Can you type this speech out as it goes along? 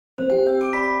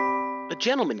a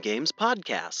Gentleman Games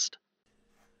podcast.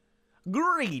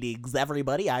 Greetings,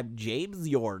 everybody. I'm James,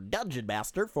 your Dungeon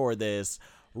Master for this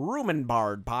Rumen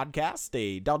Bard podcast,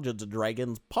 a Dungeons &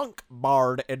 Dragons punk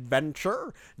bard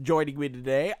adventure. Joining me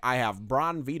today, I have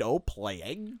Bron Vito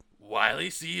playing Wily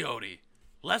Coyote.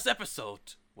 Last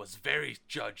episode was very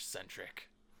judge-centric.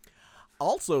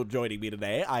 Also joining me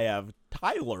today, I have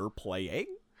Tyler playing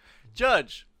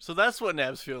Judge. So that's what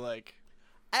nabs feel like.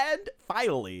 and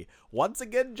finally, once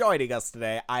again joining us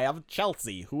today, I have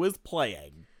Chelsea, who is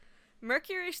playing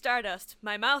Mercury Stardust.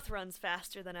 My mouth runs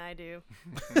faster than I do.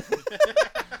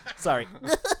 Sorry.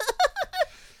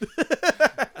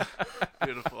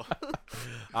 Beautiful.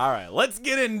 All right, let's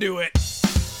get into it.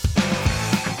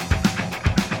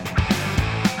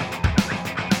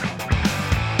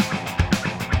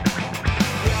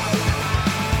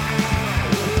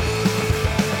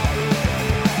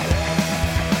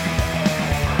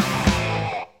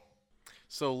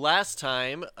 So last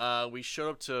time, we showed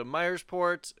up to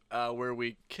Myersport, where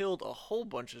we killed a whole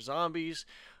bunch of zombies,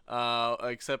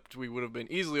 except we would have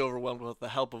been easily overwhelmed with the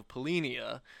help of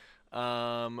Polenia.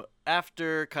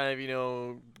 After kind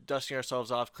of, dusting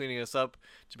ourselves off, cleaning us up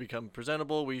to become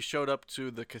presentable, we showed up to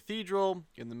the cathedral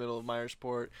in the middle of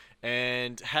Myersport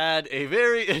and had a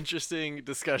very interesting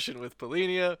discussion with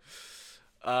Polenia.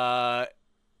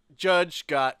 Judge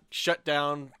got shut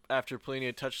down after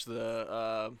Polenia touched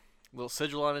the little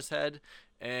sigil on his head,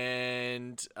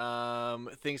 and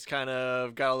things kind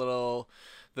of got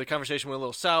the conversation went a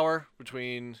little sour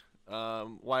between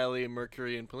Wily and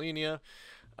Mercury and Polenia.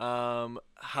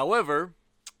 However,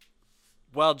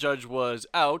 while Judge was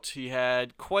out, he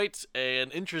had quite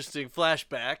an interesting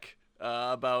flashback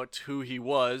about who he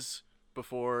was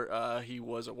before he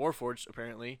was a Warforged,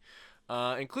 apparently,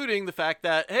 including the fact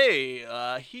that,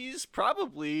 hey, he's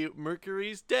probably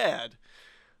Mercury's dad.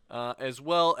 As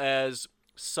well as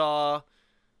saw,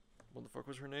 what the fuck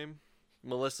was her name?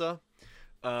 Melissa,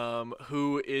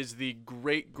 who is the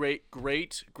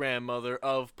great-great-great-grandmother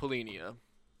of Polenia.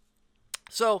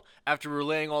 So, after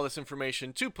relaying all this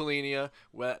information to Polenia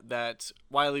that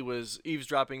Wily was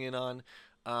eavesdropping in on,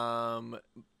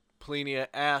 Polenia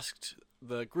asked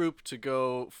the group to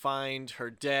go find her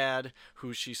dad,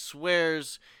 who she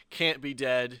swears can't be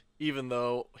dead, even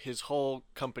though his whole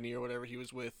company or whatever he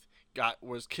was with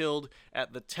was killed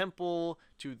at the temple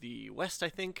to the west, I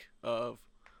think, of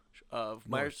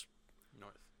Myers.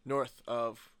 North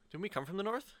of. Didn't we come from the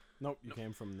north? Nope, you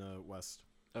came from the west.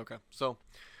 Okay, so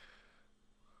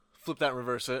flip that and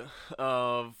reverse it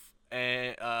of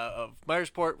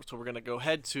Myersport. So we're gonna go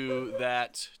head to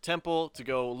that temple to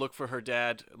go look for her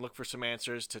dad, look for some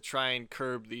answers to try and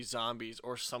curb these zombies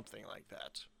or something like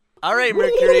that. All right,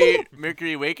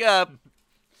 Mercury, wake up.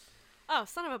 Oh,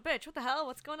 son of a bitch. What the hell?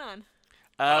 What's going on?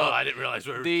 I didn't realize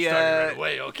we were starting right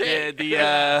away. Okay.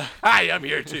 Hi, I'm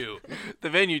here too. The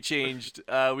venue changed.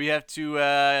 We have to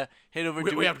head over.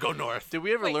 We have to go north. Did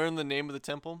we ever learn the name of the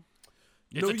temple?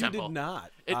 It's No, a you temple. did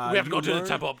not. We have to go to the learned-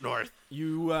 temple up north.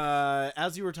 You,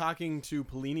 as you were talking to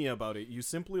Polenia about it, you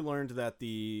simply learned that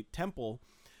the temple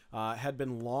had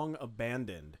been long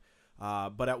abandoned,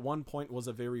 but at one point was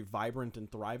a very vibrant and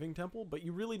thriving temple, but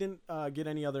you really didn't get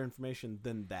any other information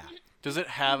than that. Does it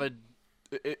have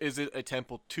is it a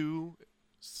temple to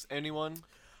anyone?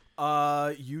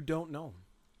 You don't know.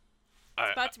 All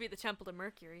right, About to be the temple to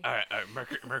Mercury. all right.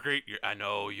 Mercury, I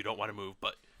know you don't want to move,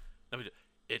 but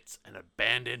it's an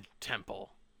abandoned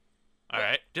temple. All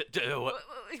right? Think of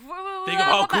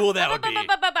how cool that would be.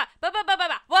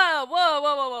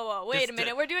 Whoa. Wait Just a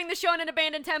minute. We're doing the show in an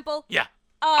abandoned temple? Yeah.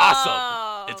 Oh.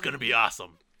 Awesome. It's going to be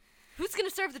awesome. Who's going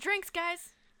to serve the drinks, guys?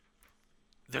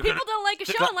 They're People don't like a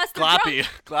show unless they're drunk.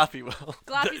 Gloppy will.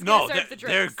 Gloppy's No, going to serve the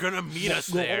they're drinks. going to meet us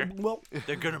there. Well,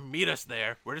 They're going to meet us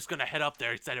there. We're just going to head up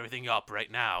there and set everything up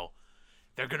right now.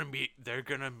 They're going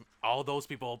to all those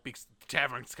people, because the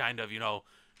tavern's kind of,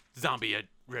 zombie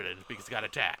ridden because it got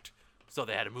attacked. So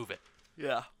they had to move it.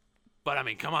 Yeah. But, I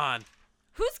mean, come on.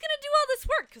 Who's going to do all this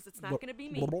work? Because it's not going to be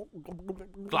me.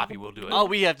 Gloppy will do it. All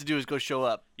we have to do is go show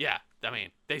up. Yeah, I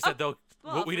mean, they said Well,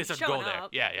 we if just we're have to go showing there.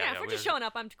 up. Yeah. If we're just showing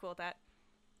up, I'm cool with that.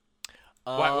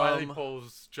 Wiley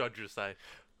pulls Judge aside.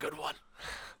 Good one.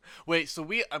 Wait, so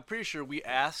I'm pretty sure we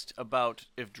asked about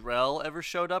if Drell ever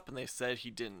showed up, and they said he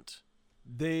didn't.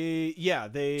 they.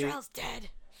 Drell's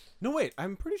dead. No, wait.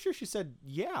 I'm pretty sure she said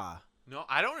yeah. No,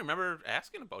 I don't remember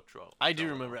asking about Drell. I do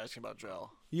remember asking about Drell.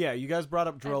 Yeah, you guys brought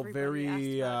up Drell Everybody asked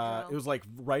very. about Drell. It was like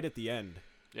right at the end.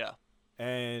 Yeah.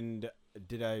 And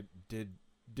did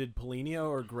Polenia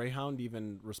or Greyhound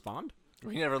even respond?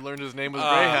 We never learned his name was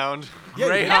Greyhound. Yeah,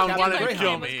 Greyhound yeah, wanted to Captain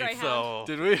kill Greyhound. me, Greyhound. so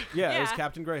Did we? Yeah, it was Yeah.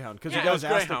 Captain Greyhound. Because Yeah, you it guys was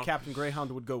asked if Greyhound. Captain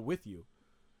Greyhound would go with you.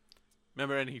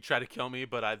 Remember, and he tried to kill me,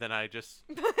 but then I just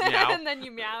meow. And then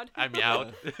you meowed. I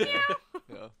meowed.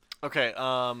 Yeah. Okay.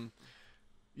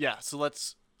 Yeah. So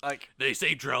let's They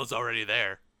say Drell's already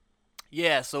there.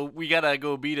 Yeah. So we gotta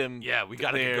go beat him. Yeah, we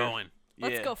gotta get there. going.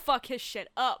 Let's Yeah. go fuck his shit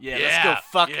up. Yeah. Yeah, Let's go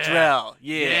fuck yeah. Drell.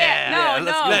 Yeah. Yeah. No,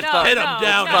 let's no, go Let's fuck hit no, him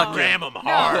down no. and ram him No,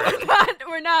 hard.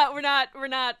 we're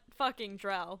not fucking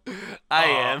Drell. I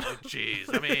Oh, am.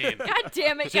 Jeez, I mean, God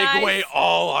damn it, take guys. away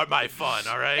all of my fun.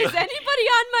 All right. Is anybody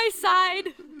on my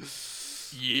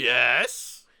side?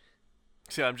 Yes.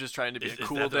 See, I'm just trying to be Is a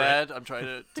cool that the dad. I'm trying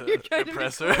You're to trying to be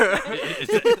impress cool. her. Is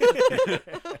it,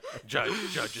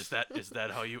 Judge, is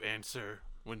that how you answer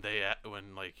when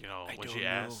when she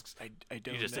asks? I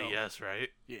don't You just know. say yes, right?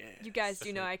 Yeah. You guys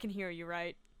do know I can hear you,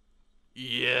 right?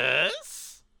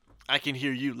 Yes. I can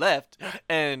hear you left,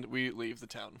 and we leave the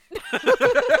town.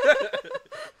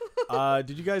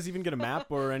 Did you guys even get a map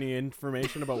or any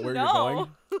information about where No. you're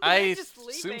going? I just assume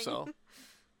leaving. so.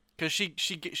 Because she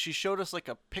showed us like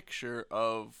a picture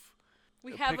of.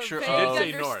 We A have a picture vague of- She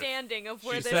did say north. understanding of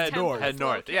where She this said temple north. is Head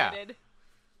north, yeah. located.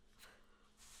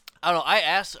 I don't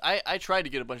know. I tried to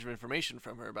get a bunch of information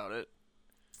from her about it.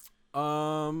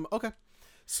 Okay.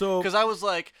 So Because I was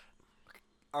like,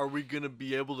 are we going to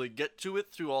be able to get to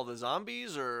it through all the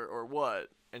zombies or what?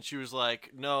 And she was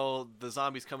like, no, the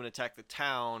zombies come and attack the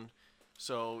town,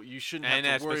 so you shouldn't And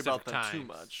have at to worry about them specific too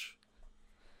times. much.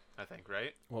 I think,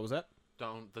 right? what was that?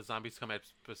 Don't the zombies come at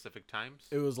specific times?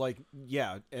 It was like,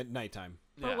 yeah, at nighttime.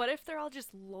 But Yeah. what if they're all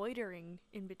just loitering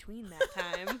in between that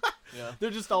time? Yeah. They're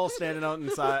just all standing out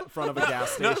inside front of a gas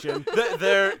station.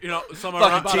 They're some are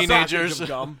Fucking About a teenagers. package of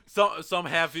gum. some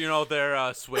have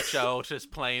their Switch out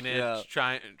just playing it, Yeah.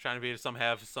 trying to beat it. Some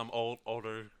have some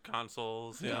older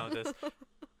consoles, just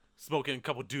smoking a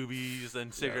couple doobies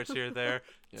and cigarettes here and there.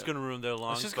 It's Yeah. gonna ruin their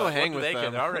lungs. Let's just but go hang what do with they care?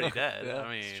 them. They're already dead. Yeah,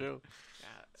 I mean, it's true. yeah.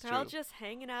 It's They're all true. just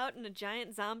hanging out in a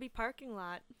giant zombie parking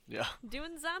lot, Yeah.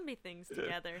 doing zombie things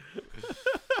together.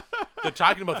 They're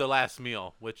talking about their last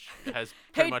meal, which has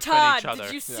pretty Hey much Todd, been each other.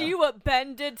 did you see what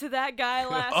Ben did to that guy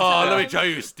last Oh, time? let me tell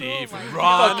you, Steve. my Ron.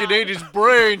 God. Fucking ate his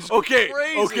brains. Okay,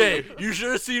 Crazy. okay. You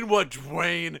should have seen what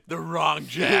Dwayne the Wrong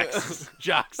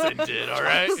Jackson did. All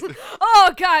right.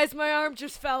 Oh, guys, my arm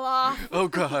just fell off. Oh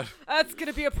God. That's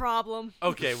gonna be a problem.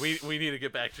 Okay, we need to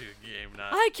get back to the game now.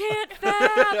 I can't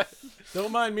fast.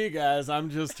 Don't mind me, guys. I'm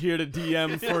just here to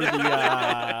DM for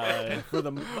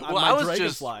the Well, my I was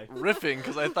just Dragonfly. riffing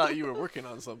because I thought you were working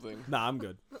on something. Nah, I'm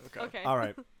good. Okay. All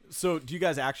right. So, do you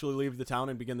guys actually leave the town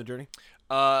and begin the journey?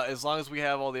 As long as we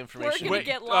have all the information. gonna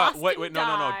get lost wait, and no.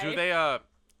 die. Do they?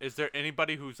 Is there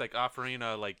anybody who's like offering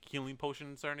healing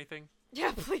potions or anything?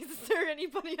 Yeah, please. Is there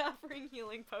anybody offering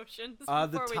healing potions? The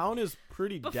before we- town is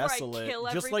pretty before I desolate. kill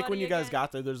Just like when everybody you guys again?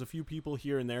 got there, there's a few people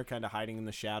here and there kind of hiding in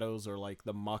the shadows or like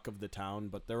the muck of the town,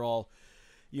 but they're all,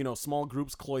 small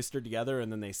groups cloistered together,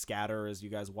 and then they scatter as you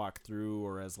guys walk through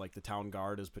or as like the town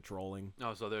guard is patrolling.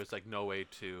 No, so there's like no way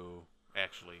to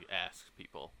actually ask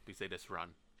people because they just run.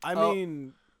 I Oh.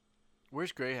 mean,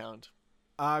 Where's Greyhound?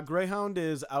 Greyhound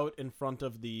is out in front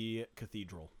of the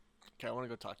cathedral. Okay, I want to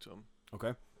go talk to him.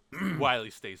 Okay. Wiley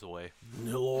stays away.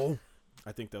 Hello.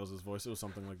 I think that was his voice. It was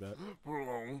something like that.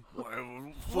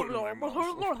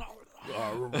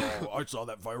 I saw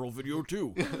that viral video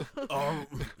too.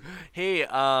 Hey,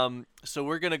 so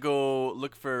we're gonna go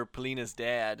look for Polina's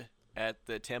dad at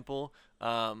the temple.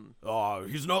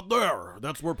 He's not there.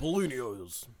 That's where Polinia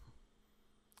is.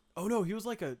 Oh no, he was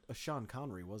like a Sean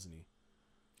Connery, wasn't he?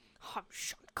 I'm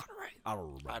Sean Connery. I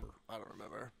don't remember. I don't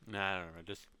remember. Nah, I don't know.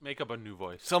 Just make up a new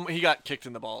voice. He got kicked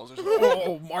in the balls or something.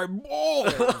 Oh, my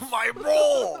balls! My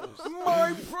balls!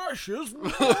 My precious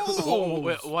Well,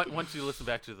 balls! once you listen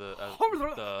back to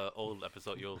the old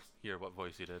episode, you'll hear what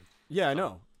voice he did. Yeah, I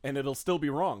know. And it'll still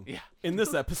be wrong. Yeah. In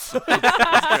this episode.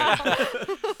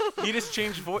 He just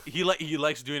changed voice. He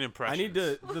likes doing I impressions. need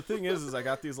to. The thing is I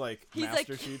got these like He's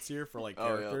master like- sheets here for like Oh,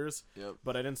 yeah. characters, Yep.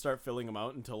 but I didn't start filling them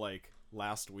out until like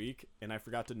last week, and I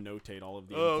forgot to notate all of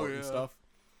the Oh, important yeah. stuff.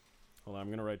 Hold on, I'm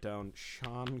gonna write down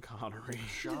Sean Connery.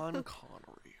 Sean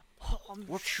Connery. I'm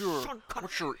What's your Sean Connery.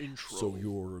 What's your intro? So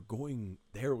you're going.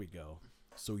 There we go.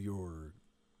 So you're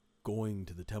going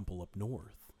to the temple up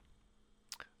north.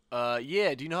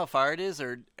 Yeah. Do you know how far it is,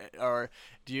 or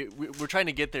do you? We're trying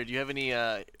to get there. Do you have any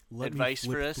Let advice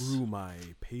me for flip us? through my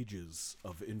pages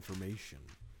of information.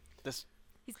 This.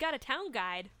 He's got a town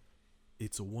guide.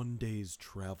 It's a 1 day's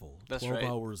travel. That's 12 right.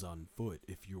 hours on foot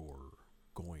if you're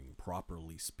going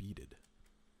properly speeded.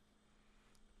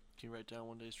 Can you write down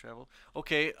 1 day's travel?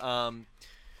 Okay.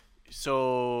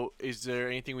 So is there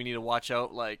anything we need to watch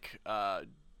out, like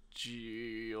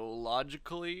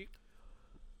geologically?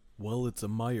 Well, it's a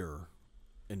mire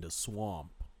and a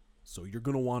swamp So you're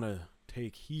going to want to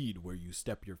take heed where you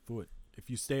step your foot. If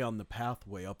you stay on the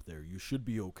pathway up there, you should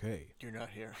be okay. You're not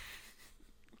here.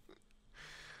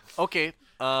 Okay.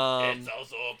 It's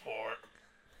also a port.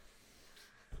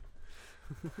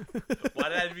 Why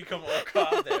did I become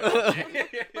Orca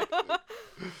there?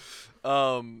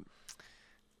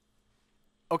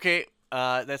 Okay.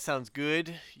 That sounds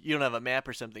good. You don't have a map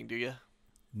or something, do you?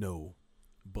 No,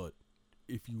 but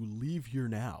if you leave here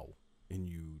now and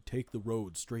you take the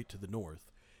road straight to the north,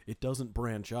 it doesn't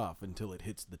branch off until it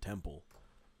hits the temple.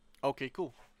 Okay,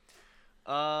 cool.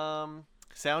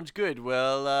 Sounds good.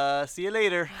 Well, see you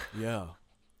later. Yeah,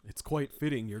 it's quite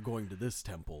fitting you're going to this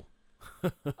temple.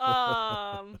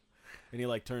 Um, And he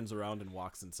like turns around and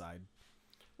walks inside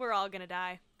we're all gonna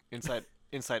die. Inside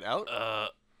out?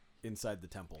 inside the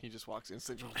temple. He just walks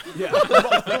inside. Yeah.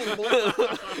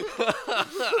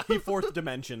 He fourth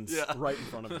dimensions right in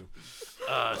front of you.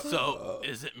 So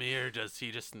is it me or does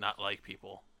he just not like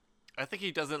people? I think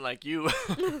he doesn't like you. I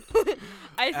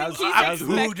think As- he's as-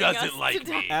 Who expecting doesn't us like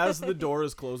to me? die. As the door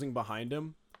is closing behind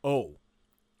him, oh,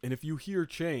 and if you hear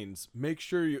chains, make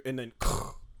sure you, and then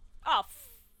Oh,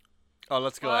 Oh,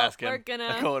 let's go Well, ask him. we're gonna-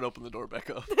 I go and open the door back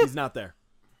up. he's not there.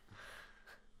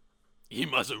 He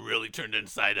must have really turned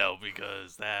inside out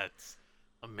because that's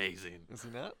amazing. Is he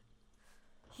not?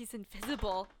 he's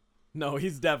invisible. No,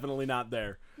 he's definitely not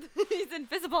there. He's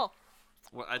invisible.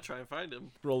 Well, I try and find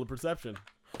him. Roll a perception.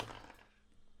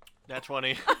 Nat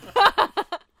 20.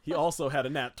 He also had a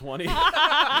nat 20.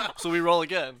 So we roll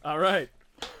again. All right.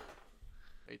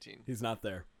 18. He's not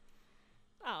there.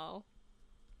 Oh.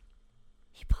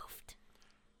 He poofed.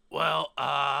 Well,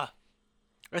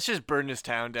 Let's just burn this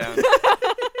town down.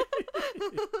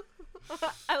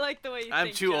 I like the way you I'm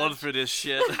think, too Josh. old for this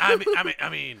shit. I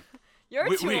mean, You're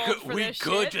too old for we this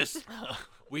could shit. just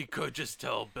we could just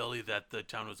tell Billy that the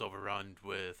town was overrun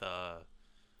with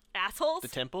Assholes? The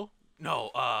temple?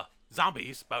 no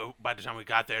zombies by the time we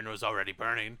got there and it was already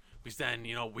burning. Because then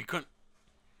we couldn't.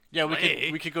 Yeah,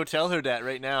 Hey. we could go tell her that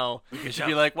right now. could She'd tell-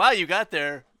 be like, "Wow, you got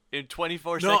there in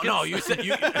 24 No, seconds." no, you said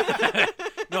you.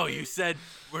 No, you said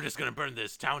we're just gonna burn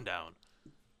this town down.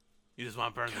 You just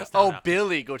want to burn this town Oh, down.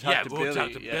 Billy, go talk yeah, to we'll Billy.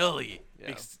 talk to Yeah. Billy Yeah.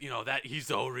 because that he's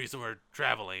the whole reason we're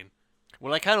traveling.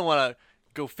 Well, I kind of want to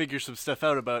go figure some stuff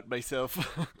out about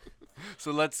myself.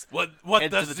 So let's. What Head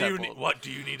to does the you temple. what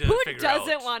do you need to Who figure out?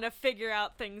 doesn't want to figure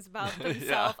out things about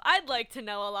themselves? I'd like to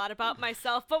know a lot about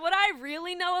myself, but what I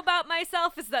really know about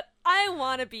myself is that I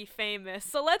want to be famous.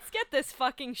 So let's get this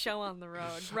fucking show on the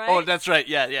road, right? Oh, that's right.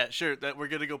 Yeah, sure. That we're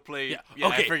gonna go play. Yeah,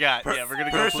 okay. I forgot. Yeah, we're gonna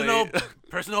go personal play.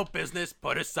 personal business.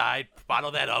 Put aside.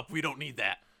 Bottle that up. We don't need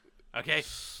that. Okay.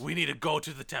 We need to go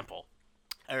to the temple.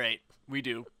 All right, we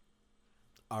do.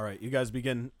 All right, you guys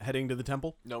begin heading to the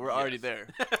temple? No, we're already there.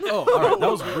 Oh, all right. That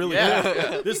was really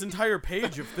fast. This entire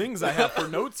page of things I have for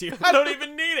notes here, I don't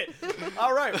even need it.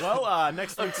 All right, well,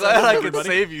 next week's Glad session, I could everybody.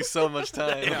 save you so much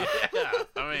time. Yeah.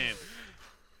 I mean,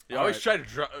 you All always right.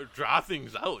 try to draw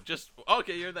things out. Just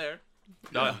okay. You're there.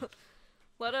 Done.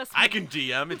 Let us. I can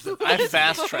DM. It's I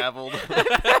fast traveled.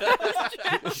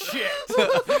 shit.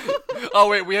 Oh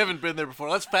wait, we haven't been there before.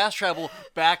 Let's fast travel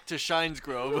back to Shines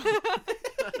Grove.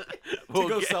 To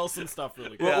go sell some stuff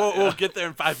really quick. We'll get there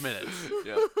in 5 minutes.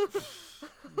 Yeah.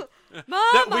 Mom,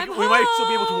 I'm We might still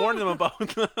be able to home! warn them about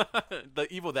the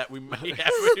evil that we may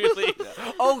have really.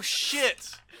 Oh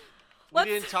shit! We Let's-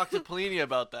 didn't talk to Polinia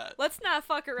about that. Let's not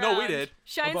fuck around. No, we did.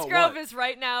 Shines About Grove what? is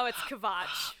right now. It's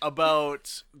Kvatch.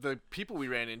 About the people we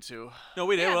ran into. No,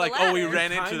 we did. Yeah, We're the like, oh, we ladder.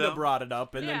 ran into Kinda them. brought it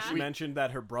up, and then Yeah. she mentioned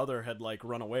that her brother had like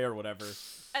run away or whatever.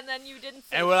 And then you didn't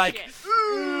say And we're like, shit.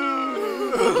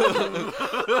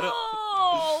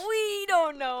 Oh, we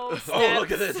don't know. Steps. oh,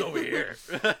 look at this over here.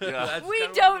 Yeah. That's We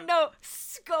kinda don't what know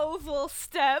Scoville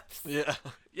Steps. Yeah.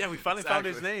 Yeah, we finally found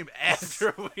his Exactly. name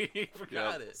after we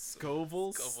forgot Yep. it.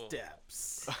 Scoville Scoville.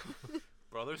 Steps.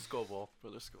 Brother Scoble.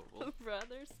 Brother Scoville.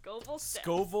 Brother Scoville Steps.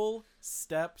 Scoville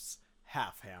Steps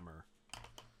Halfhammer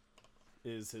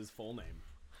is his full name.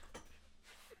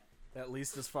 At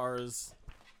least as far as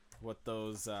what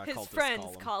those His cultists friends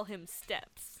call him. call him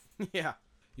Steps. Yeah.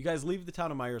 You guys leave the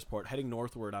town of Myersport, heading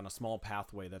northward on a small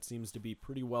pathway that seems to be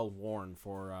pretty well worn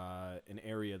for an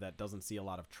area that doesn't see a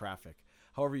lot of traffic.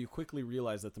 However, you quickly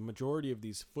realize that the majority of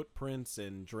these footprints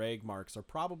and drag marks are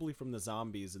probably from the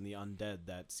zombies and the undead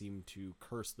that seem to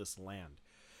curse this land.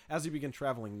 As you begin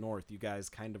traveling north, you guys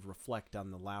kind of reflect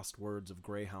on the last words of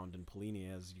Greyhound and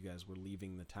Polinia as you guys were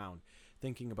leaving the town,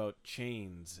 thinking about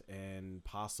chains and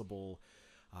possible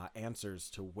answers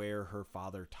to where her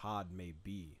father Todd may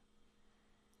be.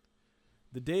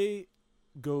 The day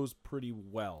goes pretty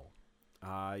well.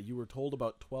 You were told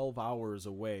about 12 hours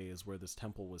away is where this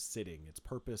temple was sitting, its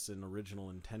purpose and original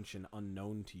intention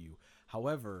unknown to you.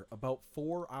 However, about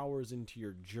 4 hours into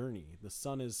your journey, the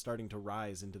sun is starting to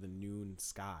rise into the noon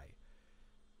sky,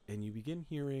 and you begin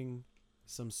hearing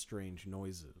some strange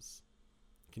noises.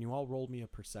 Can you all roll me a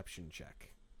perception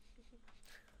check?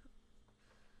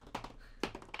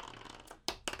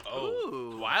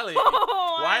 Oh, Wiley.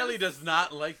 Oh, Wiley does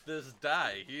not like this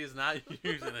die. He is not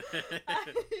using it.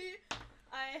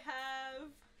 I have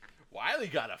Wiley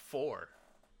got a 4.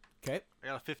 Okay. I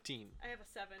got a 15. a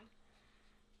 7.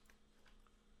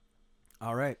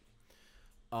 All right.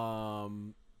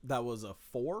 That was a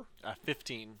 4?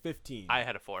 15. 15. I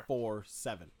had a 4. 4,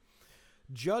 7.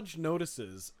 Judge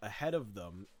notices ahead of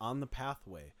them on the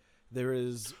pathway there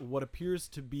is what appears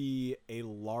to be a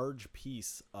large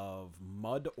piece of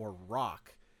mud or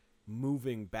rock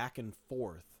moving back and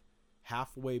forth,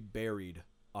 halfway buried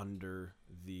under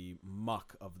the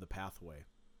muck of the pathway.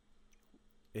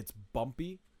 It's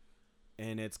bumpy,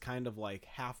 and it's kind of like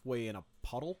halfway in a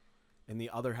puddle, and the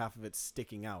other half of it's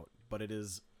sticking out, but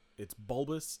it's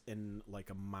bulbous and like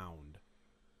a mound.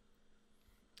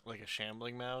 Like a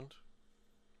shambling mound?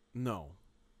 No.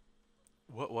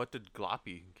 What did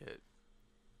Gloppy get?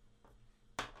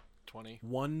 20.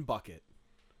 1 bucket.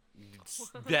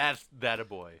 That's that a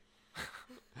boy.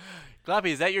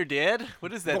 Gloppy, is that your dad?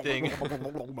 What is that thing? You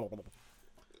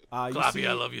Gloppy, see-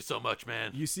 I love you so much,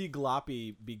 man. You see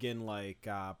Gloppy begin like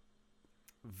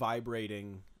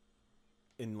vibrating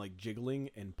and like jiggling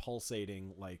and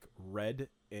pulsating like red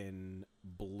and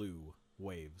blue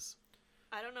waves.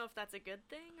 I don't know if that's a good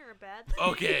thing or a bad thing.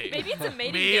 Okay. Maybe it's a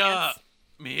mating Me, dance.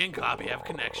 me and Gloppy have a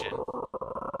connection.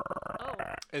 Oh.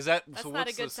 Is that That's so? not a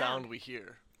What's the good sound sound. we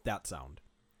hear? That sound.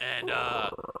 And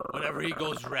whenever he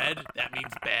goes red, that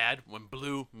means bad. When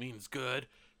blue means good.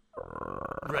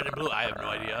 Red and blue, I have no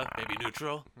idea. Maybe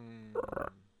neutral.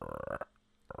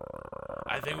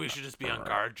 I think we should just be on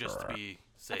guard just to be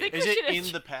safe. think- Is We it should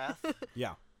in the path?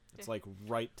 Yeah. It's like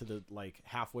right to the like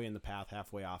halfway in the path,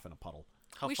 halfway off in a puddle.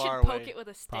 How We should far poke away? it with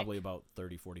a stick. Probably about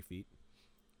 30, 40 feet.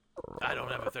 I don't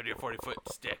have a 30 or 40 foot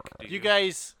stick. Do You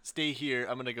guys stay here.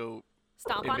 I'm gonna go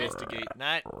Stomp on it. investigate.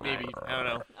 Not maybe. I don't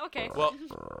know. Okay. Well,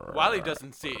 Wiley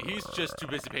doesn't see it. He's just too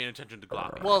busy paying attention to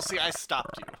Gloppy. Well, see, I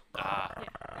stopped you. Ah,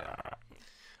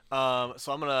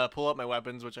 So I'm gonna pull out my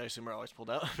weapons, which I assume are always pulled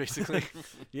out, basically.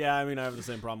 Yeah, I mean, I have the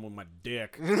same problem with my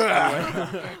dick.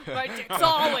 My dick's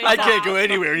always I can't out. go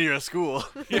anywhere near a school,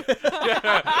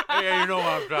 yeah, you know what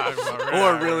I'm talking about.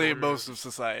 or really most of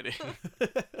society.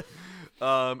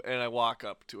 And I walk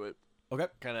up to it, Okay.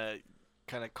 kind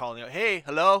of calling out, "Hey,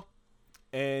 hello."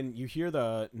 And you hear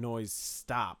the noise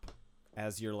stop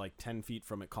as you're like 10 feet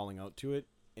from it, calling out to it,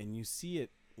 and you see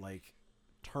it like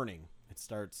turning. It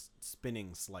starts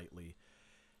spinning slightly,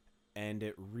 and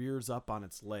it rears up on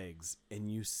its legs, and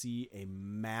you see a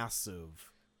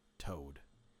massive toad.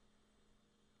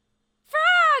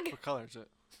 Frog! What color is it?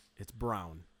 It's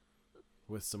brown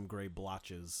with some gray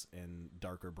blotches and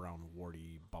darker brown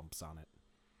warty bumps on it.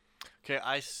 Okay,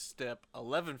 I step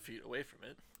 11 feet away from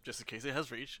it, just in case it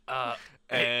has reach, Hey,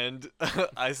 and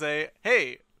I say,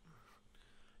 "Hey."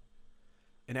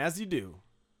 And as you do,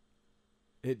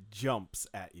 it jumps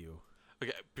at you.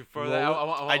 okay, before that,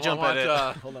 I jump at it.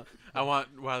 Hold on. I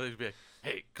want Wiley to be like,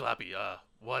 hey, Gloppy,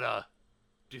 what,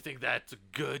 do you think that's a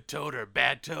good toad or a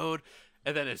bad toad?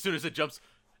 And then as soon as it jumps,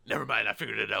 never mind, I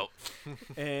figured it out.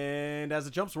 And as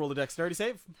it jumps, roll a dexterity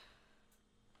save.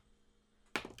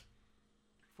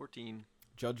 14.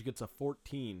 Judge gets a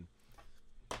 14.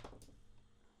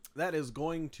 That is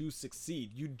going to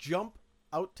succeed. You jump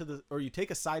out to the, or you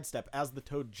take a sidestep as the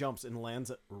toad jumps and lands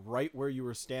it right where you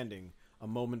were standing a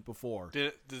moment before.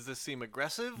 Does this seem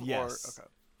aggressive? Yes. Or, okay.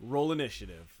 Roll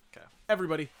initiative. Okay.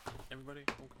 Everybody. Everybody?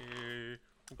 Okay.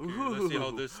 Let's see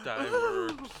how this die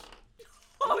works.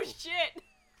 Oh shit!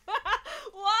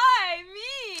 Why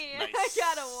me? I Nice.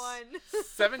 got a 1.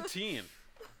 17.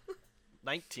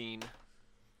 19.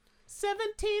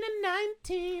 17 and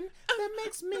 19. That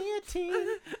makes me a teen.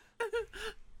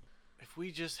 If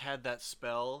we just had that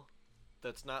spell,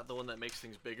 that's not the one that makes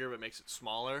things bigger, but makes it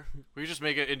smaller. We could just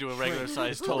make it into a regular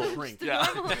sized toad. Shrink. Yeah.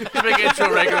 Just make it into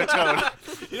a regular toad.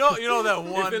 You know that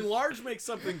If one. enlarge makes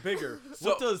something bigger,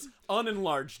 what does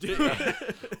unenlarge do?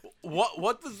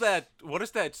 What does that? What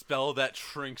is that spell that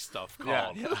shrink stuff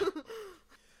called? Yeah.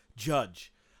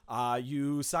 Judge,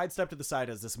 you sidestep to the side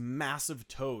as this massive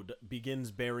toad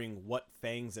begins bearing what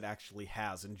fangs it actually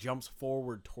has and jumps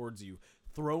forward towards you,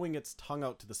 throwing its tongue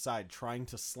out to the side, trying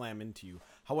to slam into you.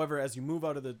 However, as you move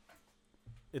out of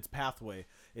its pathway,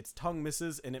 its tongue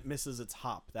misses and it misses its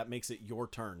hop. That makes it your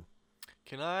turn.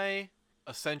 Can I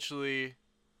essentially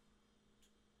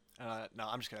No,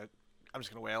 I'm just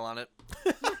gonna wail on it.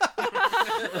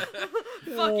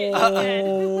 Fuck it, you did.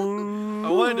 I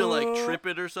wanted to like trip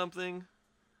it or something.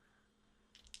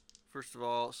 First of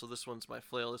all, so this one's my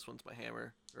flail, this one's my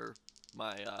hammer, or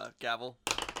my gavel.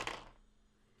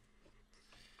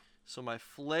 So my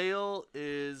flail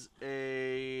is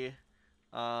a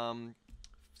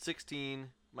 16.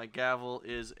 My gavel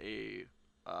is a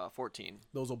 14.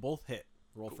 Those will both hit.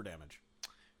 Roll for damage.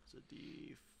 It's a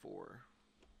D4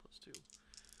 plus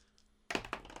 2.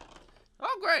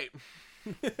 Oh, great.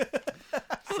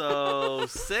 So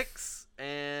 6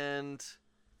 and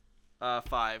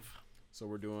 5. So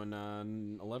we're doing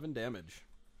 11 damage.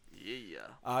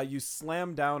 Yeah. You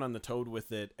slam down on the toad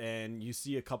with it, and you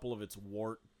see a couple of its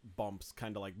wart bumps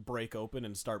kind of like break open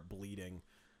and start bleeding.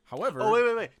 However...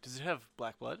 Oh, wait. Does it have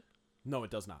black blood? No, it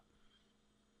does not.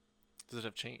 Does it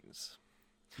have chains?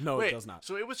 No, Wait, it does not.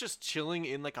 So it was just chilling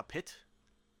in like a pit?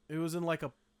 It was in like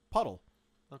a puddle.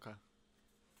 Okay.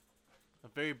 A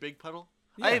very big puddle?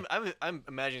 Yeah. I'm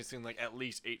imagining something like at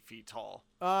least 8 feet tall.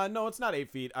 No, it's not 8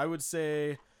 feet. I would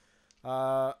say...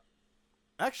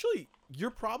 Actually,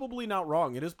 you're probably not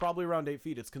wrong. It is probably around 8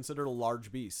 feet. It's considered a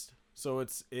large beast. So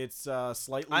it's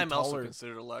slightly I'm taller. also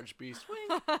considered a large beast.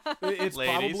 It's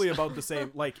Ladies. probably about the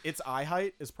same. Like, its eye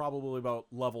height is probably about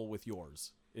level with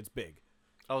yours. It's big.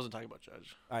 I wasn't talking about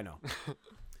Judge. I know.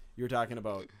 You're talking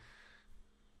about...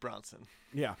 Bronson.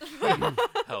 Yeah.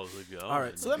 How's it going? All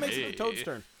right, so that makes it the toad's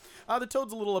turn. The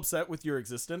toad's a little upset with your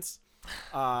existence,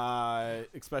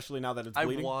 especially now that it's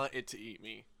bleeding. I want it to eat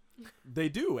me. They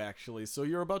do, actually, so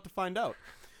you're about to find out.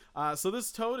 So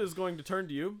this toad is going to turn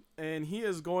to you, and he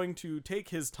is going to take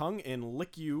his tongue and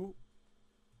lick you.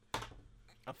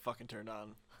 I'm fucking turned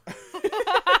on.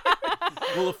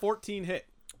 Will a 14 hit?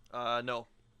 No.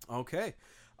 Okay.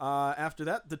 After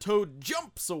that, the toad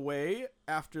jumps away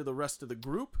after the rest of the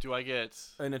group. Do I get...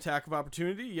 An attack of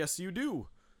opportunity? Yes, you do.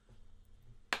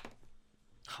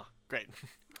 Great.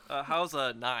 How's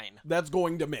a 9? That's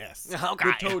going to miss. Okay.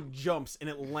 The toad jumps, and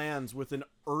it lands with an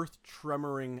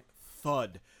earth-tremoring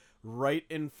thud right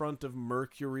in front of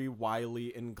Mercury,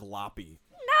 Wily, and Gloppy.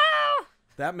 No!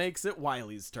 That makes it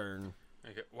Wily's turn.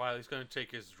 Okay, Wiley's gonna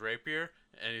take his rapier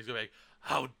and he's gonna be like,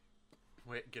 "How?"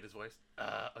 Wait, get his voice.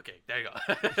 Okay, there you go.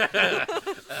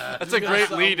 That's a great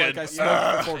lead-in. Like I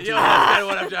smoked before You know, that's kind of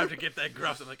what I'm trying to get that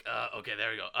gruff. I'm like, okay, there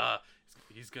we go.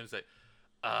 He's gonna say,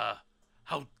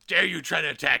 "How dare you try to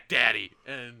attack Daddy?"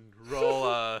 And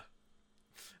roll,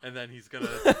 and then he's gonna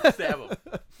stab him.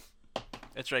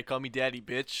 That's right, call me daddy,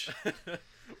 bitch.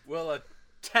 Will a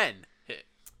 10 hit?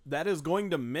 That is going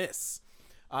to miss.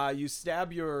 You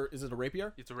stab your... Is it a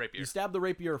rapier? It's a rapier. You stab the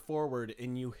rapier forward,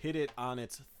 and you hit it on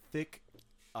its thick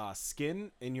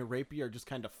skin, and your rapier just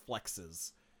kind of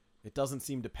flexes. It doesn't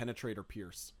seem to penetrate or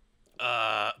pierce.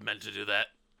 Meant to do that.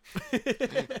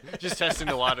 Just testing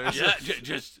the waters. Yeah,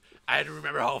 just I had to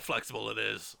remember how flexible it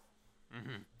is.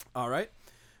 Mm-hmm. All right.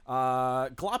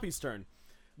 Gloppy's turn.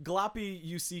 Gloppy,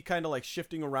 you see kind of like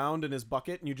shifting around in his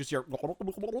bucket, and you just hear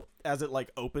as it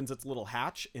like opens its little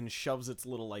hatch and shoves its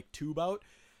little like tube out,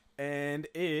 and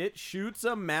it shoots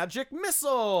a magic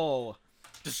missile.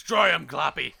 Destroy him,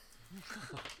 Gloppy.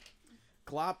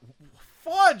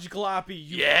 Fudge, Gloppy,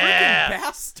 you Yeah! freaking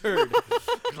bastard.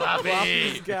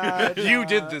 Gloppy's Gloppy. got, You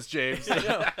did this, James.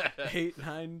 8,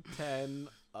 9, 10,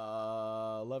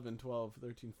 11, 12,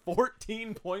 13,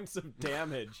 14 points of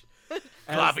damage.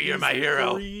 Gloppy, you're my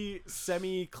hero. 3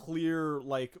 semi-clear,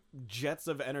 like, jets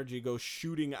of energy go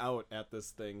shooting out at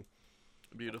this thing.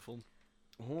 Beautiful.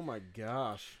 Oh my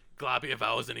gosh. Gloppy, if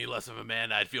I was any less of a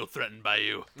man, I'd feel threatened by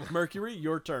you. Mercury,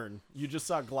 your turn. You just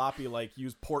saw Gloppy, like,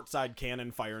 use portside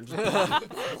cannon fire and just...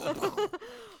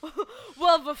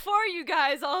 Well, before you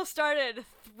guys all started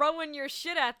throwing your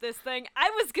shit at this thing, I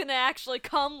was gonna actually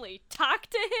calmly talk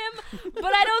to him,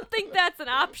 but I don't think that's an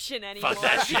option anymore. Fuck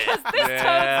that shit. Because this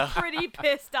Yeah. toad's pretty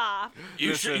pissed off.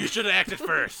 You should have acted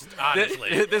first,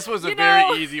 honestly. This was a You very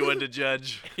know- easy one to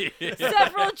judge.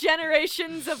 Several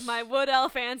generations of my wood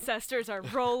elf ancestors are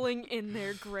rolling in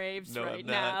their graves No, right I'm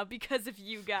not. now because of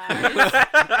you guys.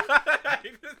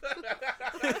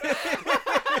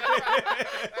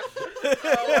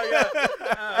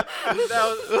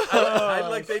 I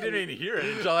like they didn't even hear it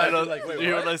until I was like, wait, you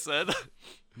hear what? what I said?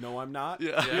 No, I'm not?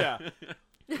 Yeah.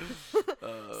 Yeah.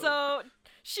 So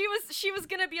she was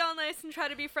gonna be all nice and try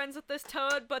to be friends with this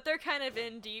toad, but they're kind of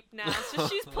in deep now. So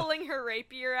she's pulling her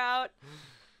rapier out,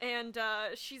 and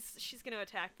she's gonna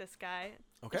attack this guy.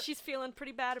 Okay. She's feeling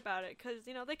pretty bad about it because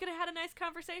they could have had a nice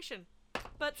conversation,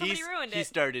 but somebody ruined He it.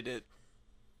 started it.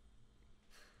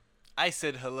 I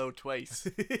said hello twice.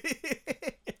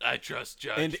 I trust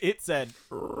Judge. And it said...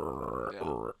 Yeah.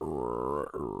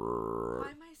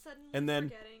 and then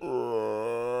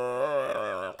Forgetting.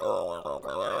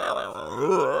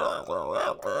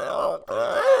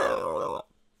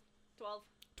 12.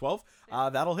 12.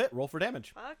 That'll hit. Roll for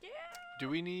damage. Fuck yeah. Do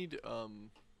we need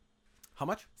How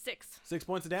much? 6. 6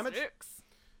 points of damage. 6.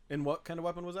 And what kind of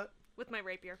weapon was that? With my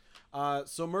rapier.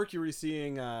 So Mercury,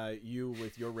 seeing you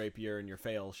with your rapier and your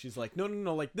fail, she's like, no,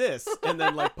 like this, and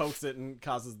then like pokes it and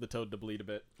causes the toad to bleed a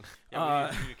bit. Yeah, we need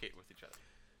to communicate with each other.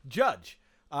 Judge,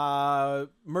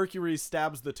 Mercury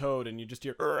stabs the toad, and you just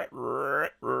hear,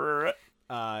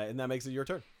 and that makes it your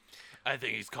turn. I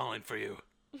think he's calling for you.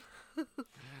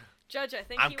 Judge, I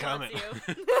think I'm he coming. wants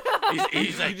you.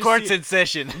 He's like, court's in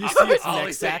session? You see its Oh, neck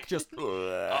he's sack just.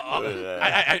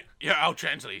 yeah, I'll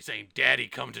translate. He's saying, "Daddy,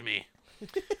 come to me."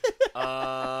 There's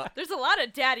a lot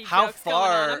of daddy How jokes going on.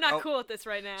 far- I'm not oh, cool with this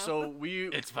right now. So we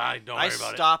It's fine. Don't I worry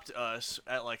about stopped us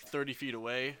at like 30 feet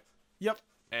away, Yep,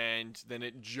 and then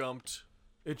it jumped.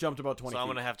 it jumped about 20 So I'm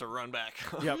feet. gonna have to run back.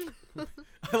 Yep.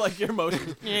 I like your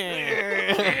motion.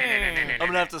 I'm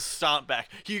gonna have to stomp back.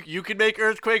 You can make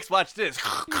earthquakes. Watch this.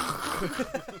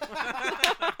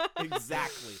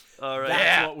 Exactly. All right. That's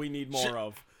Yeah. what we need more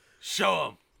of. it. Show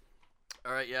him.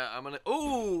 All right. Yeah. I'm gonna.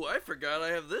 Oh, I forgot I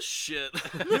have this shit.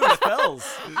 You have spells.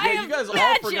 I Yeah, have you guys all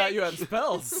magic. forgot you had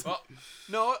spells. Well,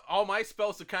 no, all my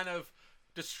spells to kind of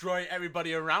destroy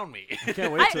everybody around me.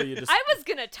 Can't wait till you just. I was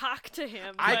gonna talk to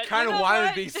him. I but kind you of know wanted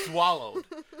what? to be swallowed.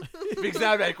 Because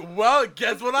I'm like, well,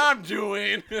 guess what I'm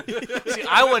doing? See,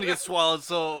 I want to get swallowed,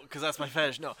 so because that's my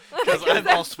fetish. No, because I'm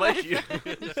all spiky.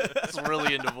 It's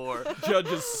really into vor. Judge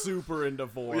is super into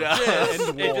vor. Yeah.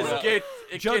 And it war. just gets.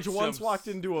 It Judge gets once some- walked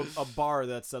into a bar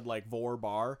that said like vor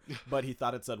bar, but he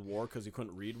thought it said war because he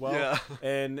couldn't read well. Yeah.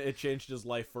 And it changed his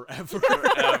life forever.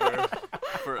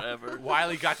 Forever.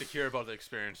 Wiley got to hear about the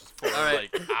experiences for All right.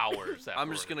 like hours.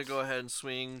 I'm just gonna afterwards. go ahead and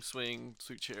swing,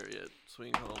 sweet chariot,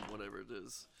 swing home, whatever it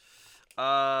is.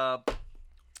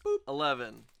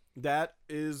 11. That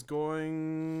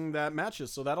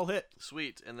matches, so that'll hit.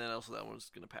 Sweet, and then also that one's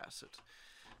gonna pass it.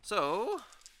 So,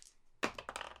 a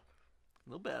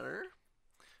little better.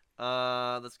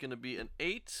 That's gonna be an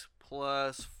 8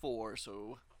 plus 4,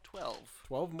 so 12.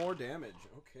 12 more damage.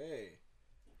 Okay.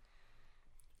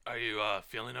 Are you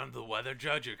feeling under the weather,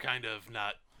 Judge? You're kind of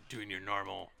not doing your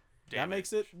normal damage. That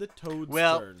makes it the toad's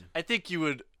Well, turn. I think you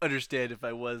would understand if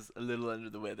I was a little under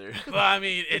the weather. Well, I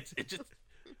mean, it's just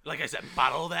like I said,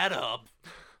 bottle that up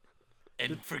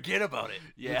and forget about it.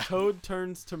 Yeah. The toad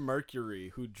turns to Mercury,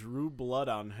 who drew blood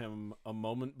on him a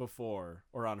moment before,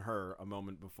 or on her a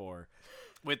moment before,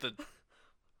 With the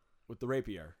with the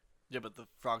rapier. yeah, but the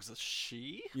frog's a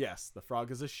she. Yes, the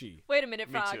frog is a she. Wait a minute,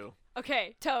 Me Frog. too.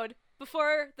 Okay, Toad.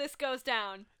 Before this goes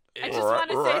down, I It's- just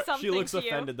want to say something She looks to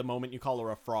offended the moment you call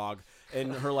her a frog,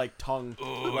 and her like tongue,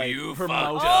 Ooh, like you her fucked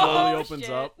mouth up. slowly Oh, opens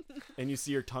shit. up, and you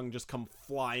see her tongue just come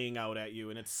flying out at you,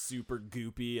 and it's super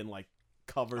goopy and like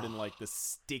covered in like this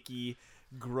sticky,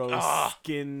 gross Ah.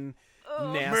 skin,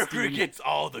 Oh. nasty. Mercury gets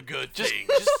all the good things.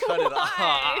 Just cut it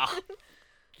Why? off.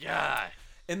 God.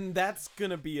 And that's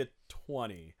gonna be a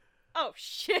 20 Oh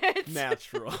shit!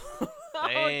 natural. Oh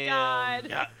Damn. god!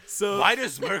 Yeah. So Why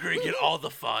does Mercury get all the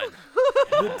fun?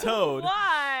 the toad,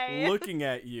 Why? looking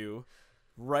at you,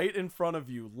 right in front of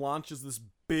you, launches this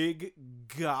big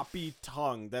goppy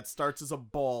tongue that starts as a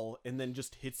ball and then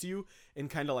just hits you and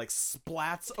kind of like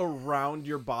splats around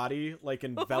your body, like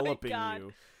enveloping God.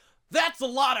 you. That's a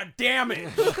lot of damage.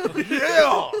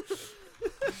 Yeah.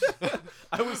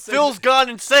 I was saying, Phil's gone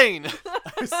insane.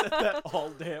 I said that all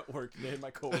day at work, and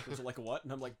my coworkers are like, "What?"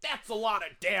 And I'm like, "That's a lot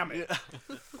of damage."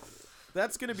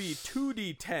 That's gonna be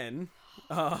 2d10,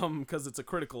 because it's a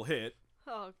critical hit.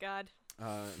 Oh god!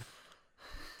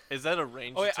 Is that a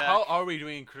range Oh, wait, attack? how are we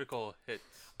doing critical hits?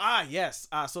 Yes.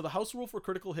 So the house rule for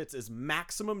critical hits is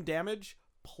maximum damage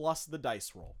plus the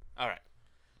dice roll. All right.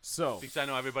 So Because I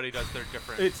know everybody does their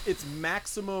different. it's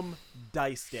maximum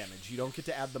dice damage. You don't get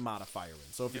to add the modifier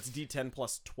in. So if it's D10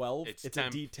 plus 12, It's it's 10. a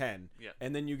D10. Yeah.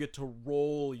 And then you get to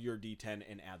roll your D10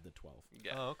 and add the 12.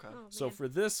 yeah. Oh, okay. Oh, So man. for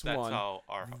this That's one, how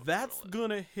our house that's rule is.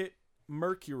 gonna hit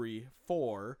Mercury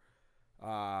for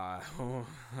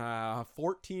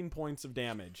 14 points of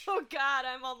damage. Oh god,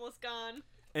 I'm almost gone.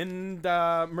 And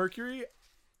Mercury,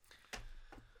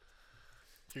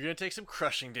 You're gonna take some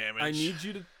crushing damage. I need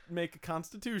you to make a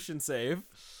Constitution save.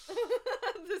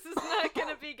 This is not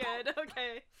gonna be good.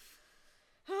 Okay.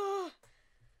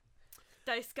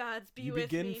 Dice gods, be You with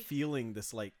begin me. feeling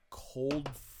this like cold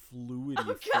fluidy Oh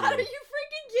god, feeling. are you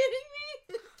freaking kidding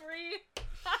me? 3.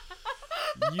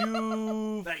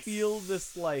 You Nice. feel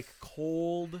this like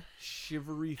cold,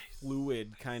 shivery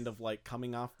fluid kind of like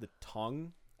coming off the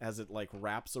tongue as it like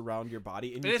wraps around your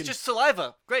body, And it's just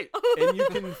saliva. Great. and you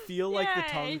can feel like the Yay.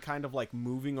 tongue kind of like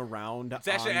moving around It's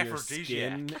actually on your aphrodisiac.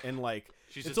 skin, and like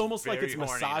She's it's just almost like it's very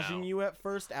horny massaging now. you at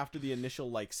first after the initial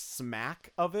like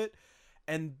smack of it,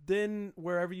 and then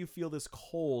wherever you feel this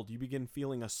cold, you begin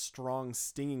feeling a strong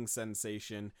stinging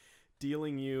sensation,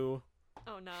 dealing you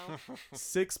Oh no.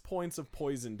 6 points of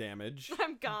poison damage,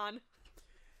 I'm gone.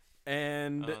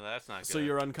 and Oh, that's not good. so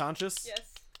you're unconscious. Yes.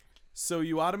 So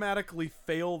you automatically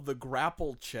fail the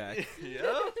grapple check,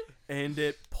 Yeah. and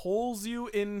it pulls you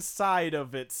inside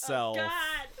of Oh itself.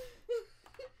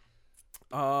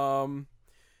 God.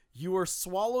 You are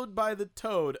swallowed by the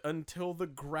toad until the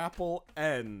grapple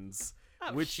ends,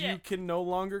 Oh, which shit. you can no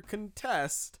longer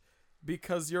contest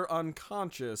because you're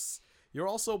unconscious. You're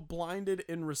also blinded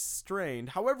and restrained.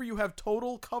 However, you have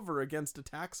total cover against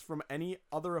attacks from any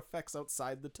other effects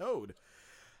outside the toad.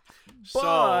 But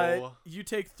So you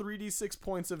take 3d6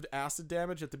 points of acid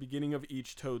damage at the beginning of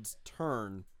each toad's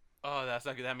turn. Oh, that's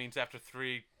not good. That means after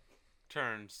 3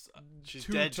 turns, she's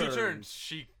two dead. 2 turns. turns,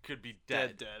 she could be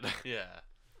dead. Dead. Yeah.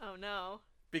 Oh no.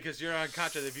 Because you're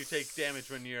unconscious. If you take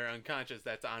damage when you're unconscious,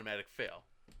 that's an automatic fail.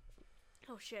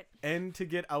 Oh shit. And to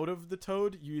get out of the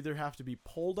toad, you either have to be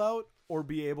pulled out or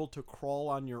be able to crawl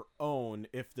on your own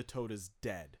if the toad is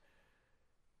dead.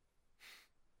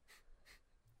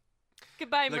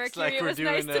 Goodbye, Looks Mercury. like It we're was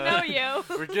nice doing, to know you.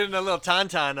 We're getting a little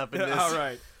tauntaun up in this. All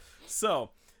right.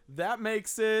 So, that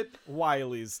makes it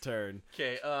Wiley's turn.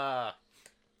 Okay, I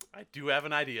do have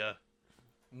an idea.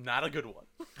 Not a good one.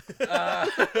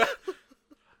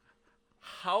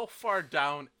 How far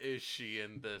down is she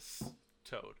in this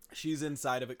toad? She's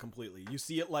inside of it completely. You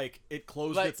see it like it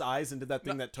closed Like- its eyes and did that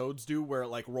thing that toads do where it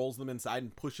like rolls them inside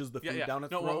and pushes the food down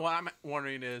its No, throat. what I'm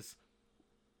wondering is,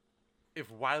 if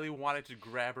Wiley wanted to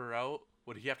grab her out,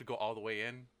 would he have to go all the way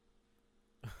in?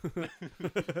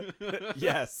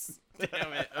 Yes.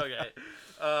 Damn it. Okay.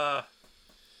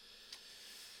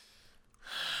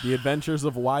 The Adventures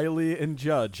of Wiley and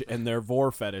Judge and their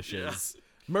vor fetishes.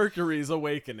 Mercury's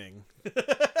Awakening.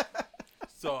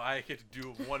 So I get to do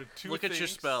one of two Look things. at your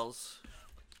spells.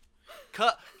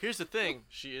 Here's the thing.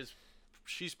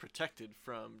 She's protected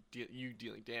from you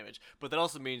dealing damage, but that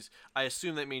also means I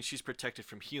assume that means she's protected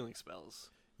from healing spells.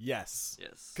 Yes.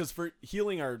 Yes. Because for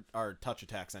healing are touch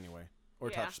attacks anyway. Or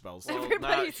Yeah. touch spells. Well, not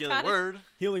Everybody's healing got it. word.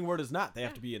 Healing word is not. They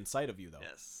have to be inside of you though.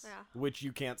 Yes. Yeah. Which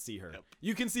you can't see her. Yep.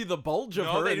 You can see the bulge of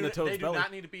No, her they in do, the toad's they do belly.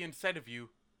 not need to be inside of you.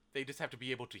 They just have to be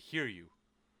able to hear you.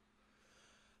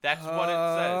 That's what it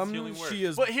says. Healing word. She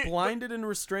is But blinded and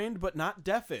restrained, but not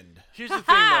deafened. Here's the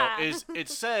thing, though, is it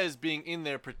says being in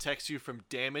there protects you from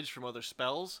damage from other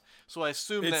spells. So I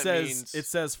assume It that says means it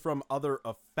says from other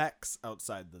effects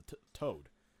outside the toad.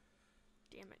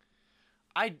 Damn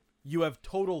it. You have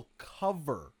total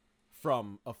cover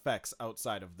from effects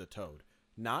outside of the toad,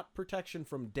 not protection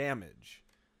from damage.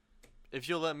 if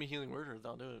you'll let me healing word her,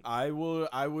 I'll do it.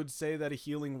 I would say that a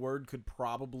healing word could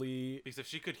probably, Because if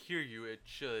she could hear you, it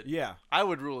should. yeah, I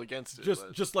would rule against it.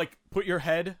 but- just like put your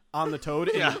head on the toad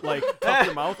and Yeah. like cup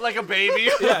your mouth. like a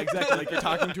baby. Yeah, exactly. Like you're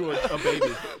talking to a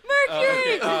baby.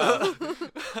 Okay,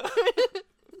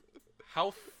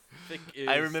 how thick is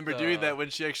I remember doing the- that when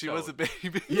she actually was a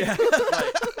baby. Yeah,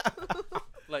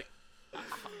 like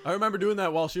I remember doing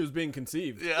that while she was being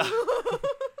conceived. yeah.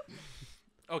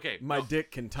 okay, My no,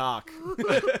 dick can talk.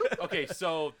 okay,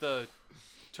 so the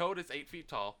toad is 8 feet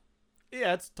tall.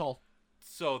 Yeah, it's tall.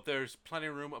 So there's plenty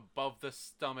of room above the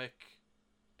stomach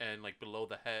and like below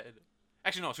the head.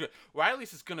 Actually, no, screw it.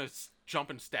 Riley's is gonna jump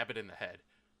and stab it in the head.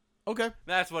 Okay.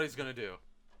 That's what he's gonna do.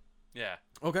 Yeah,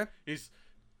 Okay. he's.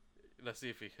 Let's see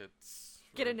if he hits.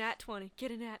 Get a nat 20.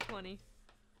 Get a nat 20.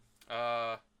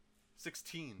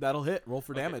 16. That'll hit. Roll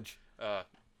for Okay. damage.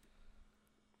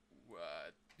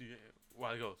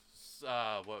 While he goes,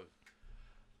 what?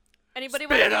 Anybody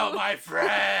Spit want out to my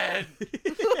friend!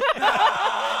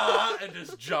 Ah, and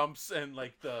just jumps and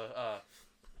like the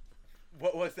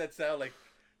what was that style like?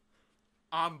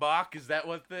 En bas, is that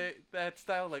what that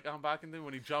style like en bas and then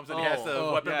when he jumps and he has the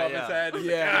Oh, weapon yeah, above yeah. his head? He's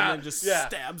Yeah, like, and "Ah!" then just Yeah.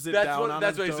 stabs it That's down what on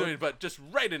that's his what he's toad. doing, but just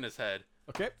right in his head.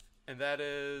 Okay. And that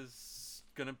is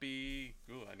gonna be.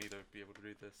 Ooh, I need to be able to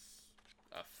read this.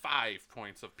 5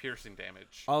 points of piercing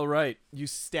damage. All right. You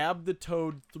stab the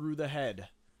toad through the head.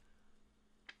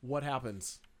 What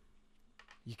happens?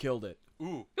 You killed it.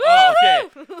 Ooh. Oh, okay.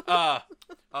 Oh,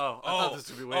 I thought this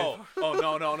would be way.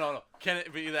 No. Can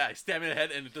it be that I stab him in the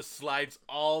head and it just slides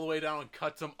all the way down and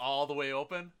cuts him all the way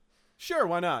open? Sure,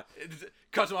 why not? It just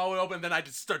cuts him all the way open, then I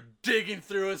just start digging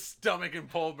through his stomach and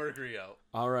pull Mercury out.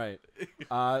 All right.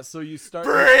 So you start.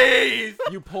 Breathe!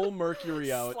 You pull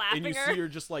Mercury out, and you Slapping her. see her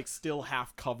just like still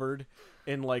half covered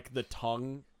in like the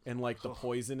tongue and like the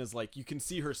poison is like you can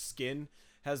see her skin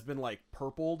has been like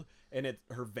purpled, and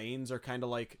her veins are kind of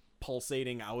like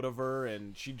pulsating out of her,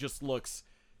 and she just looks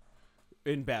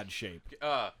in bad shape.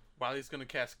 Wiley's gonna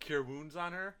cast Cure Wounds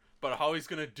on her, but how he's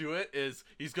gonna do it is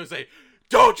he's gonna say,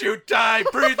 "Don't you die,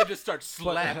 breathe," and just start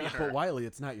slapping her. But Wiley,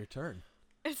 it's not your turn.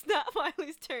 It's not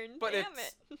Wiley's turn. But Damn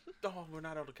it's it. oh, we're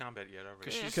not out of combat yet, are we?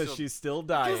 Because she's still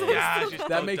dying. Yeah, she's That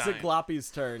still makes dying. it Gloppy's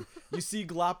turn. You see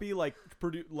Gloppy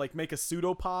like make a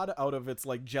pseudopod out of its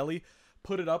like jelly,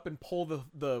 put it up and pull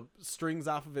the strings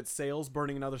off of its sails,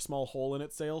 burning another small hole in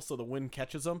its sail so the wind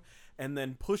catches them, and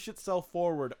then push itself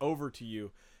forward over to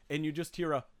you, and you just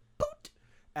hear a boot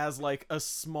as like a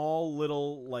small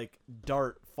little like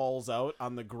dart falls out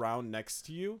on the ground next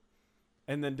to you,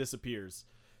 and then disappears.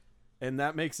 And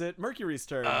that makes it Mercury's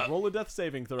turn. Roll a death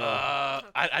saving throw. I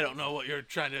don't know what you're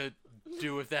trying to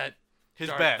do with that. His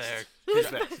dart best. There. His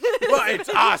best. Well, it's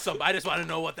awesome. I just want to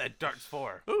know what that dart's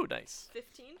for. Ooh, nice.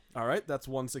 15. All right, that's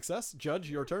one success. Judge,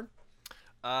 your turn.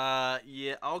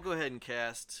 Yeah, I'll go ahead and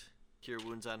cast Cure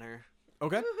Wounds on her.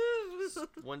 Okay.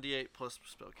 1d8 plus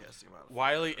spellcasting modifier.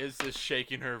 Wiley is just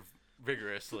shaking her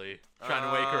vigorously, trying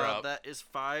to wake her up. That is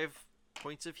 5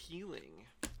 points of healing.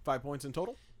 5 points in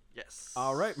total. Yes.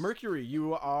 All right, Mercury,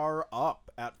 you are up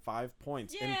at 5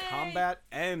 points. And Yay! combat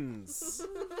ends.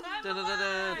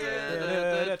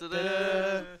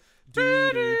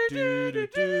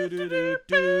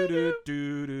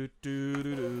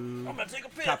 I'm gonna take a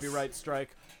piss. Copyright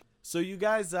strike. So you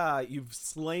guys, you've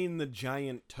slain the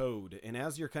giant toad, and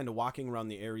as you're kind of walking around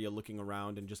the area, looking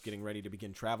around and just getting ready to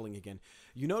begin traveling again,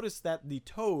 you notice that the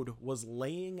toad was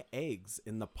laying eggs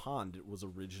in the pond it was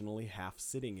originally half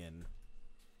sitting in.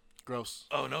 Gross.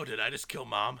 Oh no, did I just kill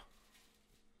Mom?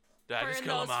 Did I just Burn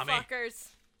kill those Mommy? fuckers.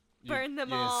 Burn them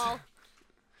yes. all.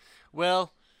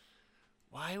 Well,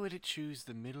 why would it choose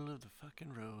the middle of the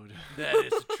fucking road? That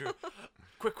is true.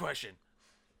 Quick question.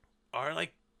 Are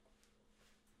like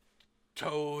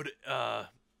toad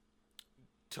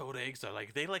eggs are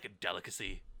like they like a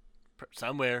delicacy?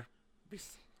 Somewhere.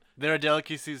 There are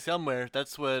delicacies somewhere.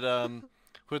 That's what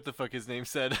what the fuck his name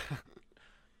said.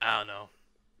 I don't know.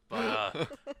 But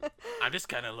I'm just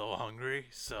kind of a little hungry,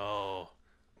 so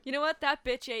You know what? That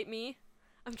bitch ate me.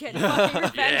 I'm getting fucking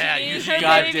revenge Yeah, and you eating should her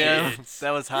God baby. Goddamn, kids.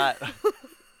 that was hot.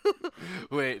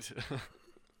 Wait.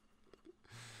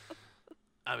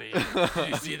 I mean, did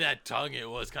you see that tongue? It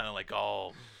was kind of like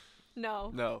all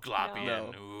No. No. gloppy No.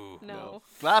 and ooh. No.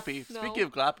 Gloppy. No. Speaking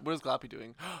of Gloppy, what is Gloppy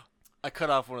doing? I cut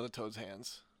off one of the toad's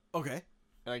hands, Okay.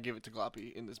 and I give it to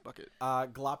Gloppy in this bucket.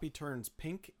 Gloppy turns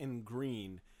pink and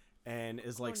green and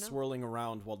is like no. swirling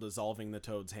around while dissolving the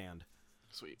toad's hand.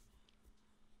 Sweet.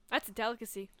 That's a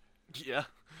delicacy. Yeah.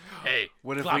 Hey,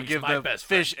 What if Gloppy's we give my the best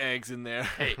fish friend. eggs in there?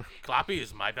 Hey, Gloppy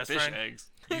is my best Fish friend.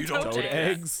 eggs. You don't Toad Toad take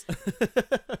eggs.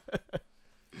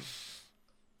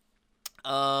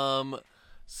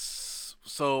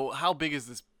 So how big is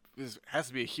this? This has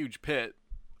to be a huge pit.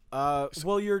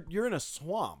 Well, you're in a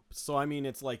swamp, so I mean,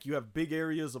 it's like you have big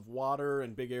areas of water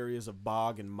and big areas of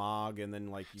bog and mog, and then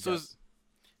like you So got- is,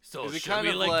 So Is it should kind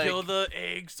we of like like- kill the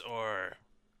eggs or?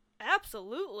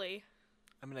 Absolutely.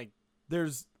 I mean,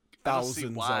 there's I don't see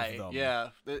thousands why. of them. Yeah,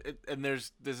 and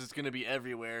this is gonna be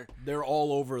everywhere. They're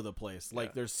all over the place. Like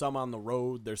Yeah. there's some on the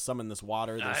road, there's some in this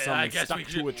water, there's I some guess stuck we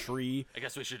to a should- tree. I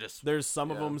guess we should just. There's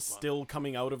some of Yeah. them still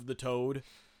coming out of the toad.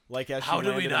 Like as she How did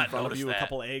we landed in not front of notice you, a that?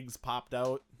 couple eggs popped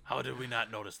out. How did we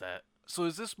not notice that? So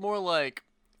is this more like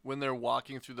when they're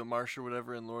walking through the marsh or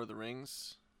whatever in Lord of the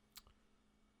Rings?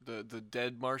 The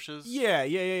dead marshes. Yeah.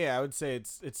 I would say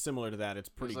it's similar to that. It's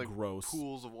There's pretty like gross.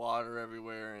 pools of water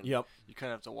everywhere, and Yep. you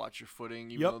kind of have to watch your footing,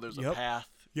 even Yep, though there's yep, a path.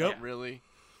 yep. Not really.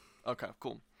 Okay,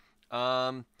 cool.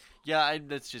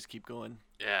 Let's just keep going.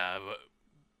 Yeah, but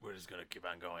we're just gonna keep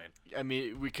on going. I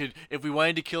mean, we could, if we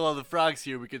wanted to kill all the frogs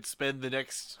here, we could spend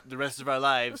the rest of our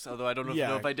lives. Although I don't know, Yeah.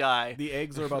 know if I die. The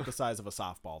eggs are about the size of a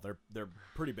softball. They're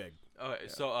pretty big. Okay,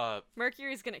 so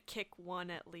Mercury's gonna kick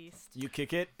one at least. You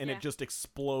kick it and Yeah. it just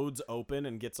explodes open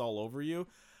and gets all over you.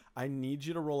 I need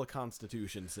you to roll a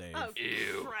Constitution save. Oh,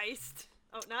 Ew. Christ.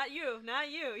 Oh, not you. Not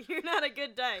you. You're not a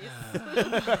good dice.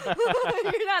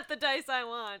 You're not the dice I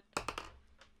want.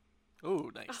 Oh,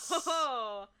 nice.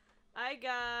 Oh, I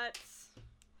got...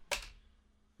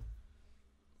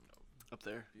 Up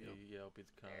there. Yep,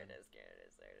 it's There it is. There it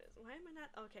is. There it is. Why am I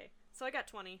not... Okay. So I got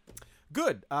 20.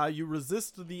 Good. You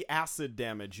resist the acid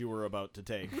damage you were about to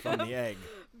take from the egg.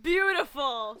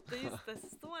 Beautiful. This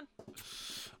is the one.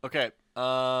 Okay.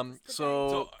 So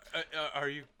So are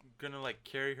you gonna like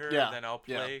carry her? Yeah, And then I'll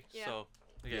yeah. play. Yeah. So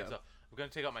okay, Yeah. so I'm gonna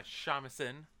take out my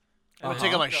shamisen. I'm gonna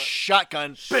take out my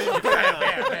shotgun. Bam,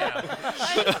 bam.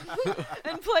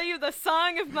 And play you the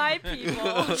song of my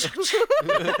people.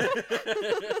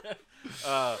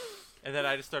 And then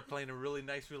I just start playing a really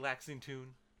nice, relaxing tune.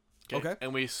 Okay.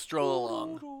 And we stroll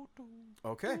along.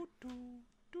 Okay.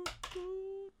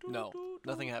 No,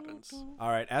 nothing happens. All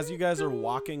right. As you guys are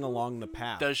walking along the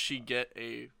path. Does she get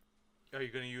a? Are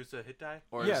you gonna use a hit die?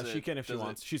 Or Yeah, is she it- can if she does it-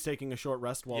 wants. She's taking a short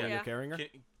rest while Yeah. you're Yeah. carrying her.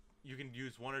 You can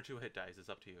use 1 or 2 hit dice. It's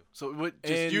up to you. So what?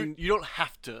 Just you don't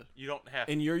have to. You don't have.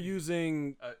 And you're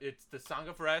using It's the Song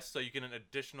of Rest, so you get an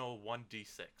additional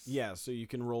 1d6. yeah, so you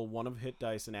can roll one of hit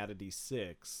dice and add a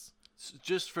d6.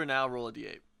 Just for now, roll a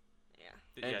d8. Yeah.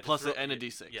 And just plus roll- and a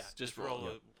d6. Yeah, just roll roll.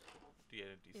 a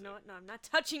d8 and d6. You know what? No, I'm not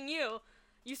touching you.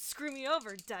 You screw me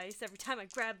over, dice, every time I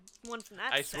grab one from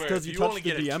that I set. swear. Because if you you only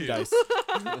touched the get a DM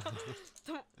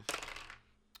 2. dice.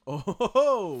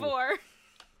 Oh. 4.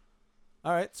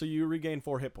 All right, so you regain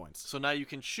 4 hit points. So now you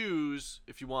can choose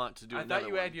if you want to do I another thought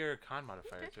you one. add your con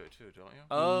modifier to it too, don't you?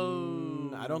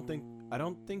 Oh. I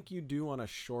don't think you do on a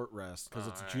short rest because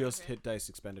it's Alright. just Okay. hit dice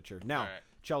expenditure. Now, Alright.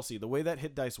 Chelsea, the way that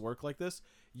hit dice work like this,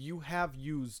 you have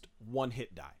used 1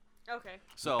 hit die. Okay.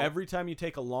 So Every time you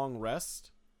take a long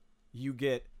rest, you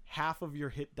get half of your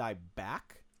hit die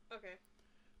back Okay.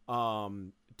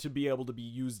 to be able to be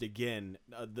used again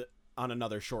on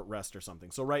another short rest or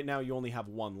something. So right now you only have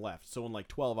 1 left. So in like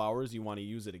 12 hours you want to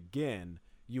use it again,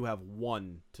 you have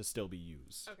 1 to still be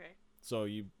used. Okay. So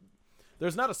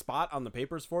there's not a spot on the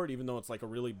papers for it, even though it's like a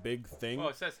really big thing. Well,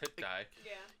 it says hit die.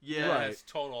 Yeah. yeah. Right. It's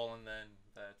total, and then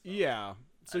that's. Yeah.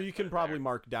 So I you put can it probably there.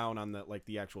 mark down on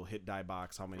the actual hit die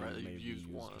box how many Right, may you've be used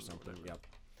used one or or something. whatever. Yep.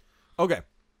 Okay.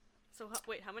 So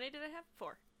wait, how many did I have?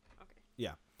 4. Okay.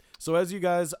 Yeah. So as you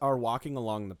guys are walking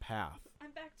along the path,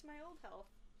 I'm back to my old health.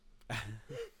 9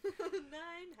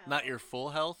 health. Not your full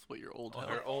health, but your old Oh,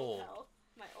 health. her old. health.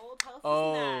 My old health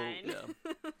Oh, is 9.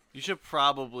 yeah. You should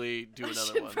probably do I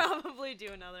another should one. probably do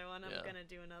another one. I'm Yeah. gonna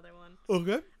do another one.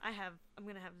 okay, I'm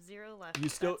gonna have 0 left. you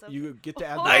if still that's okay. you get to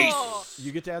add Oh!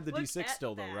 you get to add the Look d6 at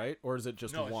still though, that. right? Or is it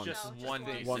just No, one? it's just No, just one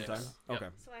one. d6. One time. Yep. Okay.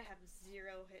 So I have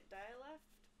 0 hit die left,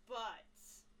 but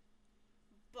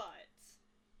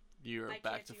You're I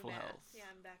back can't to do full math. health. Yeah,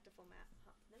 I'm back to full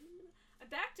math. I'm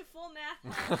back to full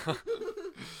math.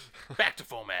 health. Back to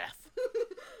full math.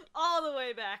 All the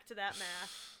way back to that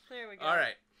math. There we go. All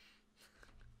right.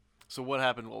 So what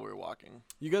happened while we were walking?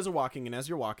 You guys are walking, and as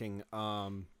you're walking,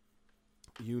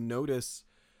 you notice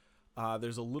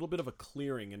there's a little bit of a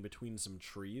clearing in between some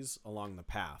trees along the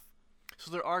path. So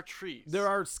there are trees. There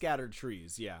are scattered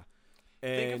trees, yeah.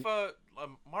 And Think of a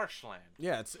marshland.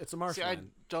 yeah, it's a See, I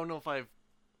marshland. don't know if I've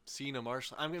seen a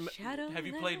marshland. I'm gonna. Have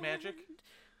you played Magic?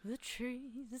 The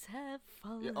trees have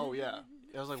fallen. Yeah, oh yeah.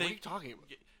 I was like, what are you Think- talking about?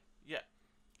 Yeah.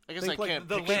 I guess Think I like can't.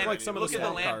 The picture land, like some of the look at the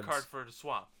swamp land cards. card for the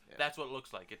swamp. Yeah. That's what it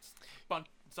looks like. It's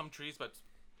some trees, but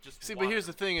just See, water. but here's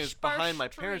the thing: is Sparse behind my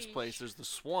parents' trees. place, there's the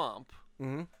swamp,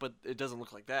 Mm-hmm. but it doesn't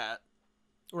look like that.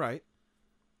 Right.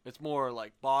 It's more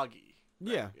like boggy.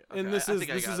 Yeah, Yeah, and okay, this I is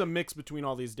think I this got is it. a mix between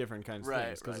all these different kinds of Right,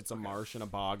 things because right, it's a okay. marsh and a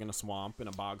bog and a swamp and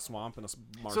a bog swamp and a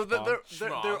marsh So bog. there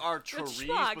Schmog. are The trees,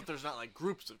 schmog. but there's not like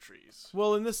groups of trees.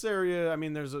 Well, in this area, I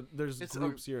mean, there's It's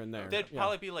groups here and there. They'd Yeah.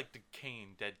 probably be like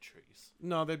decaying dead trees.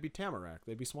 No, they'd be tamarack.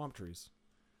 They'd be swamp trees,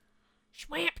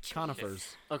 Swamp trees.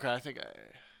 conifers. Okay, I think I got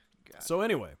it. So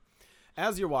anyway,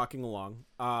 as you're walking along,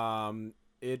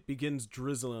 it begins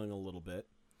drizzling a little bit,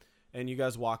 and you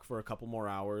guys walk for a couple more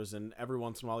hours, and every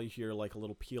once in a while you hear like a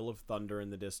little peal of thunder in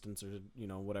the distance, or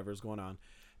whatever's going on,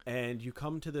 and you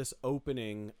come to this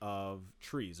opening of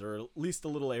trees, or at least a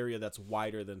little area that's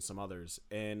wider than some others,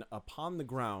 and upon the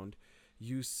ground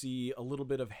you see a little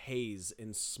bit of haze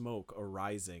and smoke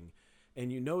arising,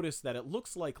 and you notice that it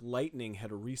looks like lightning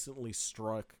had recently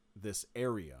struck this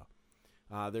area.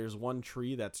 There's one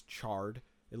tree that's charred.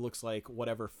 It looks like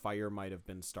whatever fire might have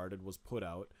been started was put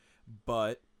out.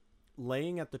 But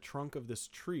laying at the trunk of this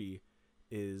tree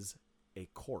is a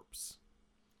corpse.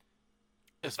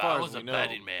 As If I far as was we a know.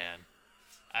 betting man,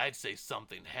 I'd say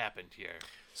something happened here.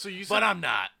 So you said But I'm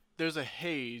not. there's a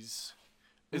haze.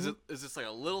 Is this like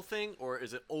a little thing, or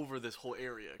is it over this whole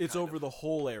area? It's kind over of? the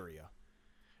whole area.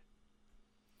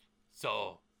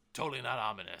 So, totally not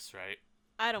ominous, right?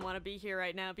 I don't want to be here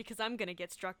right now because I'm gonna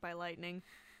get struck by lightning.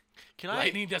 Can I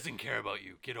Lightning doesn't care about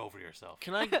you. Get over yourself.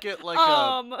 can I get like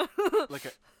Um.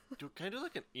 can I do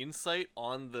like an insight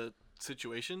on the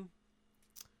situation?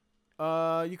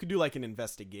 You could do like an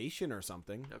investigation or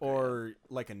something, Okay. or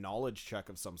like a knowledge check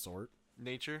of some sort.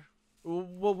 Nature.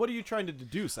 Well, what are you trying to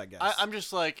deduce, I guess? I'm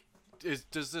just like,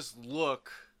 does this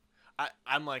look?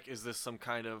 I'm like, is this some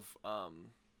kind of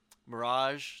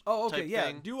mirage? Oh, okay, type yeah.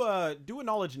 thing? Do a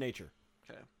knowledge nature.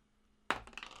 Okay.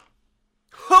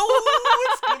 Oh,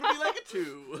 it's gonna be like a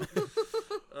 2.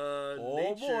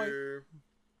 Oh, boy. nature.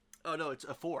 Oh no, it's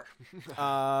a 4.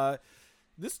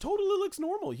 This totally looks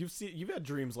normal. You've had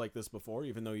dreams like this before,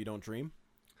 even though you don't dream.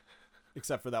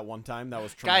 Except for that one time that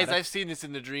was traumatic. Guys, I've seen this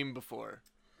in the dream before.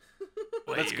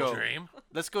 Wait, Let's you go. Dream?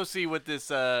 Let's go see what this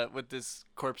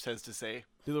corpse has to say.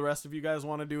 Do the rest of you guys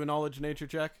want to do a knowledge nature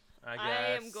check? I guess.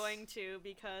 I am going to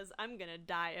because I'm gonna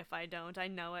die if I don't. I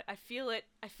know it. I feel it.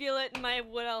 I feel it in my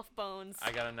wood elf bones.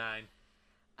 I got a 9.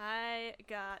 I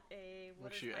got a.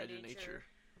 What Make is sure you my add your nature? nature.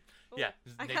 Oh, Yeah,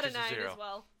 I got a nature's 9 0. as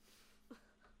well.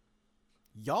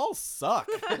 Y'all suck.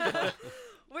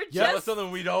 We're Yeah, Tell us just.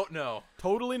 something we don't know.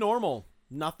 Totally normal.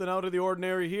 Nothing out of the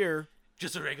ordinary here.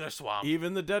 Just a regular swamp.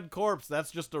 Even the dead corpse,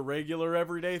 that's just a regular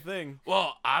everyday thing.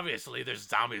 Well, obviously, there's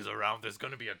zombies around. There's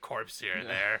going to be a corpse here and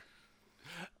there.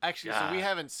 Actually, so God. we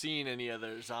haven't seen any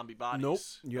other zombie bodies. Nope.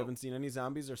 You haven't seen any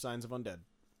zombies or signs of undead.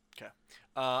 Okay.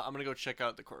 I'm gonna go check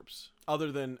out the corpse.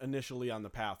 Other than initially on the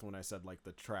path when I said like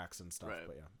the tracks and stuff. Right.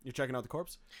 But yeah. You're checking out the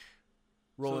corpse?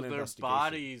 Roll an So their investigation.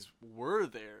 bodies were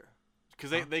there, because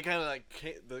they kind of like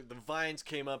the vines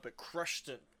came up, it crushed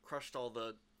all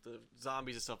the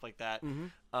zombies and stuff like that. Mm-hmm.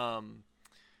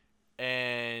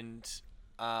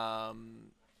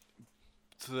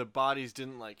 So the bodies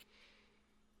didn't like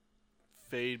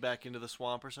fade back into the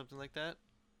swamp or something like that.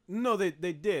 No, they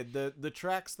did. The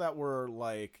tracks that were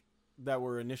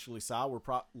initially saw were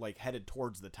like headed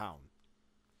towards the town.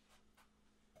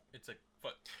 It's a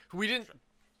foot. We didn't.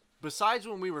 Besides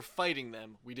when we were fighting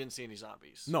them, we didn't see any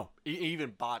zombies. No,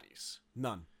 Even bodies.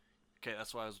 none. Okay,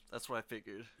 that's what I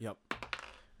figured. Yep.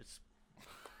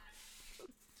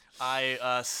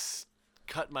 I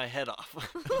cut my head off.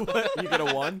 You get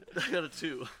a 1? I got a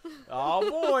 2. Oh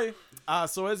boy.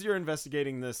 So as you're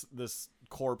investigating this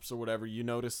corpse or whatever, you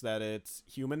notice that it's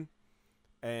human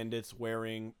and it's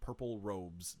wearing purple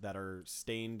robes that are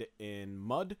stained in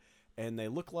mud, and they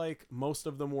look like most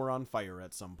of them were on fire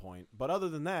at some point. But other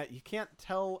than that, you can't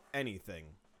tell anything.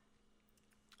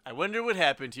 I wonder what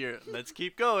happened here. Let's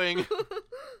keep going.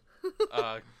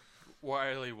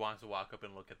 Wiley wants to walk up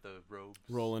and look at the robes.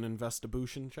 Roll an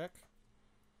investigation check.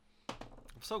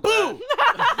 I'm so glad.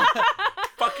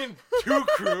 Fucking 2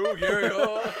 crew.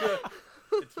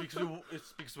 It's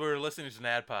because we're listening to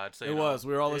NADPOD. So, It was.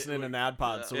 We were all listening to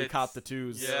NADPOD, so we it's- caught the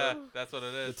 2s. Yeah, that's what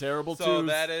it is. The terrible so 2s.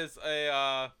 that is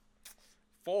a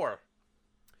 4.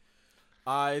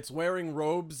 It's wearing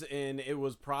robes, and it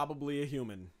was probably a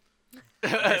human. It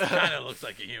kind of looks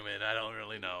like a human. I don't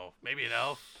really know. Maybe an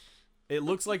elf. It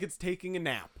looks like it's taking a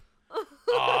nap.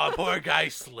 Oh, poor guy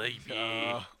sleepy.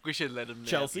 We should let him nap.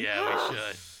 Chelsea? Yeah, we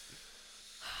should.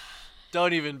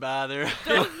 Don't even bother.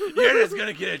 You're just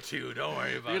gonna get a 2. Don't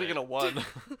worry about You're it. gonna get a 1.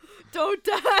 Don't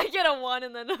die. I get a 1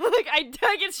 and then like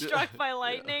I get struck by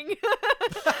lightning.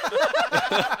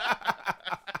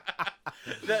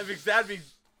 That'd be.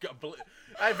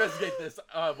 I investigate this.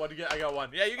 What do you get? I got 1.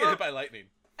 Yeah, you get hit by lightning.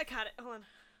 I got it. Hold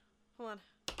on.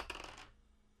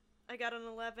 I got an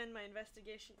 11. My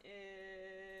investigation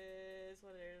is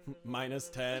what is Minus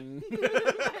 10.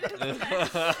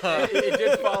 It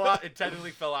did fall off. It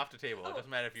technically fell off the table. It doesn't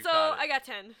matter if you So caught I got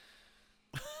 10.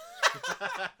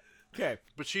 Okay.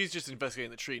 But she's just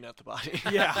investigating the tree, not the body.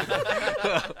 Yeah.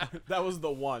 That was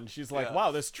the 1. She's like, Yeah.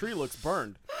 wow, this tree looks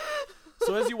burned.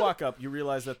 So as you walk up, you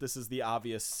realize that this is the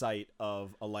obvious site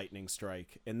of a lightning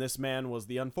strike, and this man was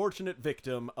the unfortunate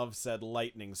victim of said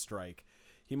lightning strike.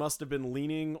 He must have been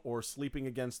leaning or sleeping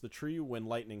against the tree when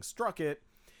lightning struck it,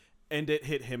 and it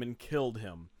hit him and killed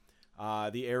him.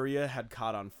 The area had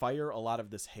caught on fire. A lot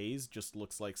of this haze just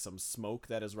looks like some smoke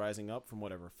that is rising up from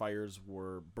whatever fires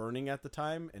were burning at the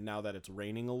time, and now that it's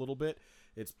raining a little bit,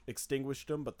 it's extinguished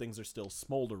them, but things are still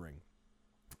smoldering.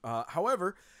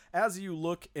 However, as you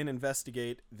look and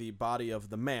investigate the body of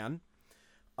the man,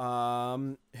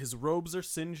 his robes are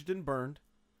singed and burned.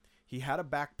 He had a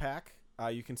backpack.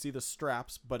 You can see the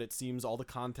straps, but it seems all the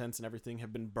contents and everything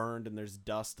have been burned, and there's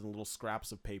dust and little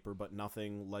scraps of paper, but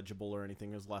nothing legible or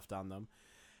anything is left on them.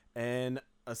 And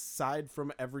aside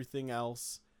from everything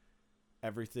else,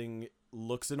 everything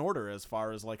looks in order as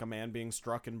far as like a man being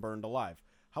struck and burned alive.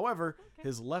 However,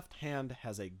 his left hand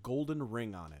has a golden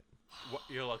ring on it.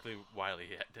 You're luckily Wiley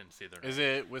didn't see their. Is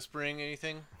it whispering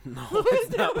anything? No,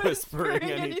 it's not whispering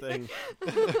anything.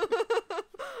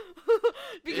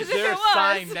 Because Is if there it a was,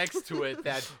 sign next to it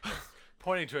that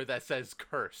pointing to it that says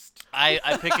cursed? I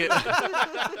pick it.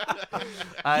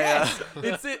 Yes,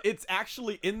 it's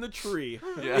actually in the tree.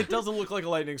 Yeah. It doesn't look like a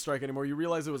lightning strike anymore. You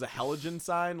realize it was a halogen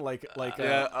sign, like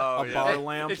yeah. a Yeah. bar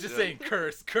lamp. It's just saying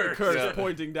curse, curse. Curse Yeah.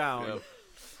 pointing down,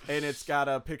 Yeah. and it's got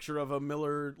a picture of a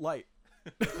Miller Lite.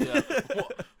 Yeah.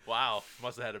 Wow,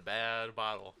 must have had a bad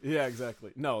bottle. Yeah,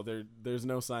 exactly. No, there's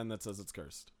no sign that says it's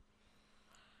cursed.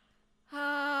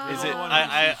 Is it? Oh,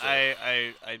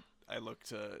 I look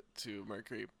to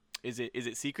Mercury. Is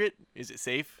it secret? Is it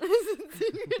safe?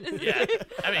 Yeah,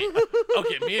 I mean,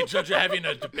 okay, me and Judge are having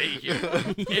a debate here.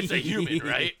 It's a human,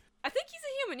 right? I think he's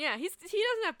a human. Yeah, he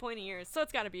doesn't have pointy ears, so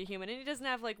it's got to be a human. And he doesn't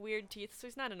have like weird teeth, so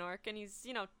he's not an orc. And he's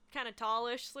kind of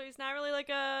tallish, so he's not really like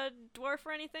a dwarf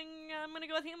or anything. I'm gonna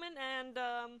go with human. And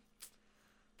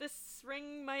this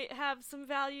ring might have some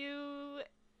value,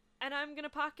 and I'm gonna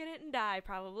pocket it and die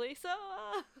probably. So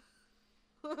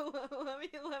let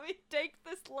me take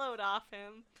this load off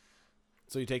him.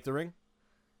 So you take the ring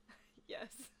Yes.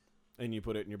 and you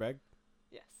put it in your bag.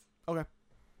 Yes. Okay.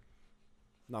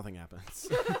 Nothing happens.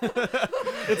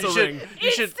 It's a ring.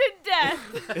 Instant death.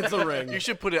 It's a ring. You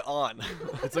should put it on.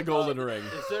 It's a golden ring.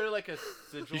 Is there like a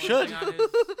sigil should. thing on his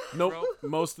Nope. rope?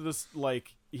 Most of this,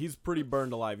 like, he's pretty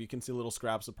burned alive. You can see little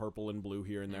scraps of purple and blue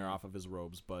here and there off of his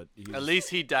robes, but he's... At least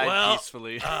he died Well,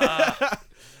 peacefully.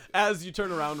 As you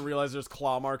turn around and realize there's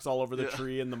claw marks all over the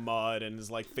tree and the mud, and his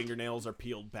like fingernails are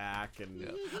peeled back, and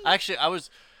Actually,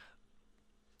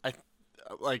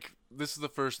 this is the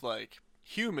first like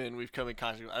human we've come in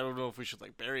contact with. I don't know if we should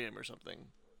like bury him or something.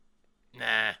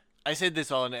 Nah. I said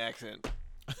this all in an accent.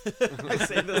 I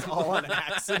say this all on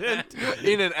accident.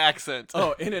 In an accent.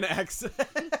 Oh, in an accent.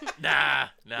 Nah,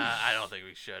 I don't think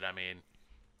we should. I mean,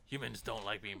 humans don't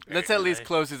like being buried. Let's at do least they?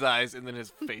 close his eyes, and then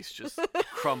his face just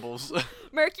crumbles.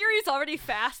 Mercury's already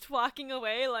fast walking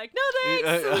away, like, no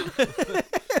thanks.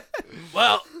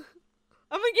 Well,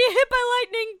 I'm gonna get hit by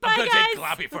lightning. I'm Bye, gonna guys.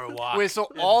 take Gloppy for a walk. Wait, so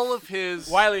all of his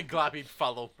Wiley and Gloppy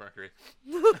follow Mercury.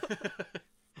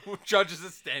 Judge is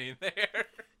just standing there.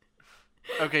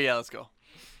 Okay, yeah, let's go.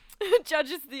 Judge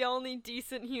is the only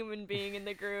decent human being in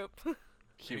the group.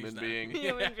 Human He's not. being.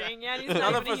 Human being, yeah, he's None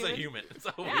not of even us a are human. human,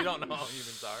 so Yeah. we don't know how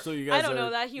humans are. So you guys I don't are, know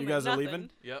that human. You guys are nothing. leaving?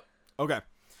 Yep. Okay.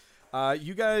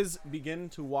 You guys begin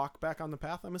to walk back on the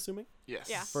path, I'm assuming? Yes.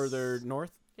 Yeah. Further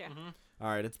north? Yeah. All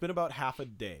right, it's been about half a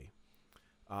day.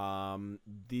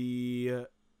 The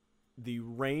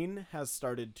rain has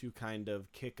started to kind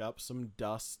of kick up some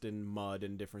dust and mud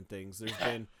and different things. There's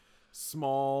been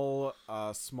small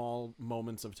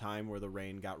moments of time where the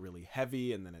rain got really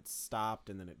heavy, and then it stopped,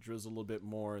 and then it drizzled a little bit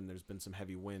more, and there's been some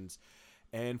heavy winds.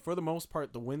 And for the most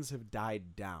part, the winds have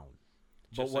died down.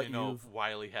 Just what so you know, you've-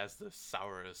 Wiley has the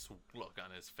sourest look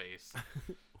on his face.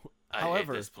 I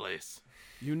However- hate this place.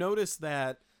 You notice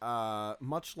that,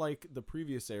 much like the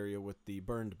previous area with the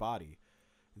burned body,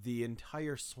 the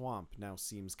entire swamp now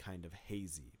seems kind of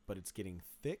hazy, but it's getting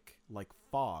thick like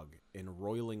fog and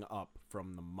roiling up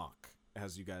from the muck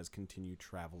as you guys continue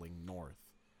traveling north.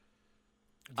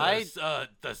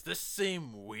 Does this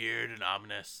seem weird and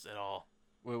ominous at all?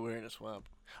 We're in a swamp.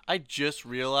 I just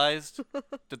realized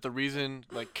that the reason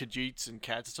like Khajiits and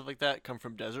cats and stuff like that come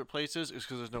from desert places is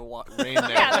because there's no rain there.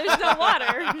 Yeah, there's no water.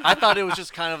 I thought it was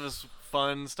just kind of a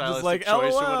fun stylistic Just like,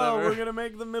 choice or LOL, whatever. we're gonna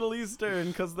make the Middle Eastern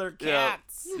because they're Yeah,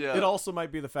 cats. yeah. It also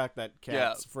might be the fact that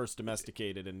cats Yeah. first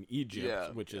domesticated in Egypt, Yeah,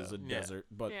 which is a Yeah. desert,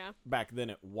 but Yeah. back then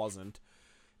it wasn't.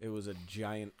 It was a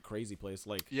giant, crazy place.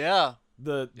 Like Yeah.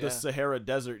 the Yeah. Sahara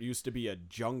Desert used to be a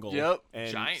jungle. Yep.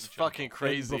 And Giant It's fucking and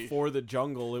crazy. before the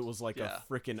jungle, it was like Yeah.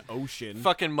 a freaking ocean.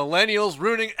 Fucking millennials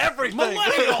ruining everything.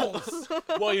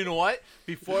 Millennials! Well, you know what?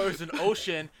 Before it was an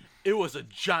ocean, it was a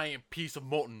giant piece of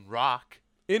molten rock.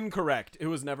 Incorrect. It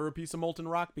was never a piece of molten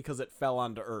rock because it fell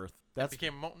onto Earth. It That's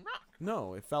became molten rock.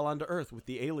 no, it fell onto Earth with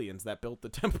the aliens that built the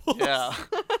temple. Yeah.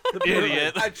 The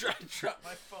Idiot. I dropped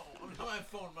my phone. My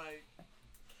phone, my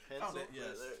pencil.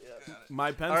 Yes.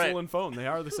 My pencil right. and phone, they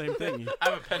are the same thing. I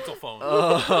have a pencil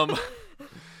phone.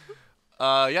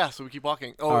 Yeah, so we keep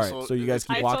walking. Oh, All right, so you guys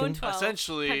keep iPhone walking? 12.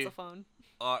 Essentially- Pencil phone.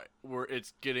 where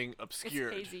it's getting It's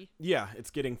obscured. hazy. Yeah, it's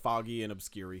getting foggy and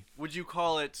obscure. Would you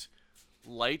call it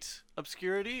light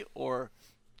obscurity or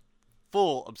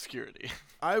full obscurity?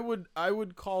 I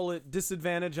would call it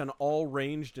disadvantage on all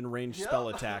ranged and ranged spell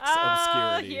attacks Oh,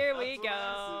 obscurity. here we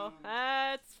go.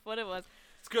 That's what it was.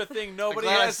 It's a good thing nobody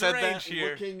Glad I has said range that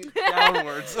here. looking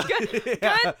downwards.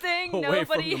 Good thing Away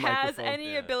from nobody the has microphone.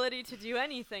 any Yeah. ability to do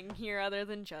anything here other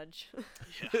than judge.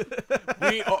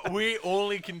 we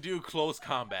only can do close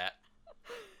combat.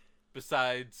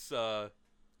 Besides, Well,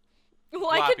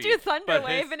 I could do Floppy, but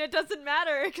Thunderwave, his- and it doesn't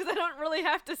matter because I don't really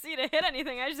have to see to hit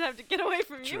anything. I just have to get away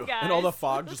from True. you guys. And all the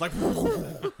fog just like,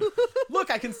 look,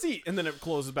 I can see. And then it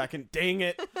closes back in. Dang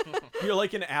it. You're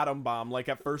like an atom bomb. Like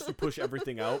at first you push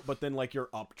everything out, but then like your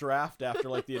updraft after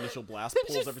like the initial blast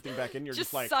pulls Just- everything back in. You're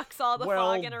just like, sucks all the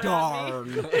well, fog in around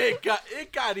me. darn.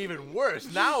 it got even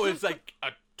worse. Now it's like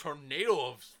a tornado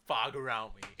of fog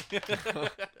around me.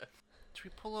 Should we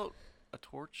pull out a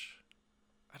torch?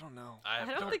 I don't know. I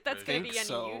don't dark think that's vision. gonna be Think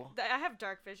any use. so. I have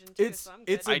dark vision too, It's so I'm good.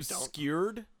 it's I don't.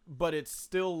 obscured, but it's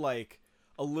still like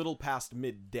a little past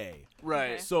midday.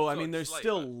 Right. Okay. So I So mean, it's there's light,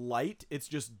 still but- light. It's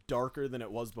just darker than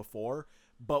it was before.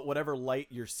 But whatever light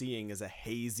you're seeing is a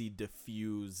hazy,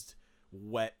 diffused,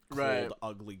 wet, cold, Right.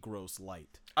 ugly, gross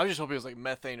light. I was just hoping it was like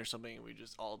methane or something and we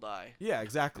just all die. Yeah,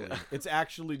 exactly. Yeah. It's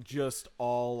actually just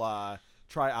all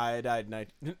triiodide,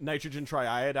 nitrogen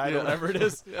triiodide, or Yeah. whatever it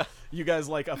is. Yeah. You guys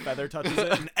like a feather touches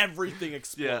it and everything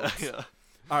explodes. Yeah.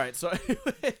 All right, so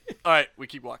All right, we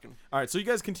keep walking. all right, so you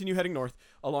guys continue heading north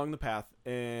along the path,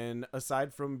 and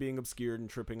aside from being obscured and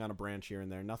tripping on a branch here and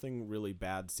there, nothing really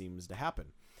bad seems to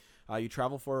happen. You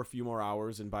travel for a few more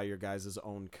hours, and by your guys'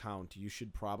 own count, you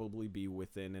should probably be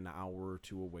within an hour or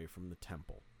two away from the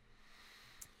temple.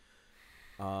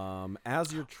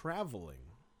 As you're traveling,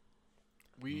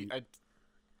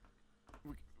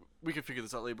 We could figure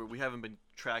this out later, but we haven't been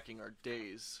tracking our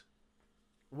days.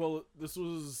 well, this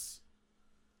was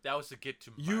That was to get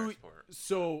to you. Myersport.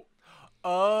 So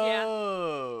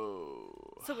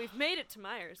Oh. So we've made it to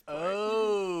Myersport.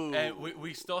 Oh. And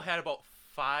we still had about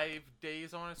 5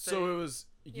 days, I want to say. So it was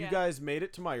you Yeah. guys made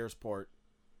it to Myersport,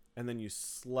 and then you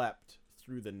slept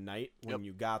through the night when Yep.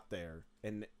 you got there,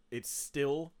 and it's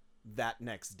still that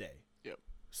next day. Yep.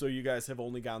 So you guys have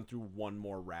only gone through one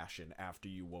more ration after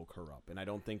you woke her up, and I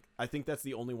think that's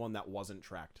the only one that wasn't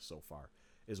tracked so far,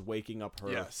 is waking up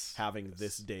her Yes. having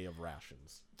this day of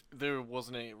rations. There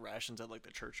wasn't any rations at like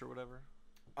the church or whatever.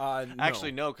 No.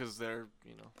 Actually, no, because they're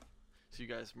So you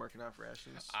guys marking off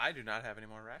rations. I do not have any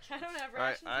more rations. I don't have All right,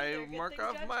 rations. either. I Good mark thing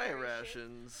off Judge my carries shit.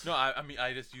 rations. No, I mean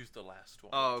I just used the last one.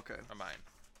 Oh, okay. Of mine.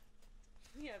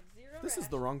 We have 0 This is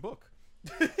the wrong book.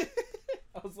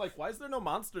 I was like, why is there no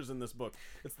monsters in this book?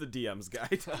 It's the DM's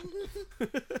guide. All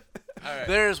right.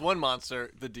 There's one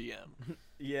monster, the DM.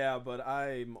 Yeah, but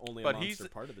I'm only a But monster he's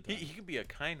part of the time. he can be a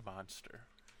kind monster.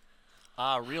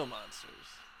 Real monsters.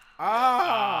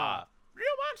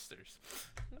 Real monsters.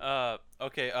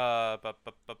 Okay.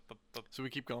 So we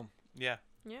keep going. Yeah.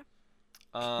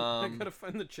 I gotta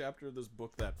find the chapter of this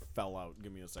book that fell out.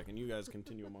 Give me a second. You guys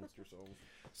continue amongst yourselves.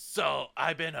 So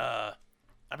I've been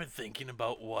thinking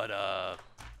about what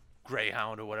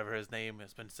Greyhound or whatever his name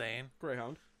has been saying.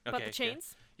 Greyhound. About Okay, the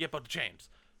chains? Yeah, about the chains.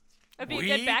 That'd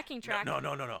be a good backing track. No.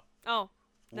 Oh,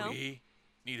 no. We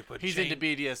need to put. He's chain- into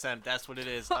BDSM. That's what it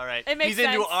is. All right. It makes He's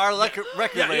into sense. our record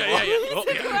Yeah, label. yeah. Well,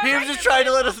 yeah. He was just trying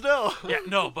to let us know. Yeah,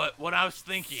 no, but what I was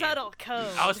thinking. Subtle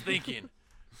code. I was thinking,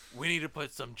 we need to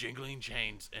put some jingling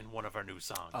chains in one of our new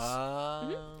songs.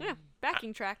 Yeah,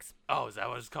 backing tracks. Oh, is that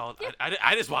what it's called?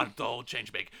 I just want the whole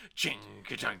change big ching,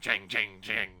 ka-chung, ching, ching,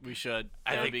 ching. We should.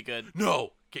 I That would think- be good.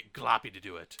 No, get Gloppy to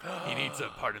do it. He needs a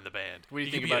part in the band. What do you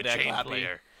He think can be about a that, chain Gloppy?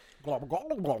 player.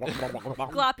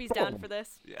 Gloppy's down for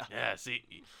this. Yeah. Yeah, see,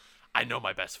 I know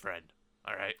my best friend.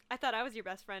 All right, I thought I was your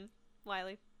best friend,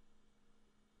 Wiley.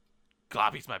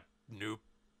 Gloppy's my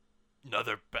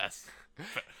another best.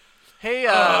 Hey,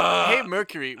 hey,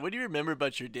 Mercury. What do you remember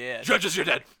about your dad? Judges, you're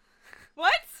dead.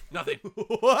 What? Nothing.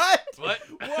 What? What?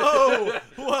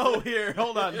 Whoa, here,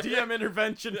 hold on. DM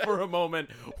intervention for a moment.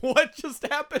 What just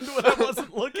happened when I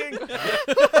wasn't looking?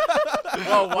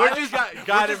 Well, We're just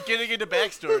getting into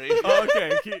backstory. Oh,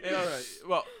 okay, all All right. right.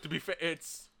 Well, to be fair,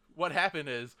 it's what happened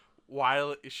is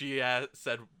while she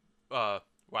said,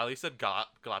 Wiley said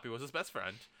Gloppy was his best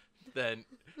friend. Then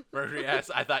Mercury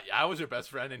asked, "I thought I was your best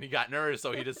friend," and he got nervous,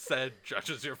 so he just said, "Josh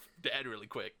is your dad," really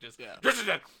quick. Just Yeah. Josh is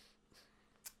dead.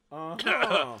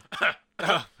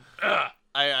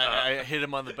 I hit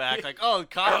him on the back like, oh,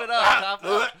 cough it up,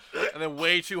 and then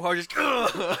way too hard, just.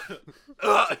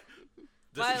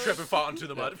 Just Wiley- trip and fall into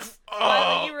the mud.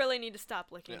 Wiley, you really need to stop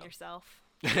licking Yeah. yourself.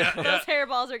 Yeah. Those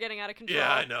hairballs are getting out of control.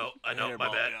 Yeah, I know, my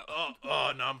Hairball, bad. yeah.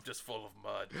 Oh, no, I'm just full of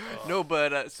mud. Oh. No,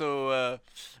 but so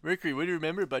Mercury, what do you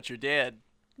remember about your dad?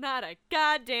 Not a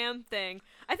goddamn thing.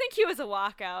 I think he was a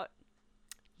walkout.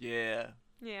 Yeah.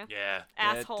 Yeah. Yeah,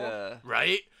 Asshole. That,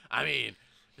 right? I mean,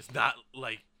 it's not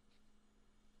like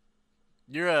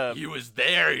you're a he was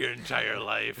there your entire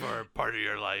life or part of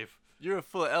your life. you're a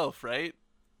full elf, right?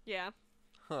 Yeah.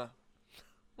 Huh.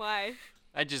 Why?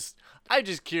 I just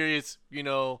curious,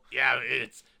 Yeah,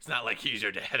 it's not like he's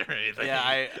your dad or anything.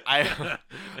 Yeah, That'd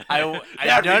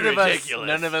be none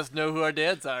ridiculous. of us know who our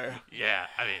dads are. Yeah,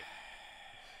 I mean,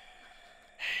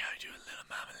 Hey, how you doing, little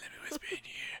mama? Let me whisper in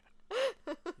your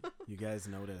ear. You guys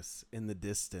notice in the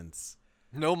distance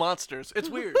No monsters. It's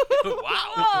weird. wow.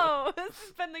 Whoa! This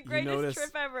has been the greatest notice-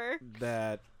 trip ever.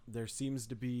 that there seems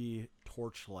to be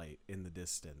torchlight in the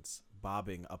distance,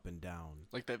 bobbing up and down,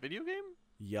 Like that video game?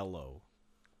 yellow.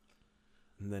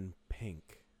 and then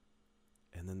pink,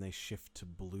 and then they shift to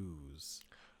blues,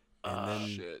 and then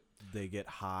Shit. they get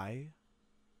high,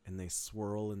 and they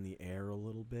swirl in the air a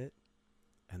little bit,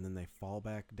 and then they fall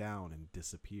back down and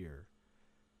disappear.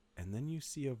 And then you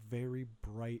see a very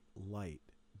bright light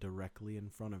directly in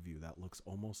front of you that looks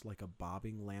almost like a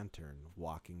bobbing lantern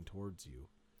walking towards you.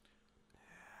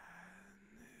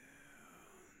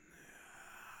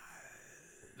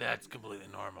 That's completely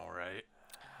normal, right?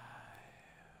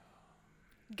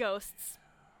 Ghosts.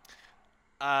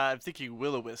 I'm thinking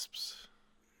will-o-wisps.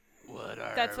 What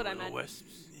are That's what I meant. wisps?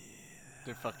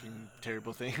 They're fucking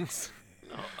terrible things.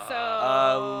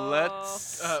 So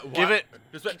Let's give it.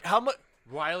 How much?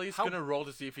 Wiley's gonna roll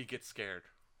to see if he gets scared.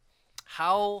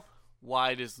 How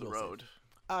wide is the We'll see. road?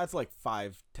 It's like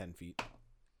 5-10 feet.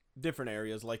 Different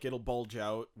areas, like it'll bulge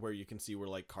out where you can see where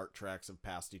like cart tracks have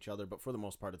passed each other, but for the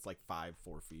most part it's like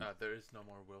 5-4 feet. There is no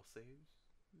more will saves.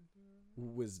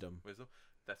 Wisdom. Wisdom.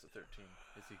 That's a 13.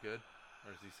 Is he good,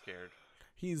 or is he scared?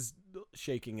 He's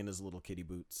shaking in his little kitty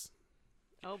boots.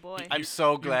 Oh boy. I'm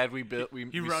so glad we built.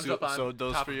 He runs up on sewed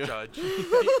those top for of you. Judge.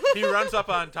 he runs up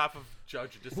on top of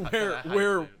Judge and just Where kinda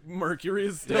where hides it. Mercury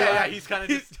is still. Yeah, at. he's kind of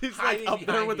just he's like hiding up there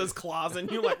behind with you. his claws, and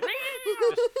you're like,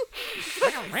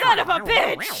 Son of a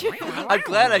bitch! I'm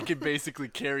glad I could basically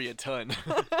carry a ton.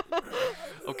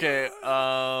 Okay,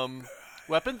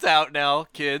 weapons out now,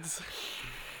 kids,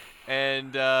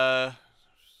 and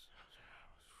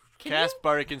cast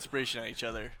bardic inspiration on each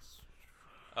other.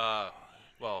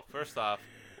 Well, first off,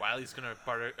 Wiley's gonna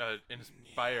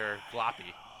inspire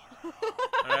Gloppy.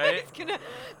 Alright?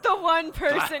 The one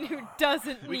person who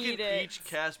doesn't We need can it. each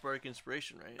cast bardic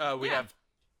inspiration, right? We Yeah.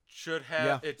 should have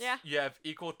Yeah. it's Yeah. you have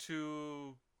equal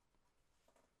to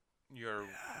your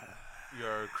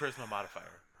charisma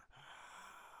modifier.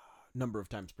 number of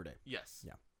times per day. Yes.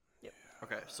 Yeah.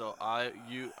 Okay, so are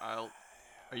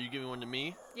you giving one to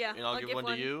me? Yeah, And I'll give one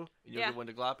to you. And you'll Yeah. give one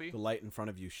to Gloppy. The light in front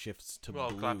of you shifts to Well,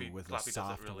 blue Gloppy- with Gloppy a doesn't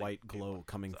soft really white need glow one,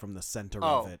 coming so. from the center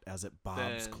Oh, of it as it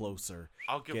bobs then closer.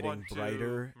 I'll give Getting one to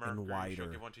brighter and Mercury. wider.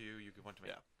 She'll give one to you. You give one to me.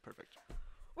 Yeah, perfect.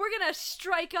 We're gonna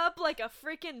strike up like a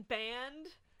freaking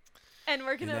band, and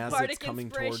we're And gonna as bardic it's coming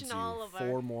towards inspiration all you, of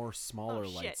 4 our. more smaller Oh,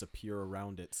 shit. lights appear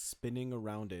around it, spinning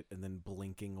around it and then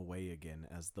blinking away again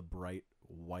as the bright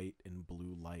white and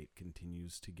blue light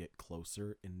continues to get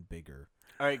closer and bigger.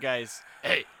 All right, guys.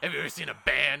 Hey, have you ever seen a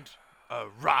band? A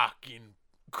rocking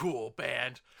cool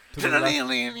band? To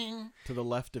the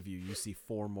left of you, you see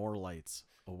 4 more lights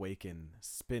awaken,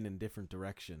 spin in different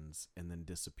directions, and then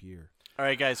disappear. All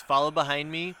right, guys. Follow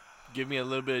behind me. Give me a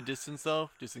little bit of distance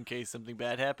though, just in case something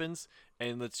bad happens,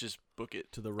 and let's just book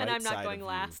it. To the right And I'm side not going of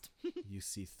last. you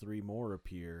see 3 more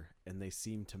appear, and they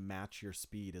seem to match your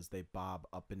speed as they bob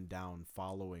up and down,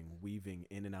 following, weaving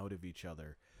in and out of each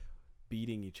other,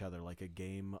 beating each other like a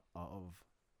game of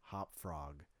hop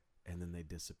frog, and then they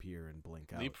disappear and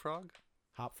blink out. Leapfrog,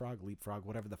 Hop frog, leapfrog,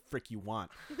 whatever the frick you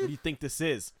want. What do you think this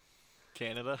is?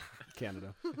 Canada.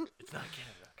 Canada. It's not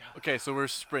Canada. God. Okay, so we're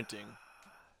sprinting.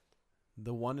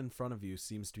 The one in front of you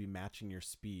seems to be matching your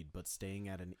speed, but staying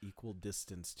at an equal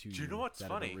distance to Do you know what's that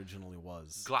funny? it originally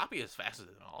was. Gloppy is faster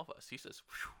than all of us. He says,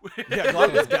 whew. Yeah,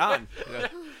 Gloppy's gone.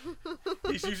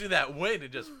 He's using that wind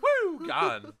and just, whoo,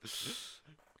 gone.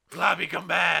 Gloppy, come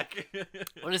back.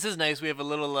 Well, this is nice. We have a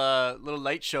little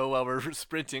light show while we're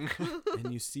sprinting.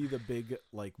 And you see the big,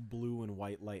 like, blue and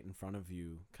white light in front of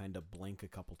you kind of blink a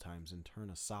couple times and turn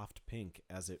a soft pink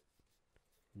as it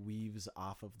weaves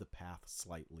off of the path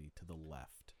slightly to the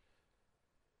left.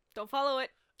 Don't follow it.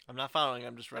 I'm not following.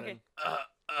 I'm just running.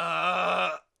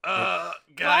 Guys,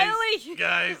 Wiley!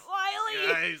 guys, Wiley!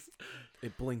 guys.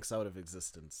 It blinks out of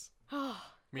existence. Me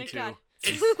Thank too. God.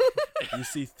 You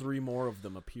see 3 more of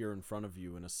them appear in front of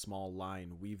you in a small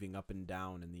line, weaving up and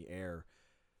down in the air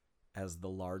as the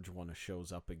large one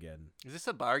shows up again. Is this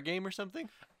a bar game or something?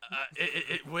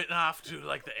 It went off to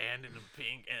like the end in the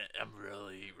pink, and I'm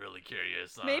really, really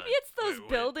curious. Maybe on it's those where it went.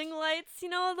 building lights, you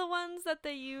know, the ones that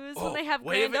they use when Oh, they have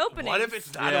what grand if openings. What if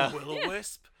it's not Yeah. a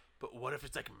will-o-wisp, but what if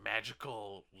it's like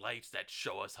magical lights that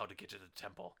show us how to get to the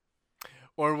temple?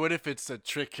 Or what if it's a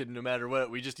trick and no matter what,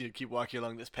 we just need to keep walking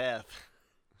along this path?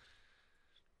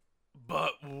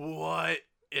 But what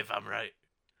if I'm right?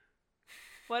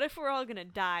 What if we're all gonna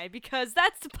die? Because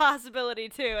that's a possibility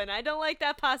too, and I don't like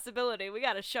that possibility. We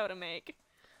got a show to make.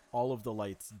 All of the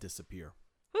lights disappear.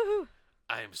 Woohoo!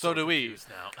 I am So do we. confused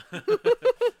now.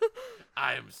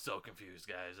 I am so confused,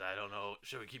 guys. I don't know.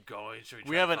 Should we keep going? Should we?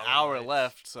 We try have to an follow hour the lights?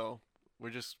 left, so we're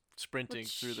just sprinting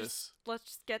Let's through just- this. Let's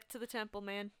just get to the temple,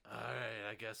 man. All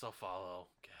right, I guess I'll follow.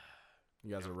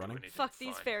 You guys are running? Fuck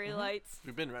these fairy lights.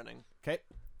 We've been running. Okay.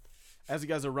 As you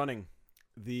guys are running,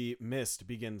 the mist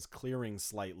begins clearing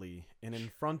slightly, and in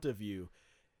front of you,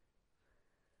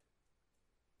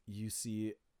 you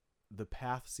see the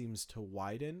path seems to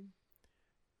widen.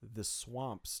 The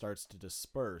swamp starts to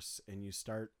disperse, and you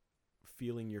start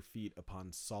feeling your feet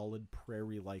upon solid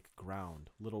prairie-like ground,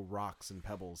 little rocks and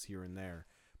pebbles here and there,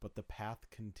 but the path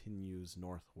continues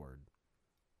northward.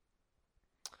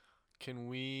 Can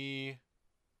we...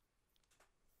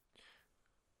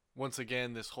 Once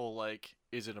again, this whole, like,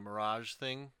 is it a mirage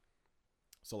thing?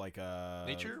 So like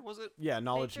Nature, was it? Yeah,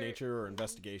 knowledge, Nature- nature, or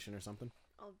investigation or something.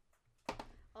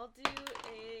 I'll do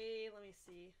a. Let me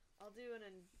see. I'll do an.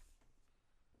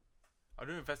 Our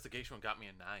new investigation one got me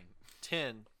a 9.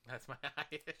 10. That's my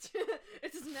highest.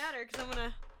 It doesn't matter because I'm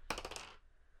gonna.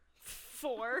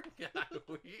 4. Yeah,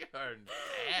 we are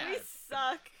We bad.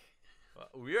 suck.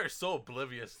 We are so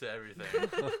oblivious to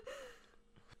everything.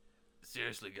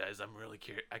 Seriously, guys, I'm really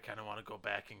curious. I kind of want to go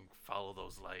back and follow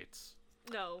those lights.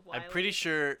 No, Wiley. I'm pretty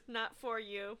sure Not for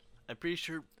you.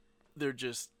 they're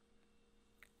just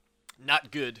not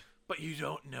good. But you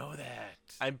don't know that.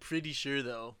 I'm pretty sure,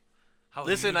 though. How do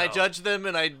Listen, you I know? judge them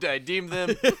and I deem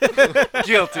them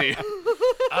guilty.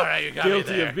 All right, you got me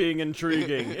Guilty there. of being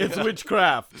intriguing. It's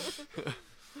witchcraft.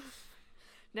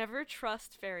 Never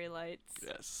trust fairy lights.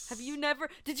 Yes. Have you never?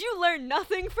 Did you learn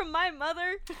nothing from my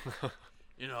mother?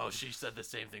 You know, she said the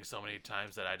same thing so many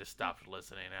times that I just stopped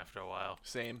listening after a while.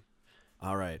 Same.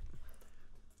 All right.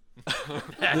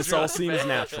 That's This all really seems bad.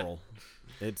 natural.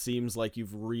 It seems like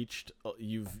you've reached,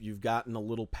 you've gotten a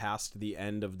little past the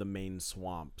end of the main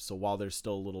swamp. So while there's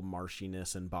still a little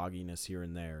marshiness and bogginess here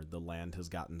and there, the land has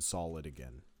gotten solid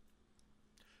again.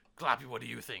 Gloppy, what do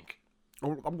you think?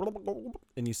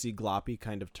 And you see Gloppy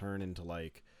kind of turn into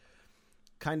like,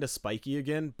 kind of spiky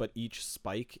again, but each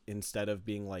spike, instead of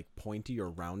being like pointy or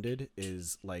rounded,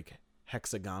 is like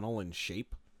hexagonal in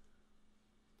shape.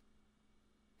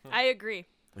 I agree.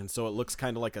 And so it looks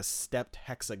kind of like a stepped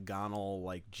hexagonal,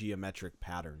 like geometric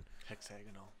pattern.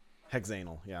 Hexagonal.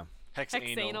 Hexanal, yeah. Hexanal.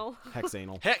 Hexanal.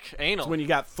 Hexanal. Heck, anal. It's when you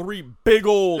got 3 big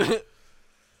old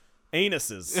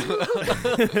anuses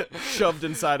shoved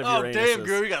inside of Oh, your anuses. damn,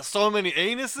 girl, you got so many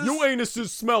anuses? Your anuses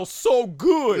smell so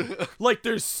good, like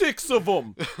there's 6 of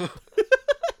them.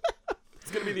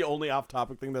 It's gonna be the only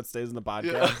off-topic thing that stays in the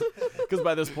podcast. Because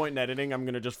by this point in editing, I'm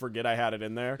gonna just forget I had it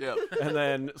in there. Yep. And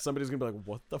then somebody's gonna be like,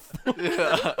 "What the fuck?"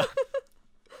 Yeah.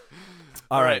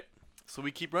 All right. So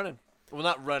we keep running. Well,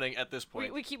 not running at this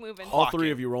point. We keep moving. All Hawking.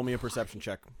 3 of you roll me a perception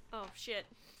check. Oh shit.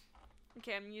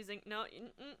 Okay, I'm using no.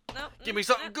 No. Give me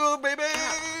something good, baby.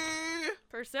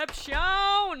 Perception.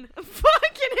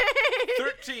 Fucking A.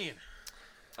 13.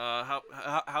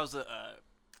 How's it?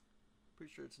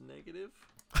 Pretty sure it's negative.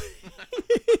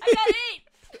 I got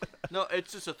 8. No,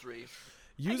 it's just a 3.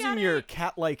 Using got your it.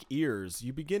 cat-like ears,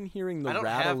 you begin hearing I the don't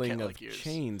have rattling of cat-like ears.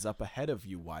 chains up ahead of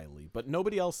you, Wiley, but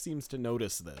nobody else seems to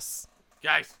notice this.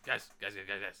 Guys.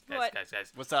 What?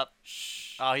 What's up?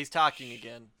 Shh. Oh, he's talking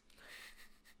again.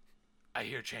 I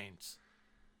hear chains.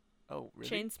 Oh, really?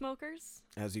 Chain smokers.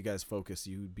 As you guys focus,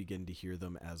 you begin to hear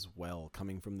them as well,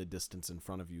 coming from the distance in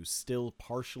front of you, still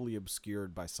partially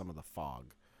obscured by some of the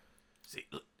fog. See,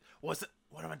 look, what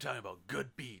am I talking about?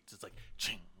 Good beats. It's like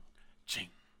ching, ching,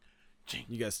 ching.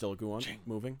 You guys still go on, Ching.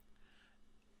 moving?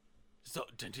 So,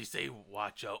 didn't he say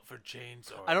watch out for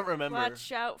chains? Or I don't remember.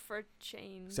 Watch out for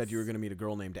chains. Said you were going to meet a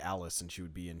girl named Alice, and she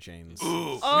would be in chains.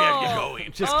 Ooh, we Oh. have you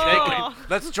going. Just Oh.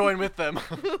 Let's join with them.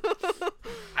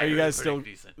 Are you guys still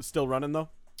decent? still running, though?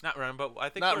 Not running, but I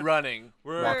think Not we're, running.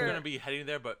 we're Walking. gonna be heading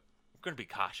there, but we're gonna be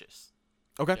cautious.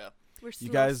 Okay. Yeah. We're You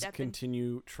slow guys stepping.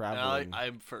 continue traveling.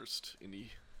 I'm first in the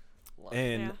line.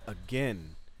 And Yeah.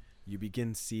 again, you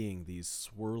begin seeing these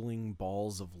swirling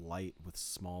balls of light with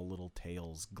small little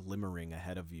tails glimmering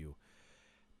ahead of you.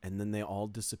 And then they all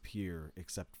disappear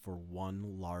except for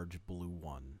one large blue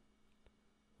one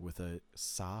with a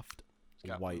soft It's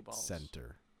got blue white balls.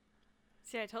 center.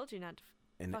 See, I told you not to.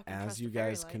 And Fucking as trust you a fairy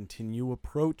guys light. continue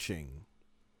approaching,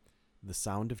 the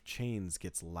sound of chains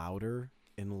gets louder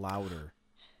and louder.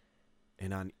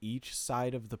 And on each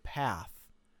side of the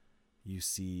path, you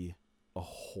see a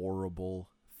horrible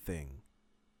thing.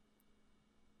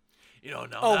 You know,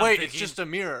 no. Oh I'm wait, thinking, it's just a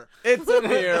mirror. It's a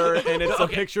mirror, and it's a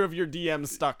Okay. picture of your DM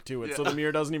stuck to it, so the Yeah.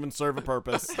 mirror doesn't even serve a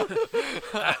purpose.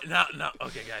 now.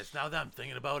 Okay, guys. Now that I'm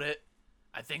thinking about it,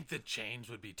 I think the chains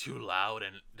would be too loud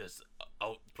and just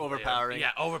Overpowering.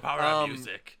 Yeah, overpower our Um,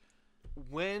 music.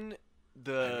 When I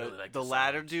the really like the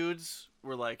ladder sound. dudes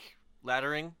were like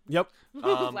laddering, Yep, we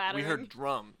Laddering. heard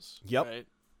drums. Yep. Right?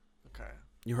 Okay.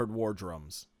 you heard war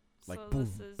drums. Like So boom,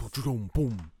 this is- boom,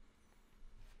 boom.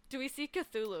 Do we see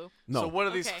Cthulhu? No, So what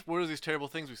are these? Okay. What are these terrible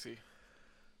things we see?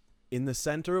 In the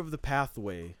center of the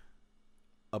pathway,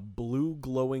 a blue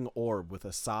glowing orb with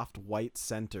a soft white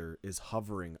center is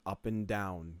hovering up and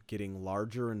down, getting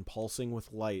larger and pulsing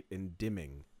with light and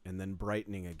dimming and then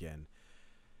brightening again.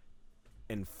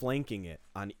 And flanking it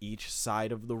on each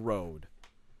side of the road,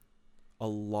 a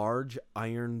large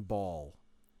iron ball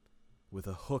with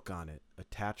a hook on it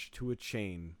attached to a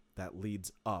chain that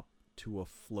leads up to a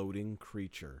floating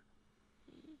creature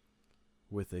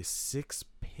with a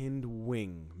 6-pinned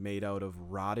wing made out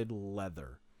of rotted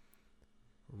leather,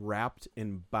 wrapped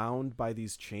and bound by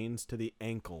these chains to the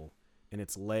ankle and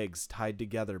its legs tied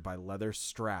together by leather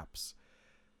straps.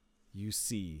 You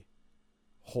see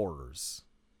horrors.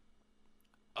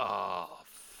 Oh,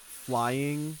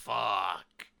 Flying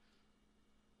fuck.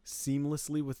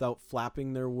 seamlessly without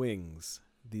flapping their wings,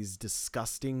 these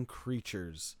disgusting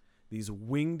creatures, these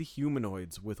winged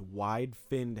humanoids with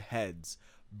wide-finned heads,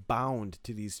 bound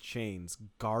to these chains,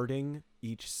 guarding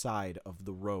each side of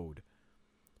the road.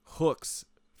 Hooks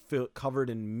covered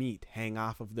in meat hang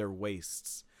off of their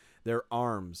waists, their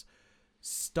arms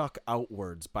stuck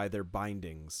outwards by their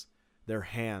bindings, their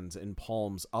hands and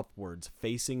palms upwards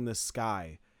facing the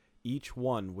sky, each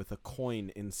one with a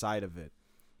coin inside of it.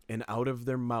 And out of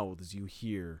their mouths you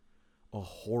hear a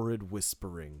horrid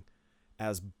whispering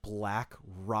as black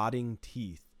rotting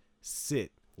teeth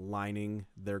sit lining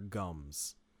their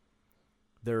gums.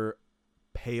 Their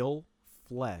pale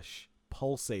flesh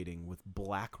pulsating with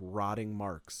black rotting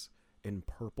marks and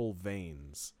purple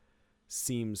veins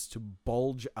seems to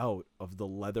bulge out of the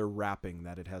leather wrapping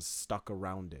that it has stuck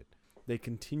around it. They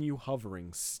continue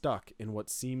hovering, stuck in what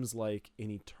seems like an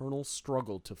eternal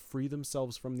struggle to free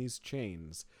themselves from these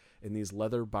chains and these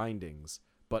leather bindings,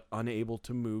 but unable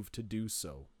to move to do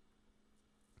so.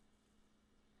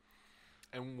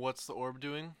 And what's the orb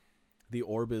doing? The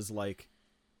orb is like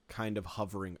kind of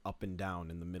hovering up and down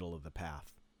in the middle of the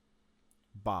path,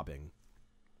 bobbing.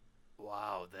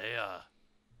 Wow,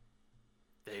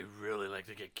 they really like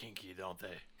to get kinky, don't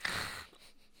they?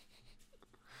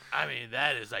 I mean,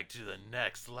 that is like to the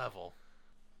next level.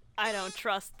 I don't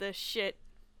trust this shit.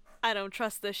 I don't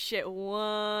trust this shit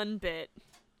one bit.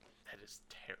 That is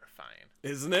terrifying.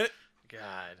 Isn't it?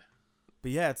 God.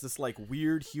 But yeah, it's this like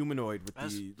weird humanoid with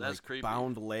That's like creepy.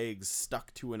 bound legs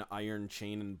stuck to an iron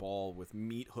chain and ball with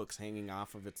meat hooks hanging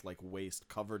off of its like waist,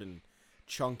 covered in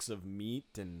chunks of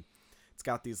meat, and it's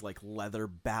got these like leather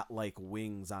bat-like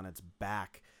wings on its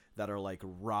back that are like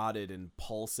rotted and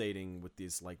pulsating with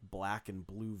these like black and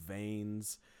blue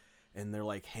veins, and they're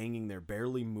like hanging there,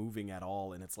 barely moving at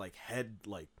all, and it's like head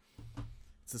like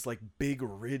it's this like big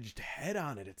ridged head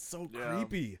on it. It's so Yeah.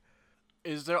 creepy.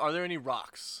 Are there any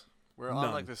rocks? We're on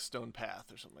None. like this stone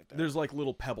path or something like that. There's like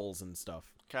little pebbles and stuff.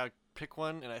 Can I pick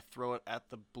one and I throw it at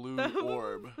the blue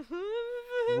orb?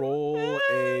 Roll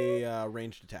a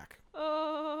ranged attack.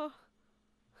 Oh.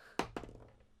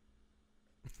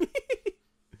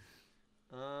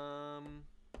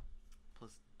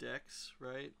 Plus dex,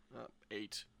 right?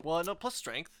 8. Well, no, plus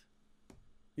strength.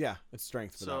 Yeah, it's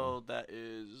strength for that one. So that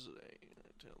is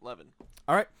 11.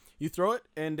 All right, you throw it,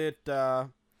 and it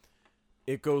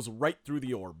goes right through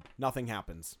the orb. Nothing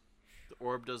happens. The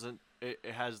orb doesn't. It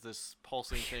has this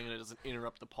pulsing thing, and it doesn't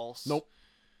interrupt the pulse. Nope.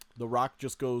 The rock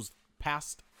just goes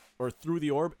past or through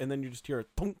the orb, and then you just hear a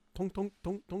tonk, tonk, tonk,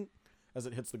 tonk, tonk as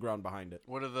it hits the ground behind it.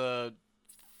 What do the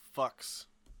fucks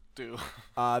do?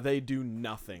 They do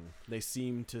nothing. They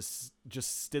seem to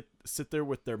just sit there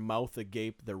with their mouth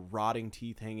agape, their rotting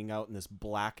teeth hanging out, and this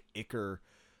black ichor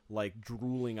like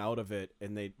drooling out of it,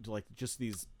 and they like just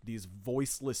these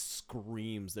voiceless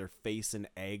screams, their face in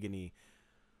agony.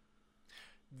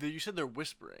 You said they're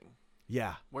whispering.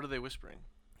 Yeah. What are they whispering?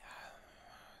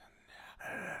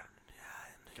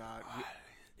 God,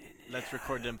 let's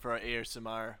record them for our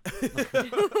ASMR.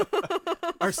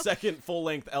 Our second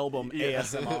full-length album, Yeah.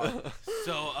 ASMR.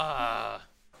 So,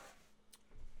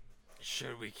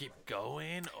 should we keep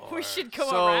going, or We should go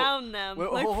So- around them.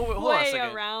 Wait, like hold on a way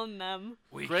second. around them.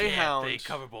 we Greyhound. can't? They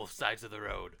cover both sides of the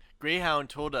road. Greyhound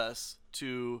told us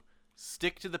to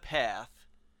stick to the path,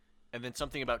 and then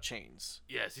something about chains.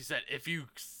 Yes, he said if you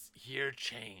hear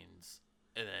chains,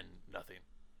 and then nothing.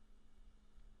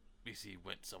 BC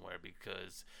went somewhere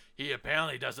because he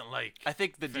apparently doesn't like. I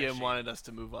think the DM Fishing. wanted us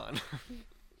to move on.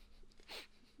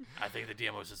 I think the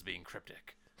DM was just being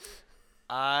cryptic.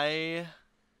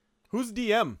 Who's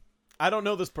DM? I don't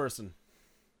know this person.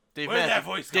 Dave Where did that Matthews.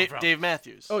 voice come from? Dave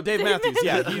Matthews. Oh, Dave Matthews.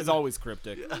 Yeah, he's always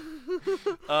cryptic.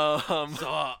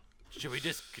 So, should we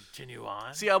just continue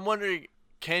on? See, I'm wondering,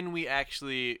 can we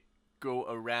actually go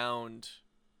around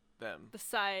them? The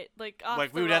side, like off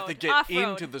Like the we would have to road. get Off-road.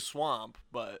 into the swamp,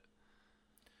 but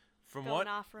From Going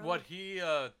off-road. what he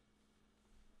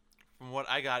from what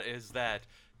I got is that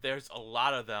there's a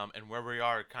lot of them, and where we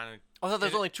are kind of. I thought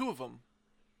there's only 2 of them.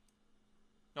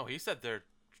 No, he said they're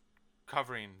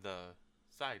covering the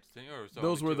sides. Didn't you? Or was there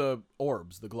Those only were two? the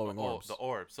orbs, the glowing orbs. Oh, the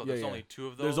orbs. So Yeah, there's yeah. only 2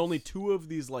 of those. There's only 2 of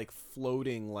these like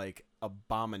floating like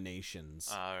abominations.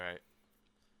 All right.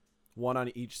 One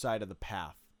on each side of the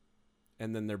path.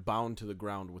 And then they're bound to the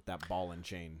ground with that ball and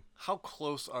chain. How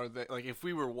close are they? Like, if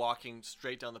we were walking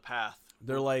straight down the path.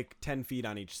 They're like 10 feet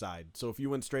on each side. So if you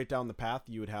went straight down the path,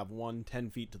 you would have one 10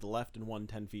 feet to the left and one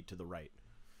 10 feet to the right.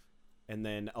 And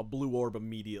then a blue orb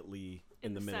immediately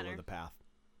in the middle center. of the path.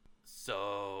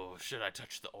 So should I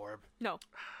touch the orb? No.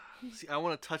 See, I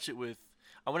want to touch it with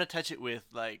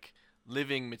like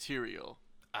living material.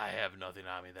 I have nothing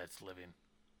on me that's living.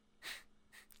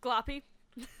 Gloppy.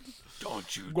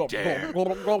 Don't you dare!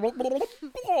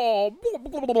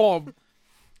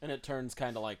 And it turns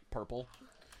kind of like purple.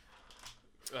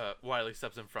 Wiley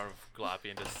steps in front of Gloppy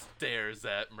and just stares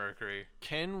at Mercury.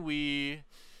 Can we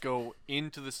go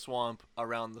into the swamp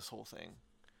around this whole thing?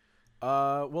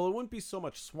 Well, it wouldn't be so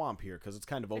much swamp here because it's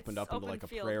kind of opened It's up into open like a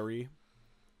field. prairie.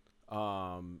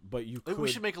 But you could. We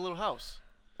should make a little house.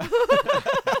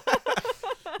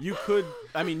 You could.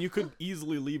 I mean, you could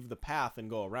easily leave the path and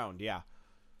go around. Yeah.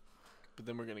 But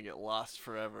then we're gonna get lost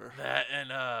forever. That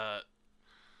and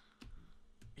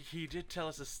he did tell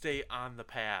us to stay on the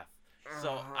path.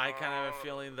 So I kind of have a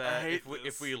feeling that hate if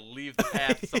this. we leave the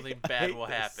path, something bad hate will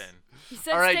this. happen. He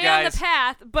said All right, stay on guys. the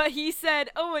path, but he said,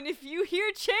 "Oh, and if you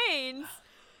hear chains,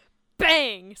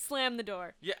 bang, slam the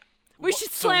door." Yeah. We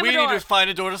should So slam we a door. need to find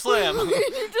a door to slam. we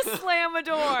need to slam a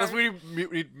door. That's we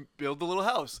need to build the little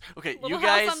house. Okay, Little you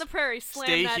guys house on the prairie. Slam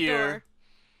stay that here. door.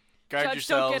 guard Judge,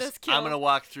 yourselves. don't get us killed. I'm gonna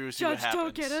walk through, see what Judge, happens.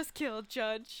 don't get us killed,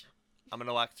 Judge. I'm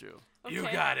gonna walk through. You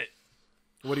Okay. got it.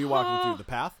 What are you walking through? The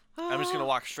path? I'm just gonna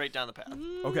walk straight down the path.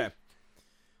 Okay.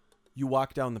 You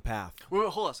walk down the path. Wait,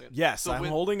 hold on a second. Yes, So I'm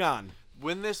when, holding on.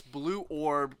 when this blue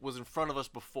orb was in front of us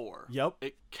before, Yep.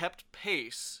 it kept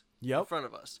pace in Yep. front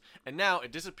of us, and now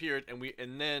it disappeared,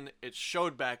 and then it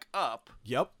showed back up,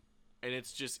 Yep. and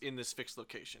it's just in this fixed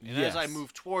location. And as I Yes.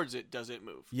 move towards it, does it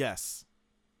move Yes.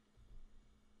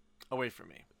 away from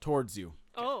me? Towards you.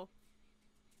 Oh.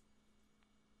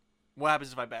 What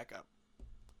happens if I back up?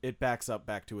 It backs up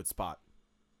back to its spot.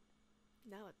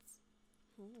 Now it's.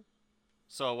 Ooh.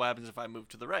 So what happens if I move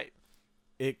to the right?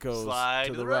 It goes Slide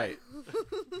to the right.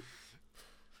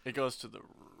 It goes to the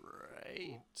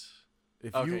right.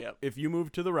 If if you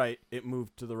move to the right, it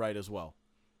moved to the right as well.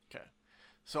 Okay.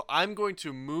 So I'm going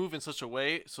to move in such a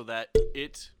way so that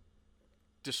it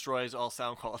destroys all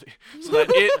sound quality. So that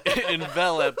it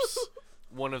envelops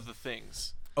one of the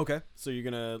things. Okay. So you're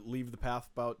gonna leave the path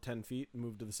about 10 feet and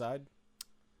move to the side.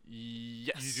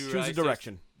 Yes. You do Choose a realize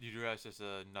direction. You do realize there's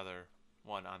another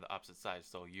one on the opposite side,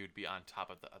 so you'd be on top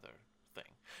of the other thing.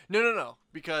 No.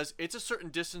 Because it's a certain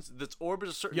distance. This orb is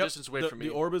a certain distance away the, from me.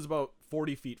 The orb is about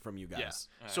 40 feet from you Yeah. guys.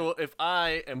 So if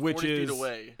I am Which 40 is feet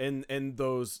away. and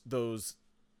those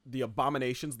the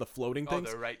abominations, the floating Oh, things,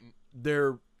 they're right.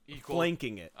 they're Equal.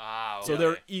 flanking it. Ah, So okay.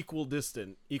 they're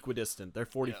equidistant. They're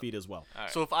 40 Yeah. feet as well. All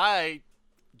right. So if I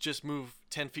just move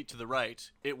 10 feet to the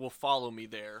right, it will follow me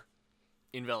there,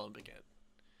 enveloping it.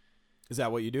 Is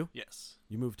that what you do? Yes.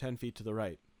 You move 10 feet to the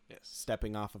right, Yes.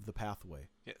 stepping off of the pathway.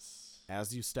 Yes.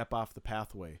 As you step off the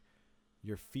pathway,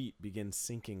 your feet begin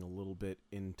sinking a little bit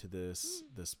into this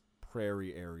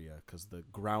prairie area because the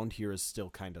ground here is still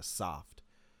kind of soft.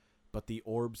 But the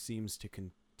orb seems to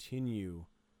continue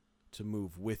to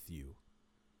move with you.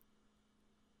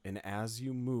 And as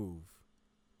you move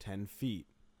 10 feet,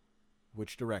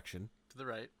 which direction? To the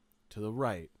right. To the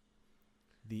right,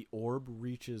 the orb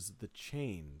reaches the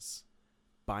chains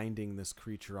binding this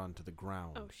creature onto the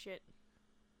ground. Oh shit.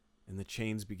 And the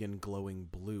chains begin glowing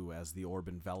blue as the orb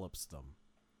envelops them.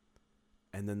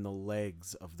 And then the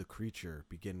legs of the creature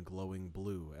begin glowing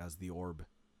blue as the orb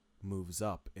moves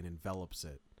up and envelops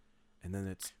it. And then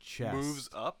its chest Moves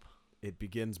up. It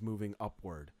begins moving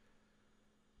upward.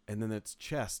 And then its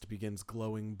chest begins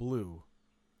glowing blue.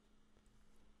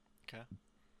 Okay.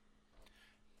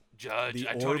 Judge, The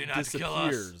I orb told you not to kill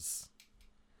us. disappears.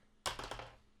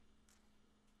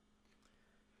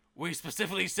 We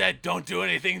specifically said don't do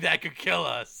anything that could kill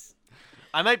us.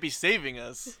 I might be saving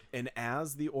us. And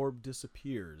as the orb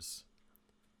disappears,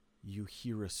 you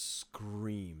hear a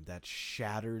scream that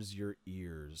shatters your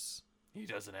ears. He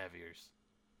doesn't have ears.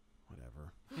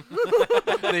 Whatever.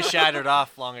 They shattered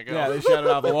off long ago. Yeah, they shattered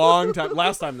off a long time.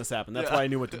 Last time this happened. That's why I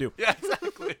knew what to do. Yeah,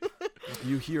 exactly.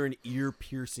 You hear an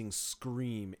ear-piercing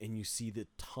scream, and you see the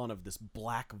ton of this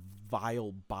black,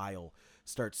 vile bile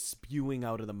start spewing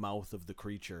out of the mouth of the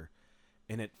creature.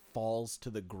 and it falls to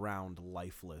the ground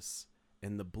lifeless,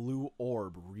 and the blue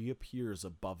orb reappears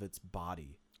above its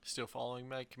body. Still following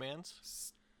my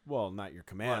commands? Well, not your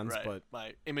commands, Right. but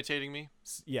By imitating me?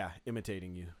 yeah,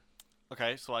 imitating you.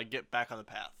 Okay, so I get back on the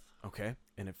path. Okay,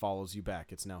 and it follows you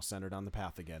back. It's now centered on the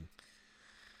path again.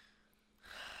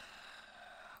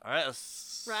 All right,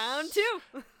 let's... Round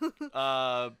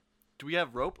 2. Do we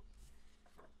have rope?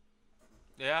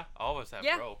 Yeah, all of us have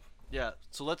Yeah. rope. Yeah,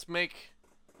 so let's make...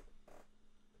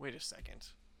 Wait a second.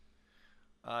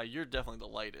 You're definitely the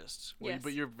lightest. Well, Yes.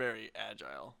 But you're very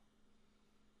agile.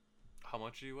 How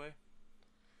much do you weigh?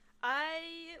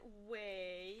 I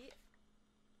weigh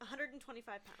 125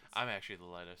 pounds. I'm actually the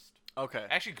lightest. Okay.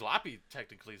 Actually, Gloppy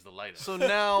technically is the lightest. So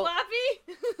now...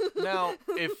 Flappy? Now,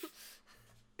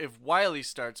 if Wiley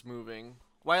starts moving...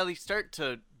 Wiley, start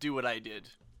to do what I did.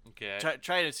 okay,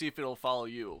 Try to see if it'll follow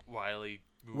you. Wiley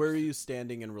moves. Where are you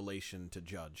standing in relation to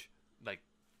Judge? Like,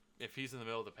 if he's in the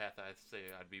middle of the path, I'd say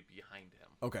I'd be behind him.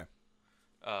 Okay.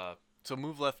 So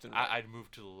move left and right. I'd move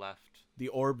to the left. The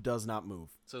orb does not move.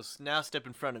 So now step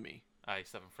in front of me. I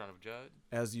step in front of Judd.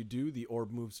 As you do, the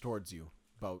orb moves towards you,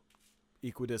 about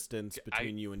equidistance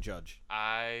between you and Judge.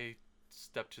 I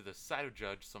step to the side of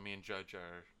Judge, so me and Judge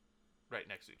are right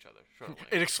next to each other. Short away.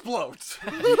 It explodes.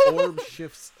 The orb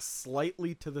shifts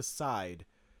slightly to the side,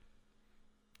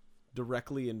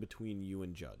 directly in between you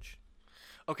and Judge.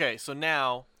 Okay, so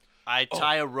now I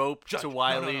tie a rope Judge, to no.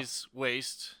 Wiley's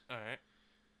waist, All right.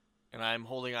 and I'm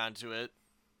holding on to it.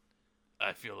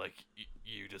 I feel like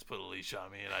you just put a leash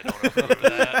on me, and I don't approve of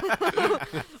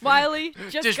that. Wiley,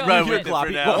 just go run with with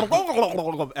it. it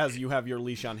for now. As you have your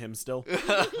leash on him still.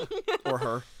 Or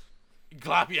her.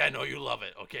 Gloppy, I know you love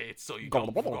it. Okay, it's so you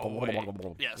don't go away.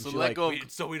 Yeah, And so she, let like, go. Of,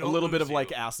 So we A don't little bit lose of like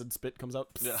you. acid spit comes out.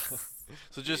 yeah.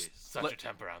 So just Such let- a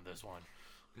temper on this one.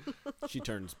 She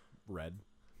turns red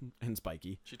and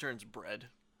spiky. she turns bread.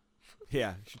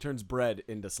 Yeah, she turns bread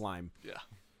into slime. Yeah.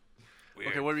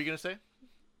 Weird. Okay, what were you gonna say?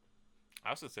 I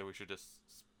also say we should just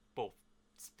both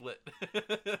split,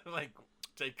 like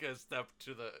take a step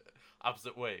to the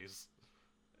opposite ways,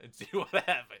 and see what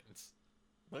happens.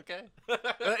 Okay.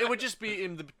 It would just be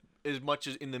in the as much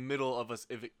as in the middle of us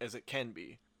as it can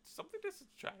be. Something just to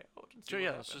try out. And see Sure. what Yeah.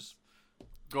 happens. Let's just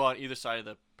go on either side of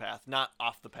the path, not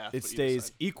off the path. It but either stays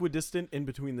side. equidistant in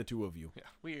between the two of you. Yeah.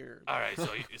 Weird. All right, so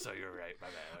you're right. My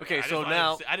bad. Okay, I just so wanted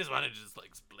now- I just wanted to just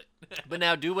like split. But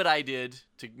now do what I did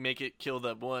to make it kill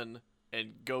the one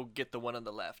and go get the one on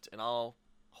the left, and I'll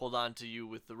hold on to you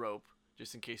with the rope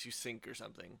just in case you sink or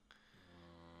something.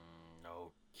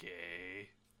 Okay.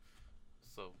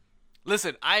 So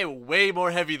Listen, I am way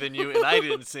more heavy than you, and I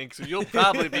didn't sink, so you'll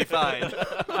probably be fine.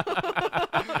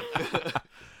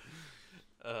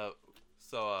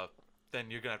 then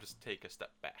you're gonna have to take a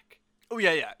step back. Oh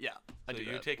yeah. I So do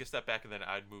you that. take a step back, and then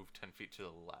I'd move 10 feet to the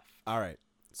left. All right.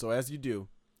 So as you do,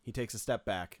 he takes a step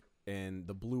back, and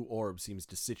the blue orb seems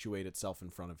to situate itself in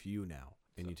front of you now.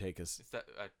 And you take Is that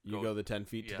you go the 10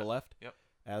 feet to yeah. the left. Yep.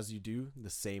 As you do, the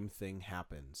same thing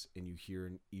happens, and you hear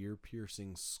an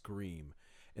ear-piercing scream,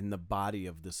 and the body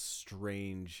of this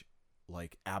strange,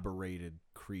 like, aberrated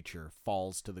creature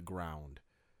falls to the ground.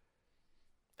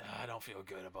 I don't feel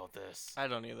good about this. I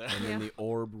don't either. And then Yeah. the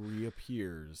orb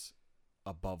reappears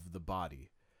above the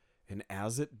body. And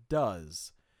as it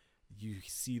does, you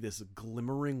see this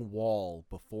glimmering wall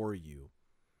before you.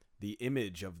 The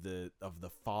image of the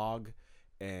fog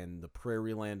and the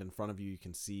prairie land in front of you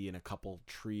can see, in a couple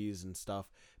trees and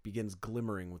stuff, begins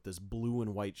glimmering with this blue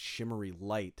and white shimmery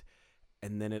light.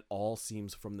 And then it all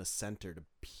seems from the center to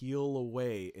peel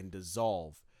away and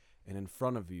dissolve. And in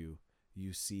front of you,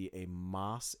 you see a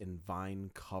moss and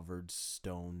vine covered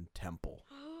stone temple.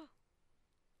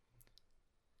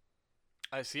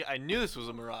 I see. I knew this was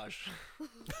a mirage.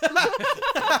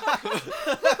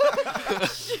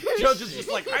 Judge is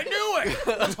just like, I knew it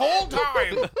this whole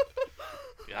time.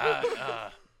 Yeah.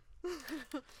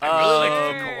 I really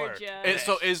like the Sure, core. Judge.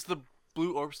 So is the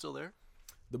blue orb still there?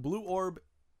 The blue orb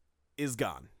is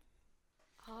gone.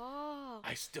 Oh.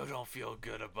 I still don't feel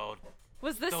good about.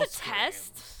 Was this those a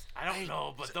test? screams. I don't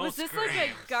know, but those Was this screams. like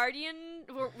a guardian?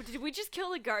 Did we just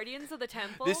kill the guardians of the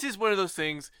temple? This is one of those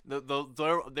things. They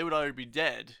would already be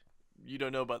dead. You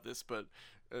don't know about this, but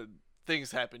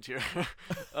things happened here.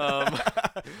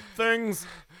 Things.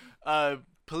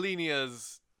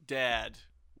 Polinia's dad.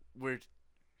 We're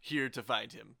here to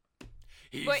find him.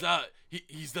 He's Wait.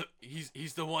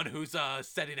 he's the one who's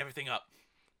setting everything up.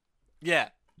 Yeah.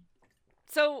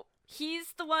 So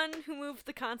he's the one who moved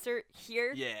the concert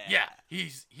here. Yeah. Yeah,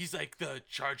 he's like the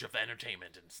charge of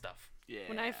entertainment and stuff. Yeah.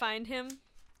 When I find him,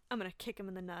 I'm gonna kick him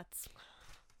in the nuts.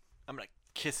 I'm gonna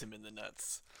kiss him in the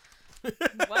nuts.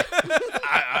 What?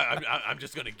 I'm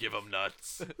just gonna give him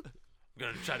nuts. I'm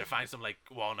gonna try to find some like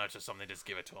walnuts or something. Just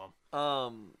give it to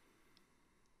him.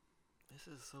 This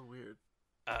is so weird.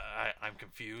 I'm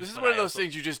confused. This is but one of I those also-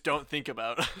 things you just don't think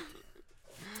about.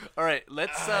 All right,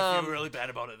 let's. I feel really bad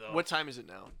about it though. What time is it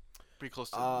now? Pretty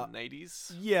close to the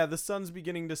 90s. Yeah, the sun's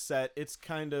beginning to set. It's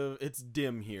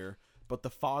dim here, but the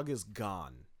fog is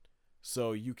gone.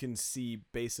 So you can see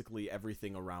basically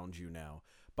everything around you now.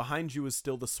 Behind you is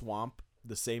still the swamp,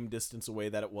 the same distance away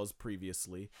that it was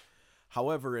previously.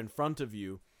 However, in front of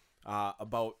you,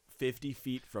 about 50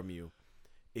 feet from you,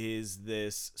 is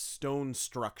this stone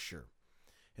structure.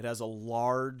 It has a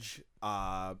large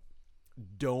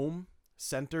dome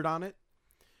centered on it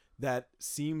that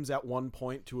seems at one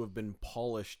point to have been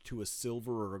polished to a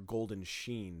silver or a golden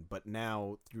sheen, but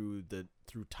now through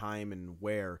time and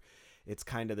wear, it's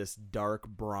kind of this dark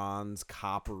bronze,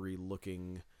 coppery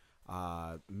looking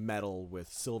metal with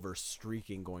silver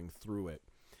streaking going through it.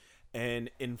 And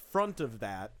in front of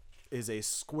that is a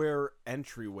square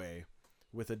entryway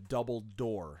with a double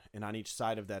door, and on each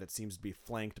side of that it seems to be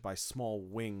flanked by small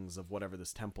wings of whatever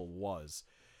this temple was.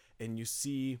 And you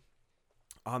see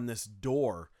on this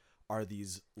door are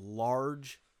these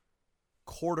large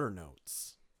quarter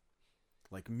notes,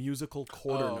 like musical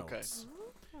quarter notes,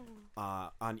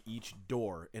 on each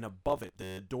door, and above it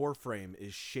the door frame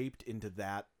is shaped into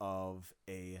that of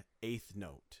a eighth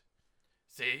note.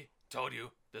 See, told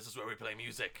you. This is where we play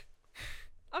music.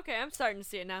 Okay, I'm starting to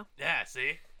see it now. Yeah,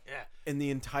 see? Yeah. And the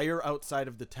entire outside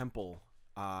of the temple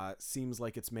seems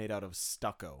like it's made out of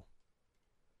stucco.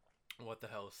 What the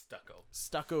hell is stucco?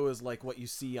 Stucco is like what you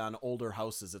see on older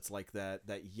houses. It's like that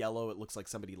yellow. It looks like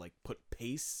somebody like put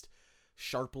paste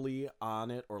sharply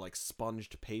on it, or like sponged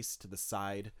paste to the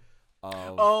side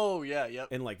of. Oh yeah, yep.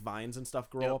 And like vines and stuff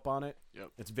grow up on it. Yep.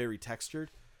 It's very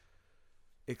textured.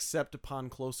 Except upon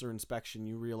closer inspection,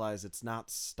 you realize it's not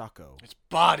stucco. It's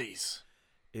bodies.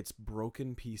 It's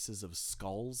broken pieces of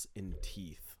skulls and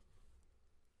teeth.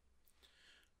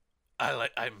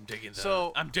 I'm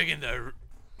digging the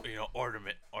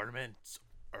ornaments,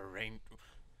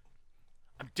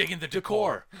 I'm digging the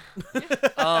decor.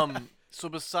 So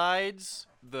besides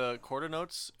the quarter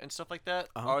notes and stuff like that,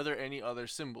 are there any other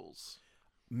symbols?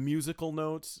 Musical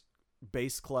notes,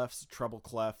 bass clefs, treble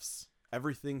clefs.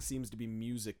 Everything seems to be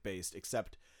music based,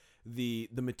 except the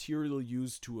material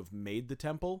used to have made the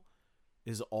temple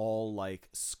is all like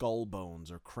skull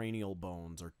bones or cranial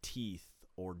bones or teeth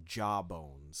or jaw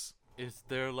bones. Is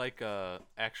there like a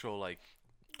actual like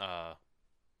I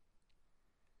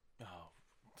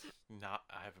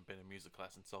haven't been in music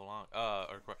class in so long.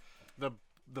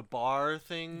 The bar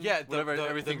thing. Yeah, whatever. the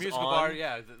Everything's musical on. bar.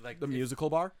 Yeah, The musical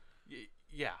bar?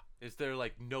 Yeah. Is there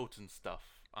like notes and stuff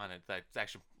on it that's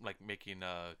actually like making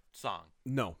a song?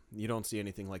 No, you don't see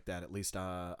anything like that, at least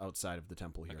outside of the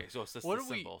temple here. Okay, so it's just What the do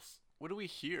we- symbols. What do we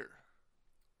hear?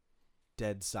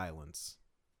 Dead silence.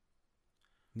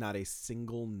 Not a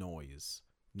single noise.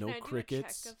 No Can I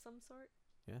crickets. do a check of some sort?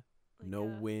 Yeah. Like No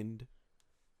a- wind.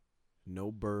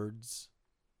 No birds.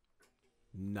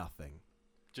 Nothing.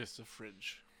 Just a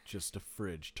fridge. Just a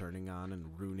fridge turning on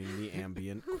and ruining the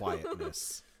ambient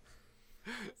quietness.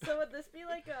 So would this be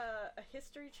like a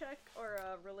history check or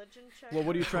a religion check? Well,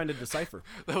 what are you trying to decipher?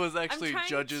 That was actually trying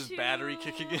Judge's to- battery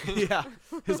kicking in. Yeah,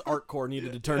 his art core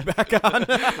needed to turn back on.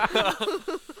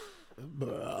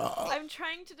 I'm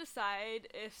trying to decide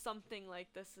if something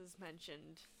like this is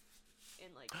mentioned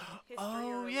in like history or Oh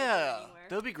religion yeah, anywhere.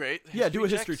 that'd be great. Yeah, do a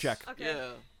history checks? check. Okay.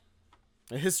 Yeah.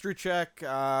 A history check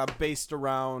based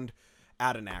around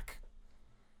Adenak.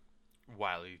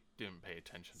 Wiley didn't pay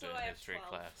attention So to I have history 12.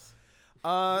 class.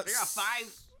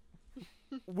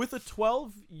 With a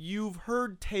 12, you've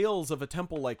heard tales of a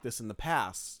temple like this in the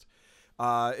past.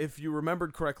 If you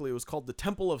remembered correctly, it was called the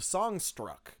Temple of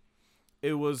Songstruck.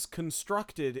 It was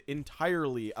constructed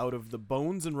entirely out of the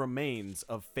bones and remains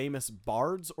of famous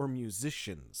bards or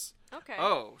musicians. Okay.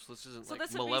 Oh, so this isn't So like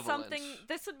this would be malevolent. something.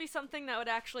 This would be something that would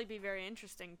actually be very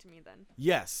interesting to me then.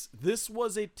 Yes, this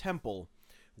was a temple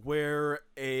where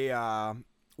a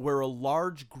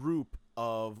large group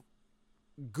of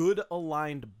good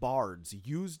aligned bards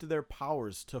used their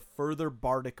powers to further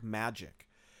bardic magic,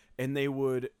 and they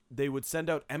would send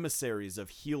out emissaries of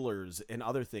healers and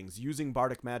other things using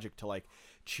bardic magic to like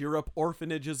cheer up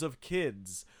orphanages of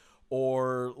kids,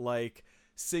 or like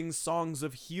sing songs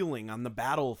of healing on the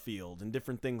battlefield and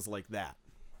different things like that.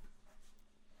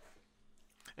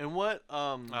 And what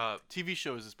TV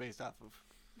show is this based off of?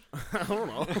 I don't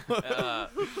know.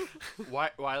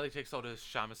 Wiley takes out his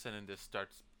shamisen and just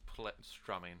starts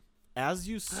strumming. As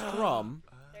you strum,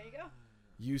 There you go.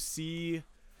 you see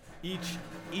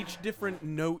each different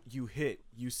note you hit,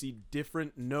 you see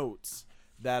different notes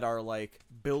that are like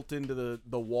built into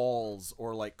the walls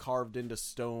or like carved into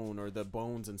stone, or the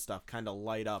bones and stuff kind of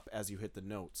light up as you hit the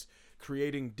notes,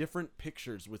 creating different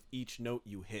pictures with each note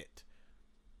you hit.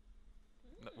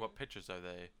 What pictures are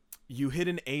they? You hit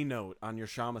an A note on your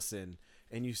shamisen,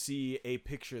 and you see a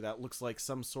picture that looks like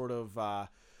some sort of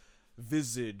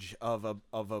visage of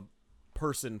a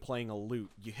person playing a lute.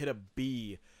 You hit a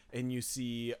B, and you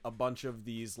see a bunch of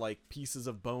these like pieces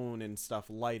of bone and stuff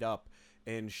light up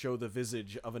and show the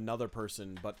visage of another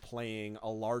person but playing a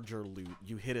larger lute.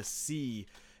 You hit a C,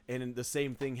 and the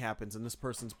same thing happens, and this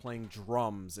person's playing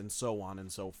drums, and so on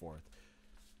and so forth.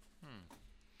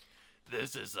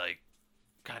 This is like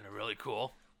kind of really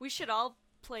cool. We should all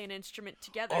play an instrument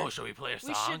together. Oh, shall we play a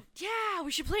song? We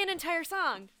should play an entire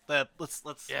song. Let's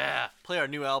Yeah. play our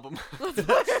new album.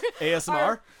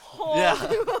 ASMR? Yeah.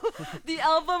 The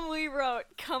album we wrote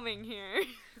coming here.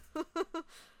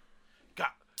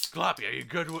 Gloppy, are you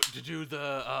good to do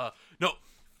the no,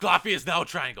 Gloppy is now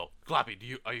triangle.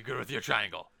 Gloppy, are you good with your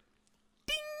triangle?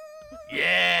 Ding!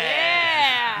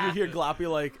 Yeah! You hear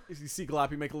Gloppy you see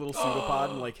Gloppy make a little pseudopod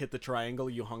and like hit the triangle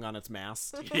you hung on its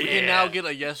mast. We can now get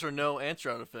a yes or no answer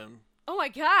out of him. Oh my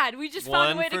god, we just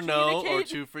found a way One to for no communicate. or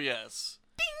 2 for yes.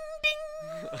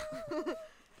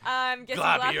 I'm guessing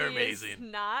Gloppy, Gloppy you're is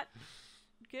amazing. not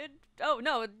good. Oh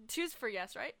no, 2's for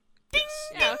yes, right? Yes.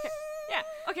 Yeah, okay. Yeah,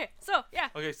 okay, so, yeah.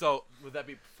 Okay, so would that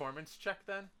be performance check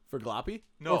then? For Gloppy?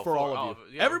 No, or for all of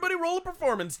you? yeah. Everybody roll a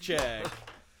performance check.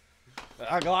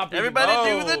 Gloppy. Everybody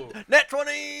Oh. do the net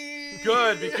 20.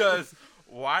 Good, because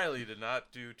Wiley did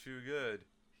not do too good.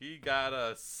 He got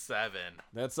a 7.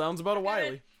 That sounds about a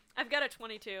Wiley. I've got a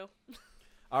 22.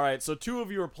 All right, so 2 of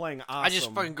you are playing awesome. I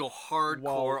just fucking go hardcore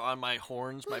Whoa. on my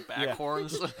horns, my back Yeah.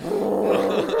 horns.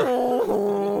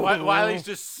 Wiley's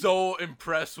just so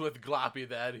impressed with Gloppy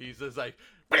that he's just like,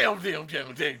 bam, ding,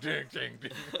 ding, ding, ding, ding,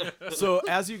 ding. So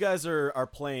as you guys are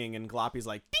playing and Gloppy's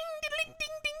like ding ding ding ding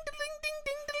ding ding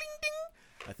ding ding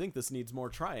ding, I think this needs more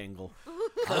triangle.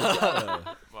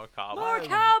 Macabre. More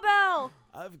cowbell!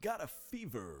 I've got a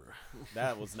fever.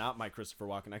 That was not my Christopher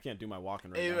Walken. I can't do my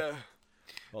Walken right Hey, now.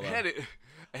 Hold on.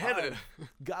 I had it.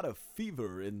 Got a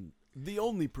fever, and the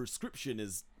only prescription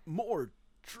is more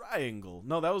triangle.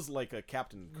 No, that was like a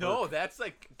Captain Kirk. No, that's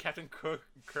like Captain Kirk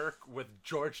with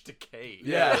George Takei.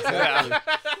 Yeah,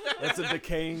 exactly. That's a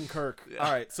decaying Kirk. Yeah.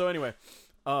 All right. So anyway,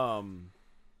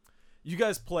 you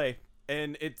guys play,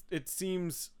 and it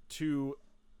seems to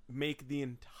make the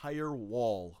entire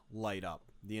wall light up,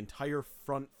 the entire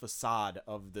front facade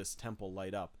of this temple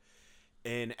light up.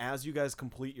 And as you guys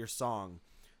complete your song,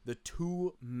 the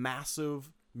 2 massive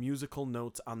musical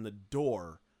notes on the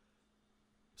door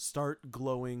start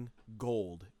glowing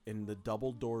gold, and the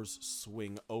double doors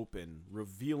swing open,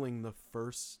 revealing the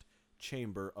first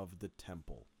chamber of the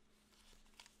temple.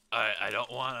 I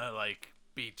don't want to like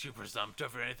be too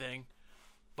presumptive or anything,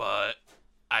 but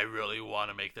I really want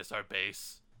to make this our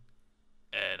base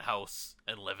and house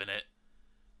and live in it,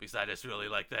 because I just really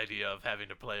like the idea of having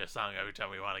to play a song every time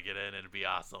we want to get in. It'd be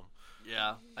awesome.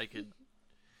 Yeah, I could.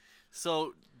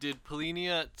 So, did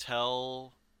Polinia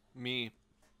tell me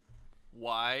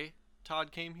why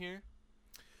Todd came here?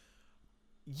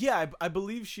 Yeah, I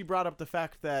believe she brought up the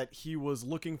fact that he was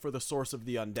looking for the source of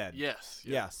the undead. Yes.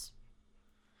 Yes.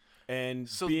 And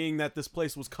So- being that this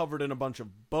place was covered in a bunch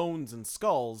of bones and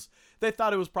skulls, they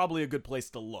thought it was probably a good place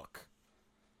to look.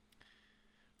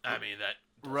 I mean, that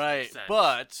does make Right, sense.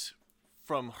 but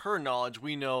from her knowledge,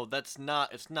 we know it's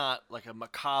not like a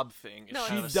macabre thing. It's No,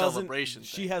 kind She of a doesn't. celebration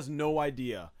She thing. has no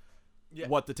idea Yeah,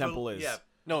 what the temple Pol- is. Yeah,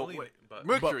 No, Pauline- wait, but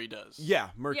Mercury does. Yeah,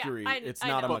 Mercury. I it's know.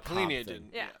 not a But macabre Polinia thing.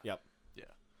 didn't. Yeah. Yep.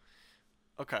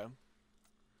 Okay.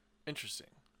 Interesting.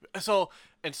 So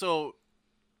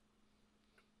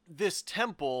this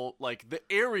temple, like the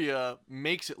area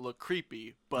makes it look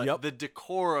creepy, but Yep. the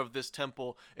decor of this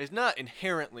temple is not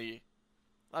inherently.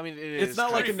 I mean, It's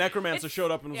not like a creepy. necromancer It's- showed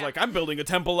up and was yeah. like, "I'm building a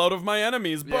temple out of my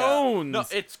enemies' Yeah. bones." no,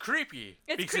 it's creepy.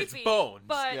 It's because creepy, it's bones.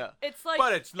 but Yeah. it's like...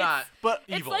 But it's not But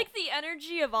It's evil. like the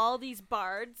energy of all these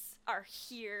bards are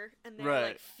here, and they're Right.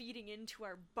 like feeding into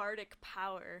our bardic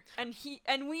power. And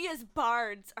we as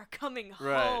bards are coming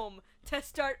Right. home to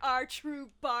start our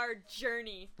true bard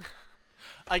journey.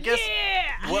 I guess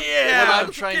Yeah! what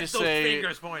I'm trying Get to those say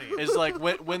fingers pointing. is like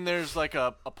when there's like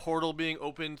a portal being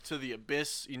opened to the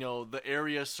abyss, the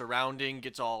area surrounding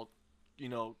gets all,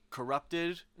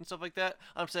 corrupted and stuff like that.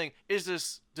 I'm saying,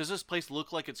 does this place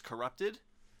look like it's corrupted?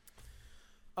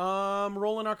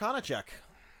 Roll an Arcana check.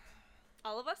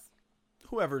 All of us?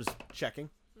 Whoever's checking.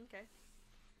 Okay.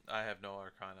 I have no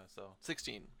arcana, so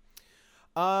 16.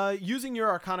 Using your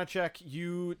Arcana check,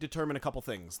 you determine a couple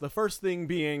things. The first thing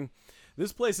being,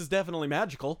 this place is definitely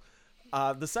magical.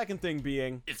 The second thing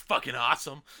being, It's fucking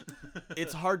awesome.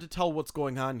 it's hard to tell what's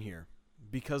going on here.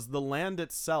 Because the land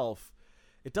itself,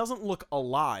 it doesn't look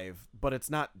alive, but it's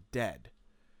not dead.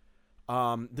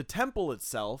 The temple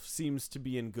itself seems to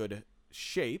be in good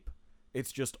shape.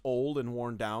 It's just old and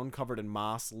worn down, covered in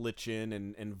moss, lichen,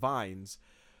 and vines.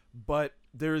 But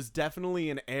there is definitely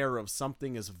an air of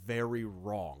something is very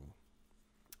wrong.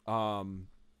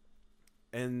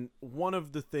 And one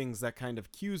of the things that kind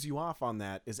of cues you off on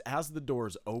that is as the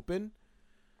doors open,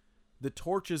 the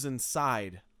torches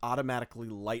inside automatically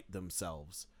light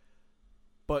themselves.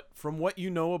 But from what you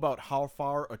know about how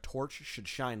far a torch should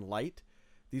shine light,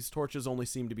 these torches only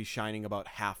seem to be shining about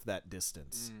half that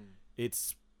distance.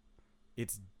 It's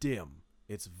dim.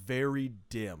 It's very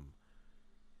dim.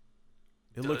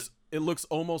 It looks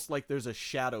almost like there's a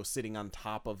shadow sitting on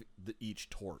top of each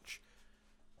torch.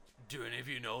 Do any of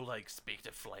you know, like, speak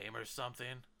to flame or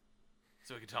something?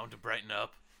 So we can tell him to brighten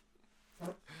up?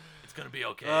 It's gonna be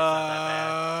okay. It's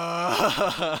not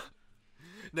that bad.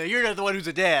 No, you're not the one who's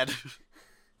a dad.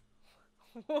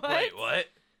 What? Wait, what?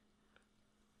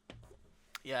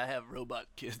 Yeah, I have robot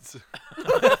kids. Beep,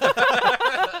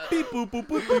 boop, boop,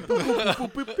 boop, boop, boop, boop,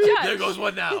 boop, boop, beep. Judge, There goes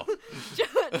one now.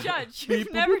 Judge, Beep, you've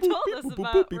boop, never boop, told boop, us boop, boop,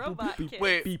 about beep, boop, robot beep, kids.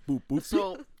 Wait. beep, boop, boop.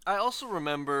 So I also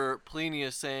remember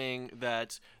Plenia saying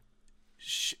that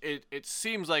it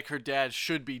seems like her dad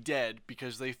should be dead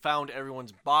because they found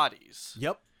everyone's bodies.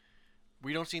 Yep.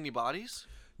 We don't see any bodies?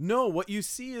 No, what you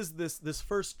see is this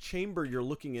first chamber you're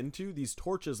looking into. These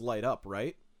torches light up,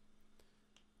 right?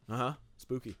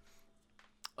 Spooky.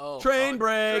 Oh, Train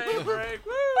break. Train break.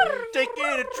 Taking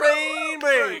a train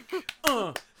break.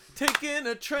 Taking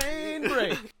a train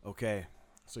break. Okay,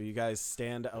 so you guys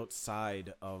stand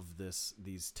outside of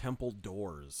these temple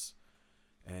doors,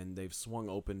 and they've swung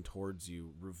open towards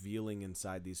you, revealing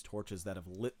inside these torches that have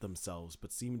lit themselves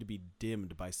but seem to be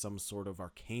dimmed by some sort of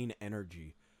arcane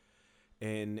energy.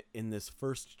 And in this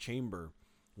first chamber,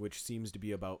 which seems to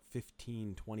be about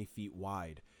 15-20 feet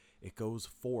wide, it goes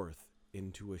forth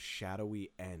into a shadowy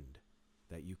end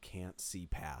that you can't see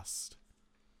past.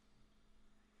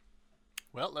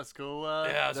 Well, let's go.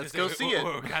 Yeah, I was let's gonna go say, see it.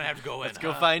 We kind of have to go in. Let's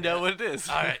go huh? find out what it is.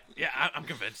 All right. Yeah, I'm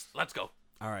convinced. Let's go.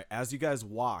 All right, as you guys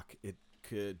walk, it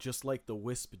could, just like the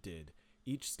wisp did,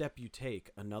 each step you take,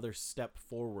 another step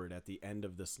forward at the end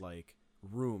of this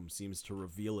room seems to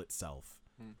reveal itself.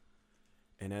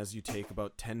 And as you take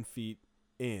about 10 feet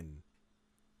in,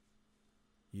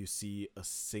 you see a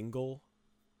single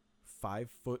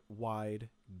 5-foot wide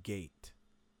gate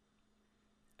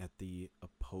at the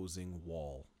opposing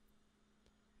wall.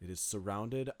 It is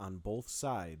surrounded on both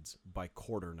sides by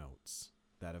quarter notes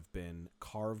that have been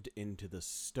carved into the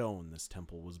stone this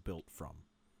temple was built from.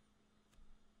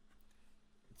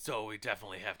 So we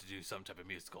definitely have to do some type of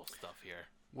musical stuff here.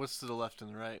 What's to the left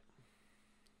and the right?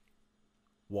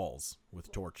 Walls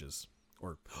with torches.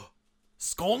 Or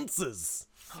sconces!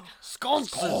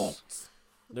 Sconces!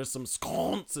 There's some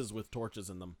sconces with torches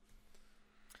in them.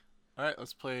 All right,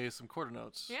 let's play some quarter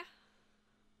notes. Yeah.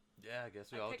 Yeah, I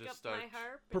guess we I all pick just up start. my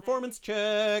harp. and Performance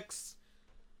checks!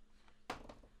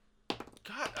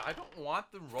 God, I don't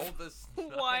want to roll this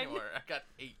One. anywhere. I got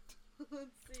 8. Let's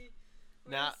see.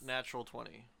 Natural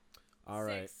 20. All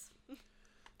right. 6.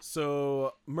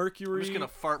 So I'm Mercury just gonna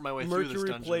fart my way through this Mercury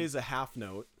dungeon. plays a half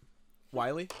note.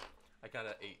 Wiley? I got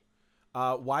an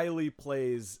 8. Wiley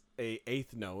plays a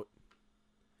 8th note.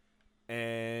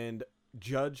 And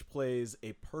Judge plays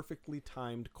a perfectly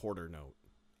timed quarter note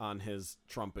on his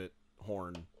trumpet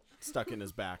horn stuck in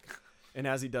his back. And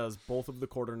as he does, both of the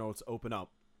quarter notes open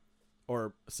up.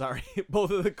 Or, sorry,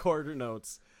 both of the quarter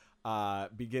notes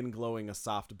begin glowing a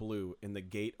soft blue, and the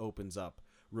gate opens up,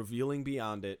 revealing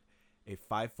beyond it a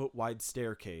 5-foot wide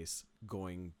staircase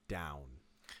going down.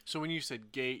 So when you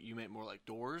said gate, you meant more like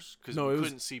doors? Because No, we it was-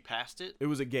 couldn't see past it? It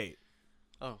was a gate.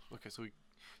 Oh, okay, so we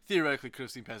theoretically could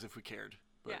have seen past it if we cared.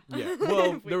 But, Yeah. Yeah.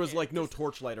 Well, If we there was cared. no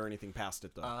torchlight or anything past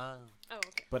it, though. Oh,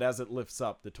 okay. But as it lifts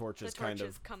up, the torches kind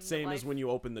torches of come to same as life. when you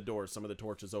open the door. Some of the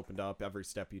torches opened up every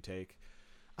step you take.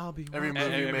 I'll be every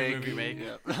watching. move you every make. move you make.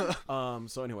 Yeah.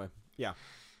 So anyway, yeah.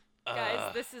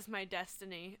 Guys, this is my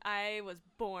destiny. I was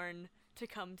born to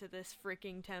come to this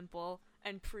freaking temple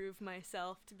and prove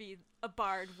myself to be a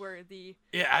bard worthy.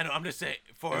 Yeah, I know. I'm just saying,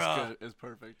 for It's good. It's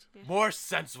perfect. more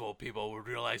sensible people would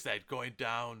realize that going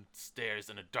downstairs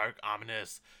in a dark,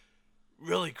 ominous,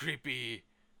 really creepy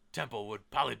temple would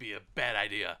probably be a bad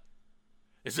idea.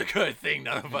 It's a good thing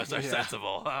none of us are Yeah.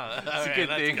 sensible. It's a good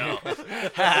thing.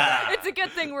 It's a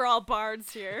good thing we're all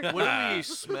bards here. What do we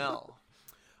smell?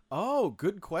 Oh,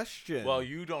 good question. Well,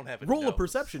 you don't have a roll a nose.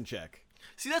 perception check.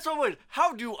 See, that's what I'm wondering.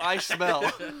 How do I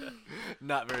smell?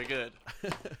 Not very good.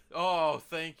 Oh,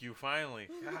 thank you. Finally.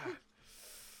 God.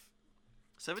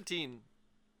 17.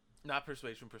 Not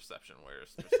persuasion, perception.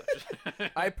 Where's perception?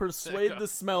 I persuade the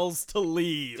smells to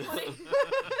leave.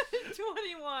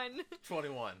 21.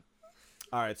 21.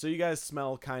 All right, so you guys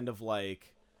smell kind of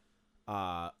like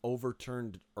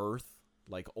overturned earth,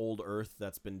 like old earth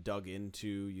that's been dug into.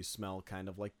 You smell kind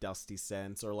of like dusty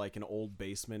scents, or like an old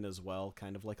basement as well,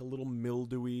 kind of like a little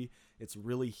mildewy. It's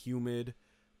really humid,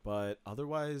 but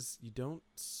otherwise you don't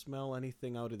smell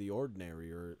anything out of the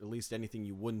ordinary, or at least anything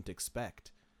you wouldn't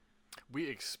expect. We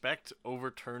expect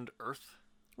overturned earth?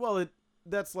 Well,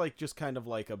 that's like just kind of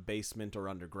like a basement or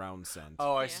underground scent.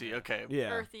 Oh, I Yeah. see. Okay. yeah.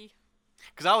 Earthy.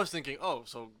 Because I was thinking, oh,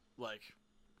 so, like,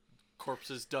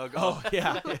 corpses dug Oh, up.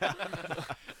 yeah.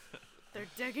 They're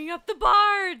digging up the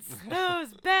bards. Those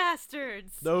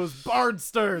bastards. Those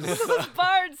bardsters. Those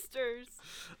bardsters.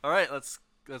 All right, let's.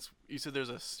 You said there's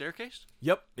a staircase?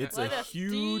 Yep, it's Let a us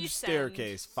huge descend.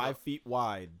 staircase, 5 feet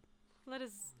wide. Let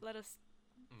us. Let's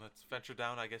venture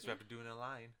down. I guess we have to do it in a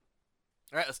line.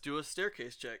 All right, let's do a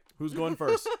staircase check. Who's going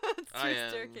first? Let's do I a am.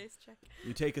 staircase check.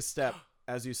 You take a step.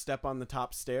 As you step on the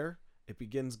top stair, it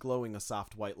begins glowing a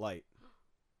soft white light.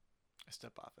 I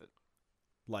step off it.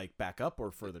 Like back up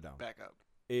or further down? Back up.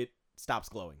 It stops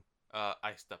glowing.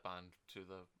 I step on to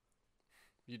the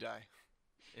You die.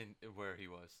 in where he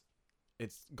was.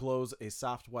 It glows a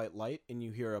soft white light, and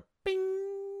you hear a bing.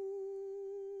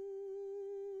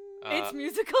 It's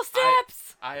musical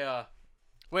steps.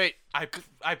 Wait, I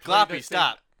play Gloppy, this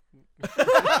stop.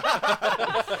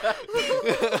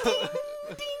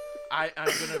 I'm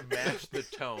gonna match the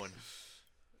tone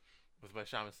with my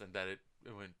shamisen that it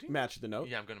went. ding. Match the note.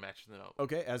 Yeah, I'm gonna match the note.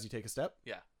 Okay, as you take a step.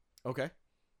 Yeah. Okay.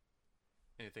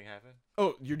 Anything happen?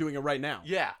 Oh, you're doing it right now.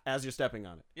 Yeah. As you're stepping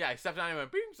on it. Yeah. I stepped on it and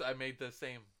went bing. So I made the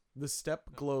same. The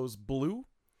step glows blue,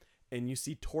 and you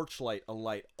see torchlight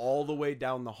alight all the way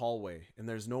down the hallway, and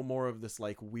there's no more of this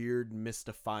like weird,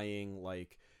 mystifying,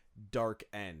 like dark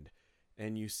end.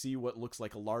 And you see what looks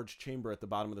like a large chamber at the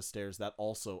bottom of the stairs that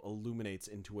also illuminates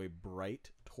into a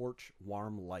bright torch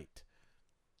warm light.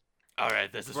 All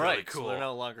right, this is Right, really cool. so they're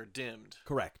no longer dimmed.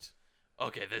 Correct.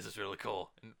 Okay, this is really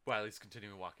cool. And Wiley's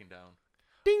continuing walking down.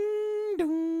 Ding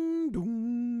dong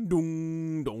dong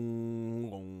dong dong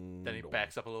dong. Then he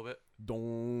backs up a little bit.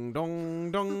 Dong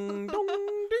dong dong dong.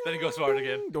 Then he goes forward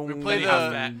again. We play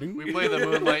We play the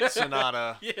Moonlight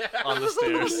Sonata Yeah. on the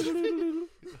stairs.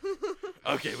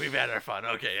 Okay, we've had our fun.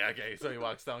 Okay. So he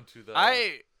walks down to the.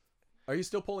 Are you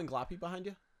still pulling Gloppy behind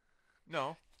you?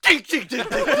 No. How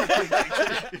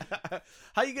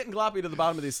you getting Gloppy to the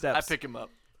bottom of these steps? I pick him up.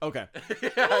 Okay.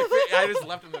 I just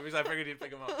left him there because I figured he'd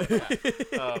pick him up.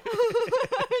 Yeah.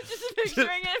 Just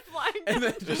picturing it flying. And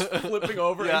then just flipping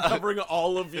over Yeah. and covering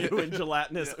all of you in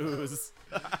gelatinous ooze.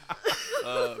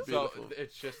 So Beautiful.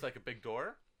 it's just like a big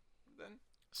door, then,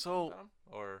 So,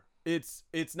 or It's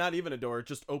not even a door. It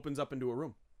just opens up into a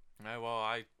room.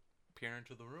 I peer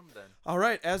into the room then. All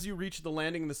right. As you reach the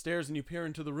landing and the stairs and you peer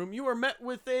into the room, you are met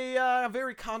with a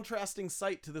very contrasting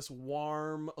sight to this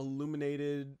warm,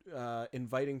 illuminated,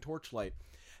 inviting torchlight.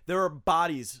 There are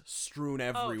bodies strewn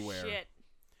everywhere. Oh shit.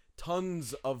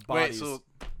 Tons of wait, bodies. so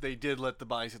they did let the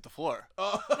bodies hit the floor.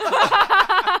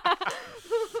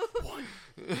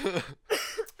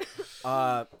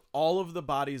 All of the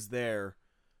bodies there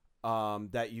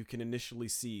that you can initially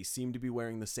see seem to be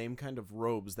wearing the same kind of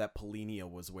robes that Polinia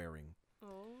was wearing.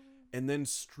 Oh. And then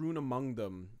strewn among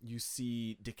them, you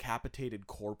see decapitated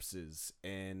corpses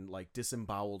and like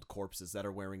disemboweled corpses that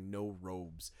are wearing no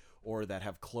robes or that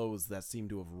have clothes that seem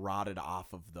to have rotted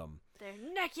off of them. They're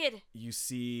naked. You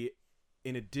see,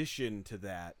 in addition to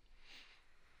that,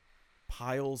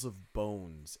 piles of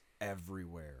bones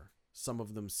everywhere. Some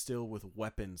of them still with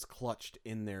weapons clutched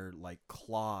in their like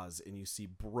claws, and you see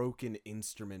broken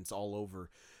instruments all over.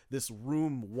 This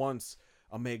room once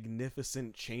a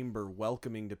magnificent chamber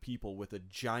welcoming to people with a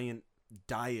giant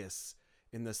dais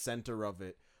in the center of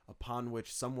it, upon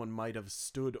which someone might have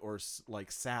stood or like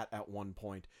sat at one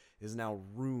point, is now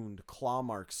ruined, claw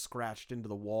marks scratched into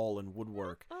the wall and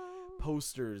woodwork,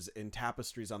 posters and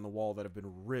tapestries on the wall that have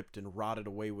been ripped and rotted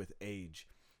away with age.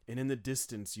 And in the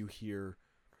distance you hear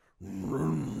and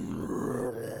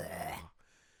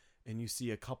you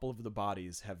see a couple of the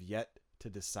bodies have yet to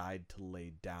decide to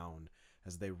lay down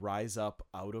as they rise up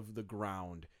out of the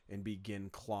ground and begin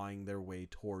clawing their way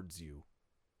towards you.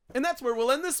 And that's where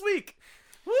we'll end this week.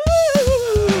 Woo!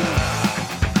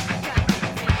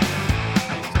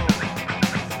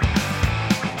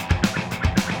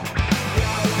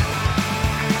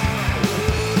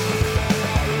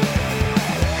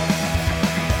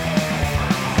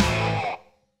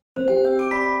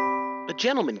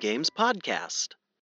 Gentleman Games Podcast.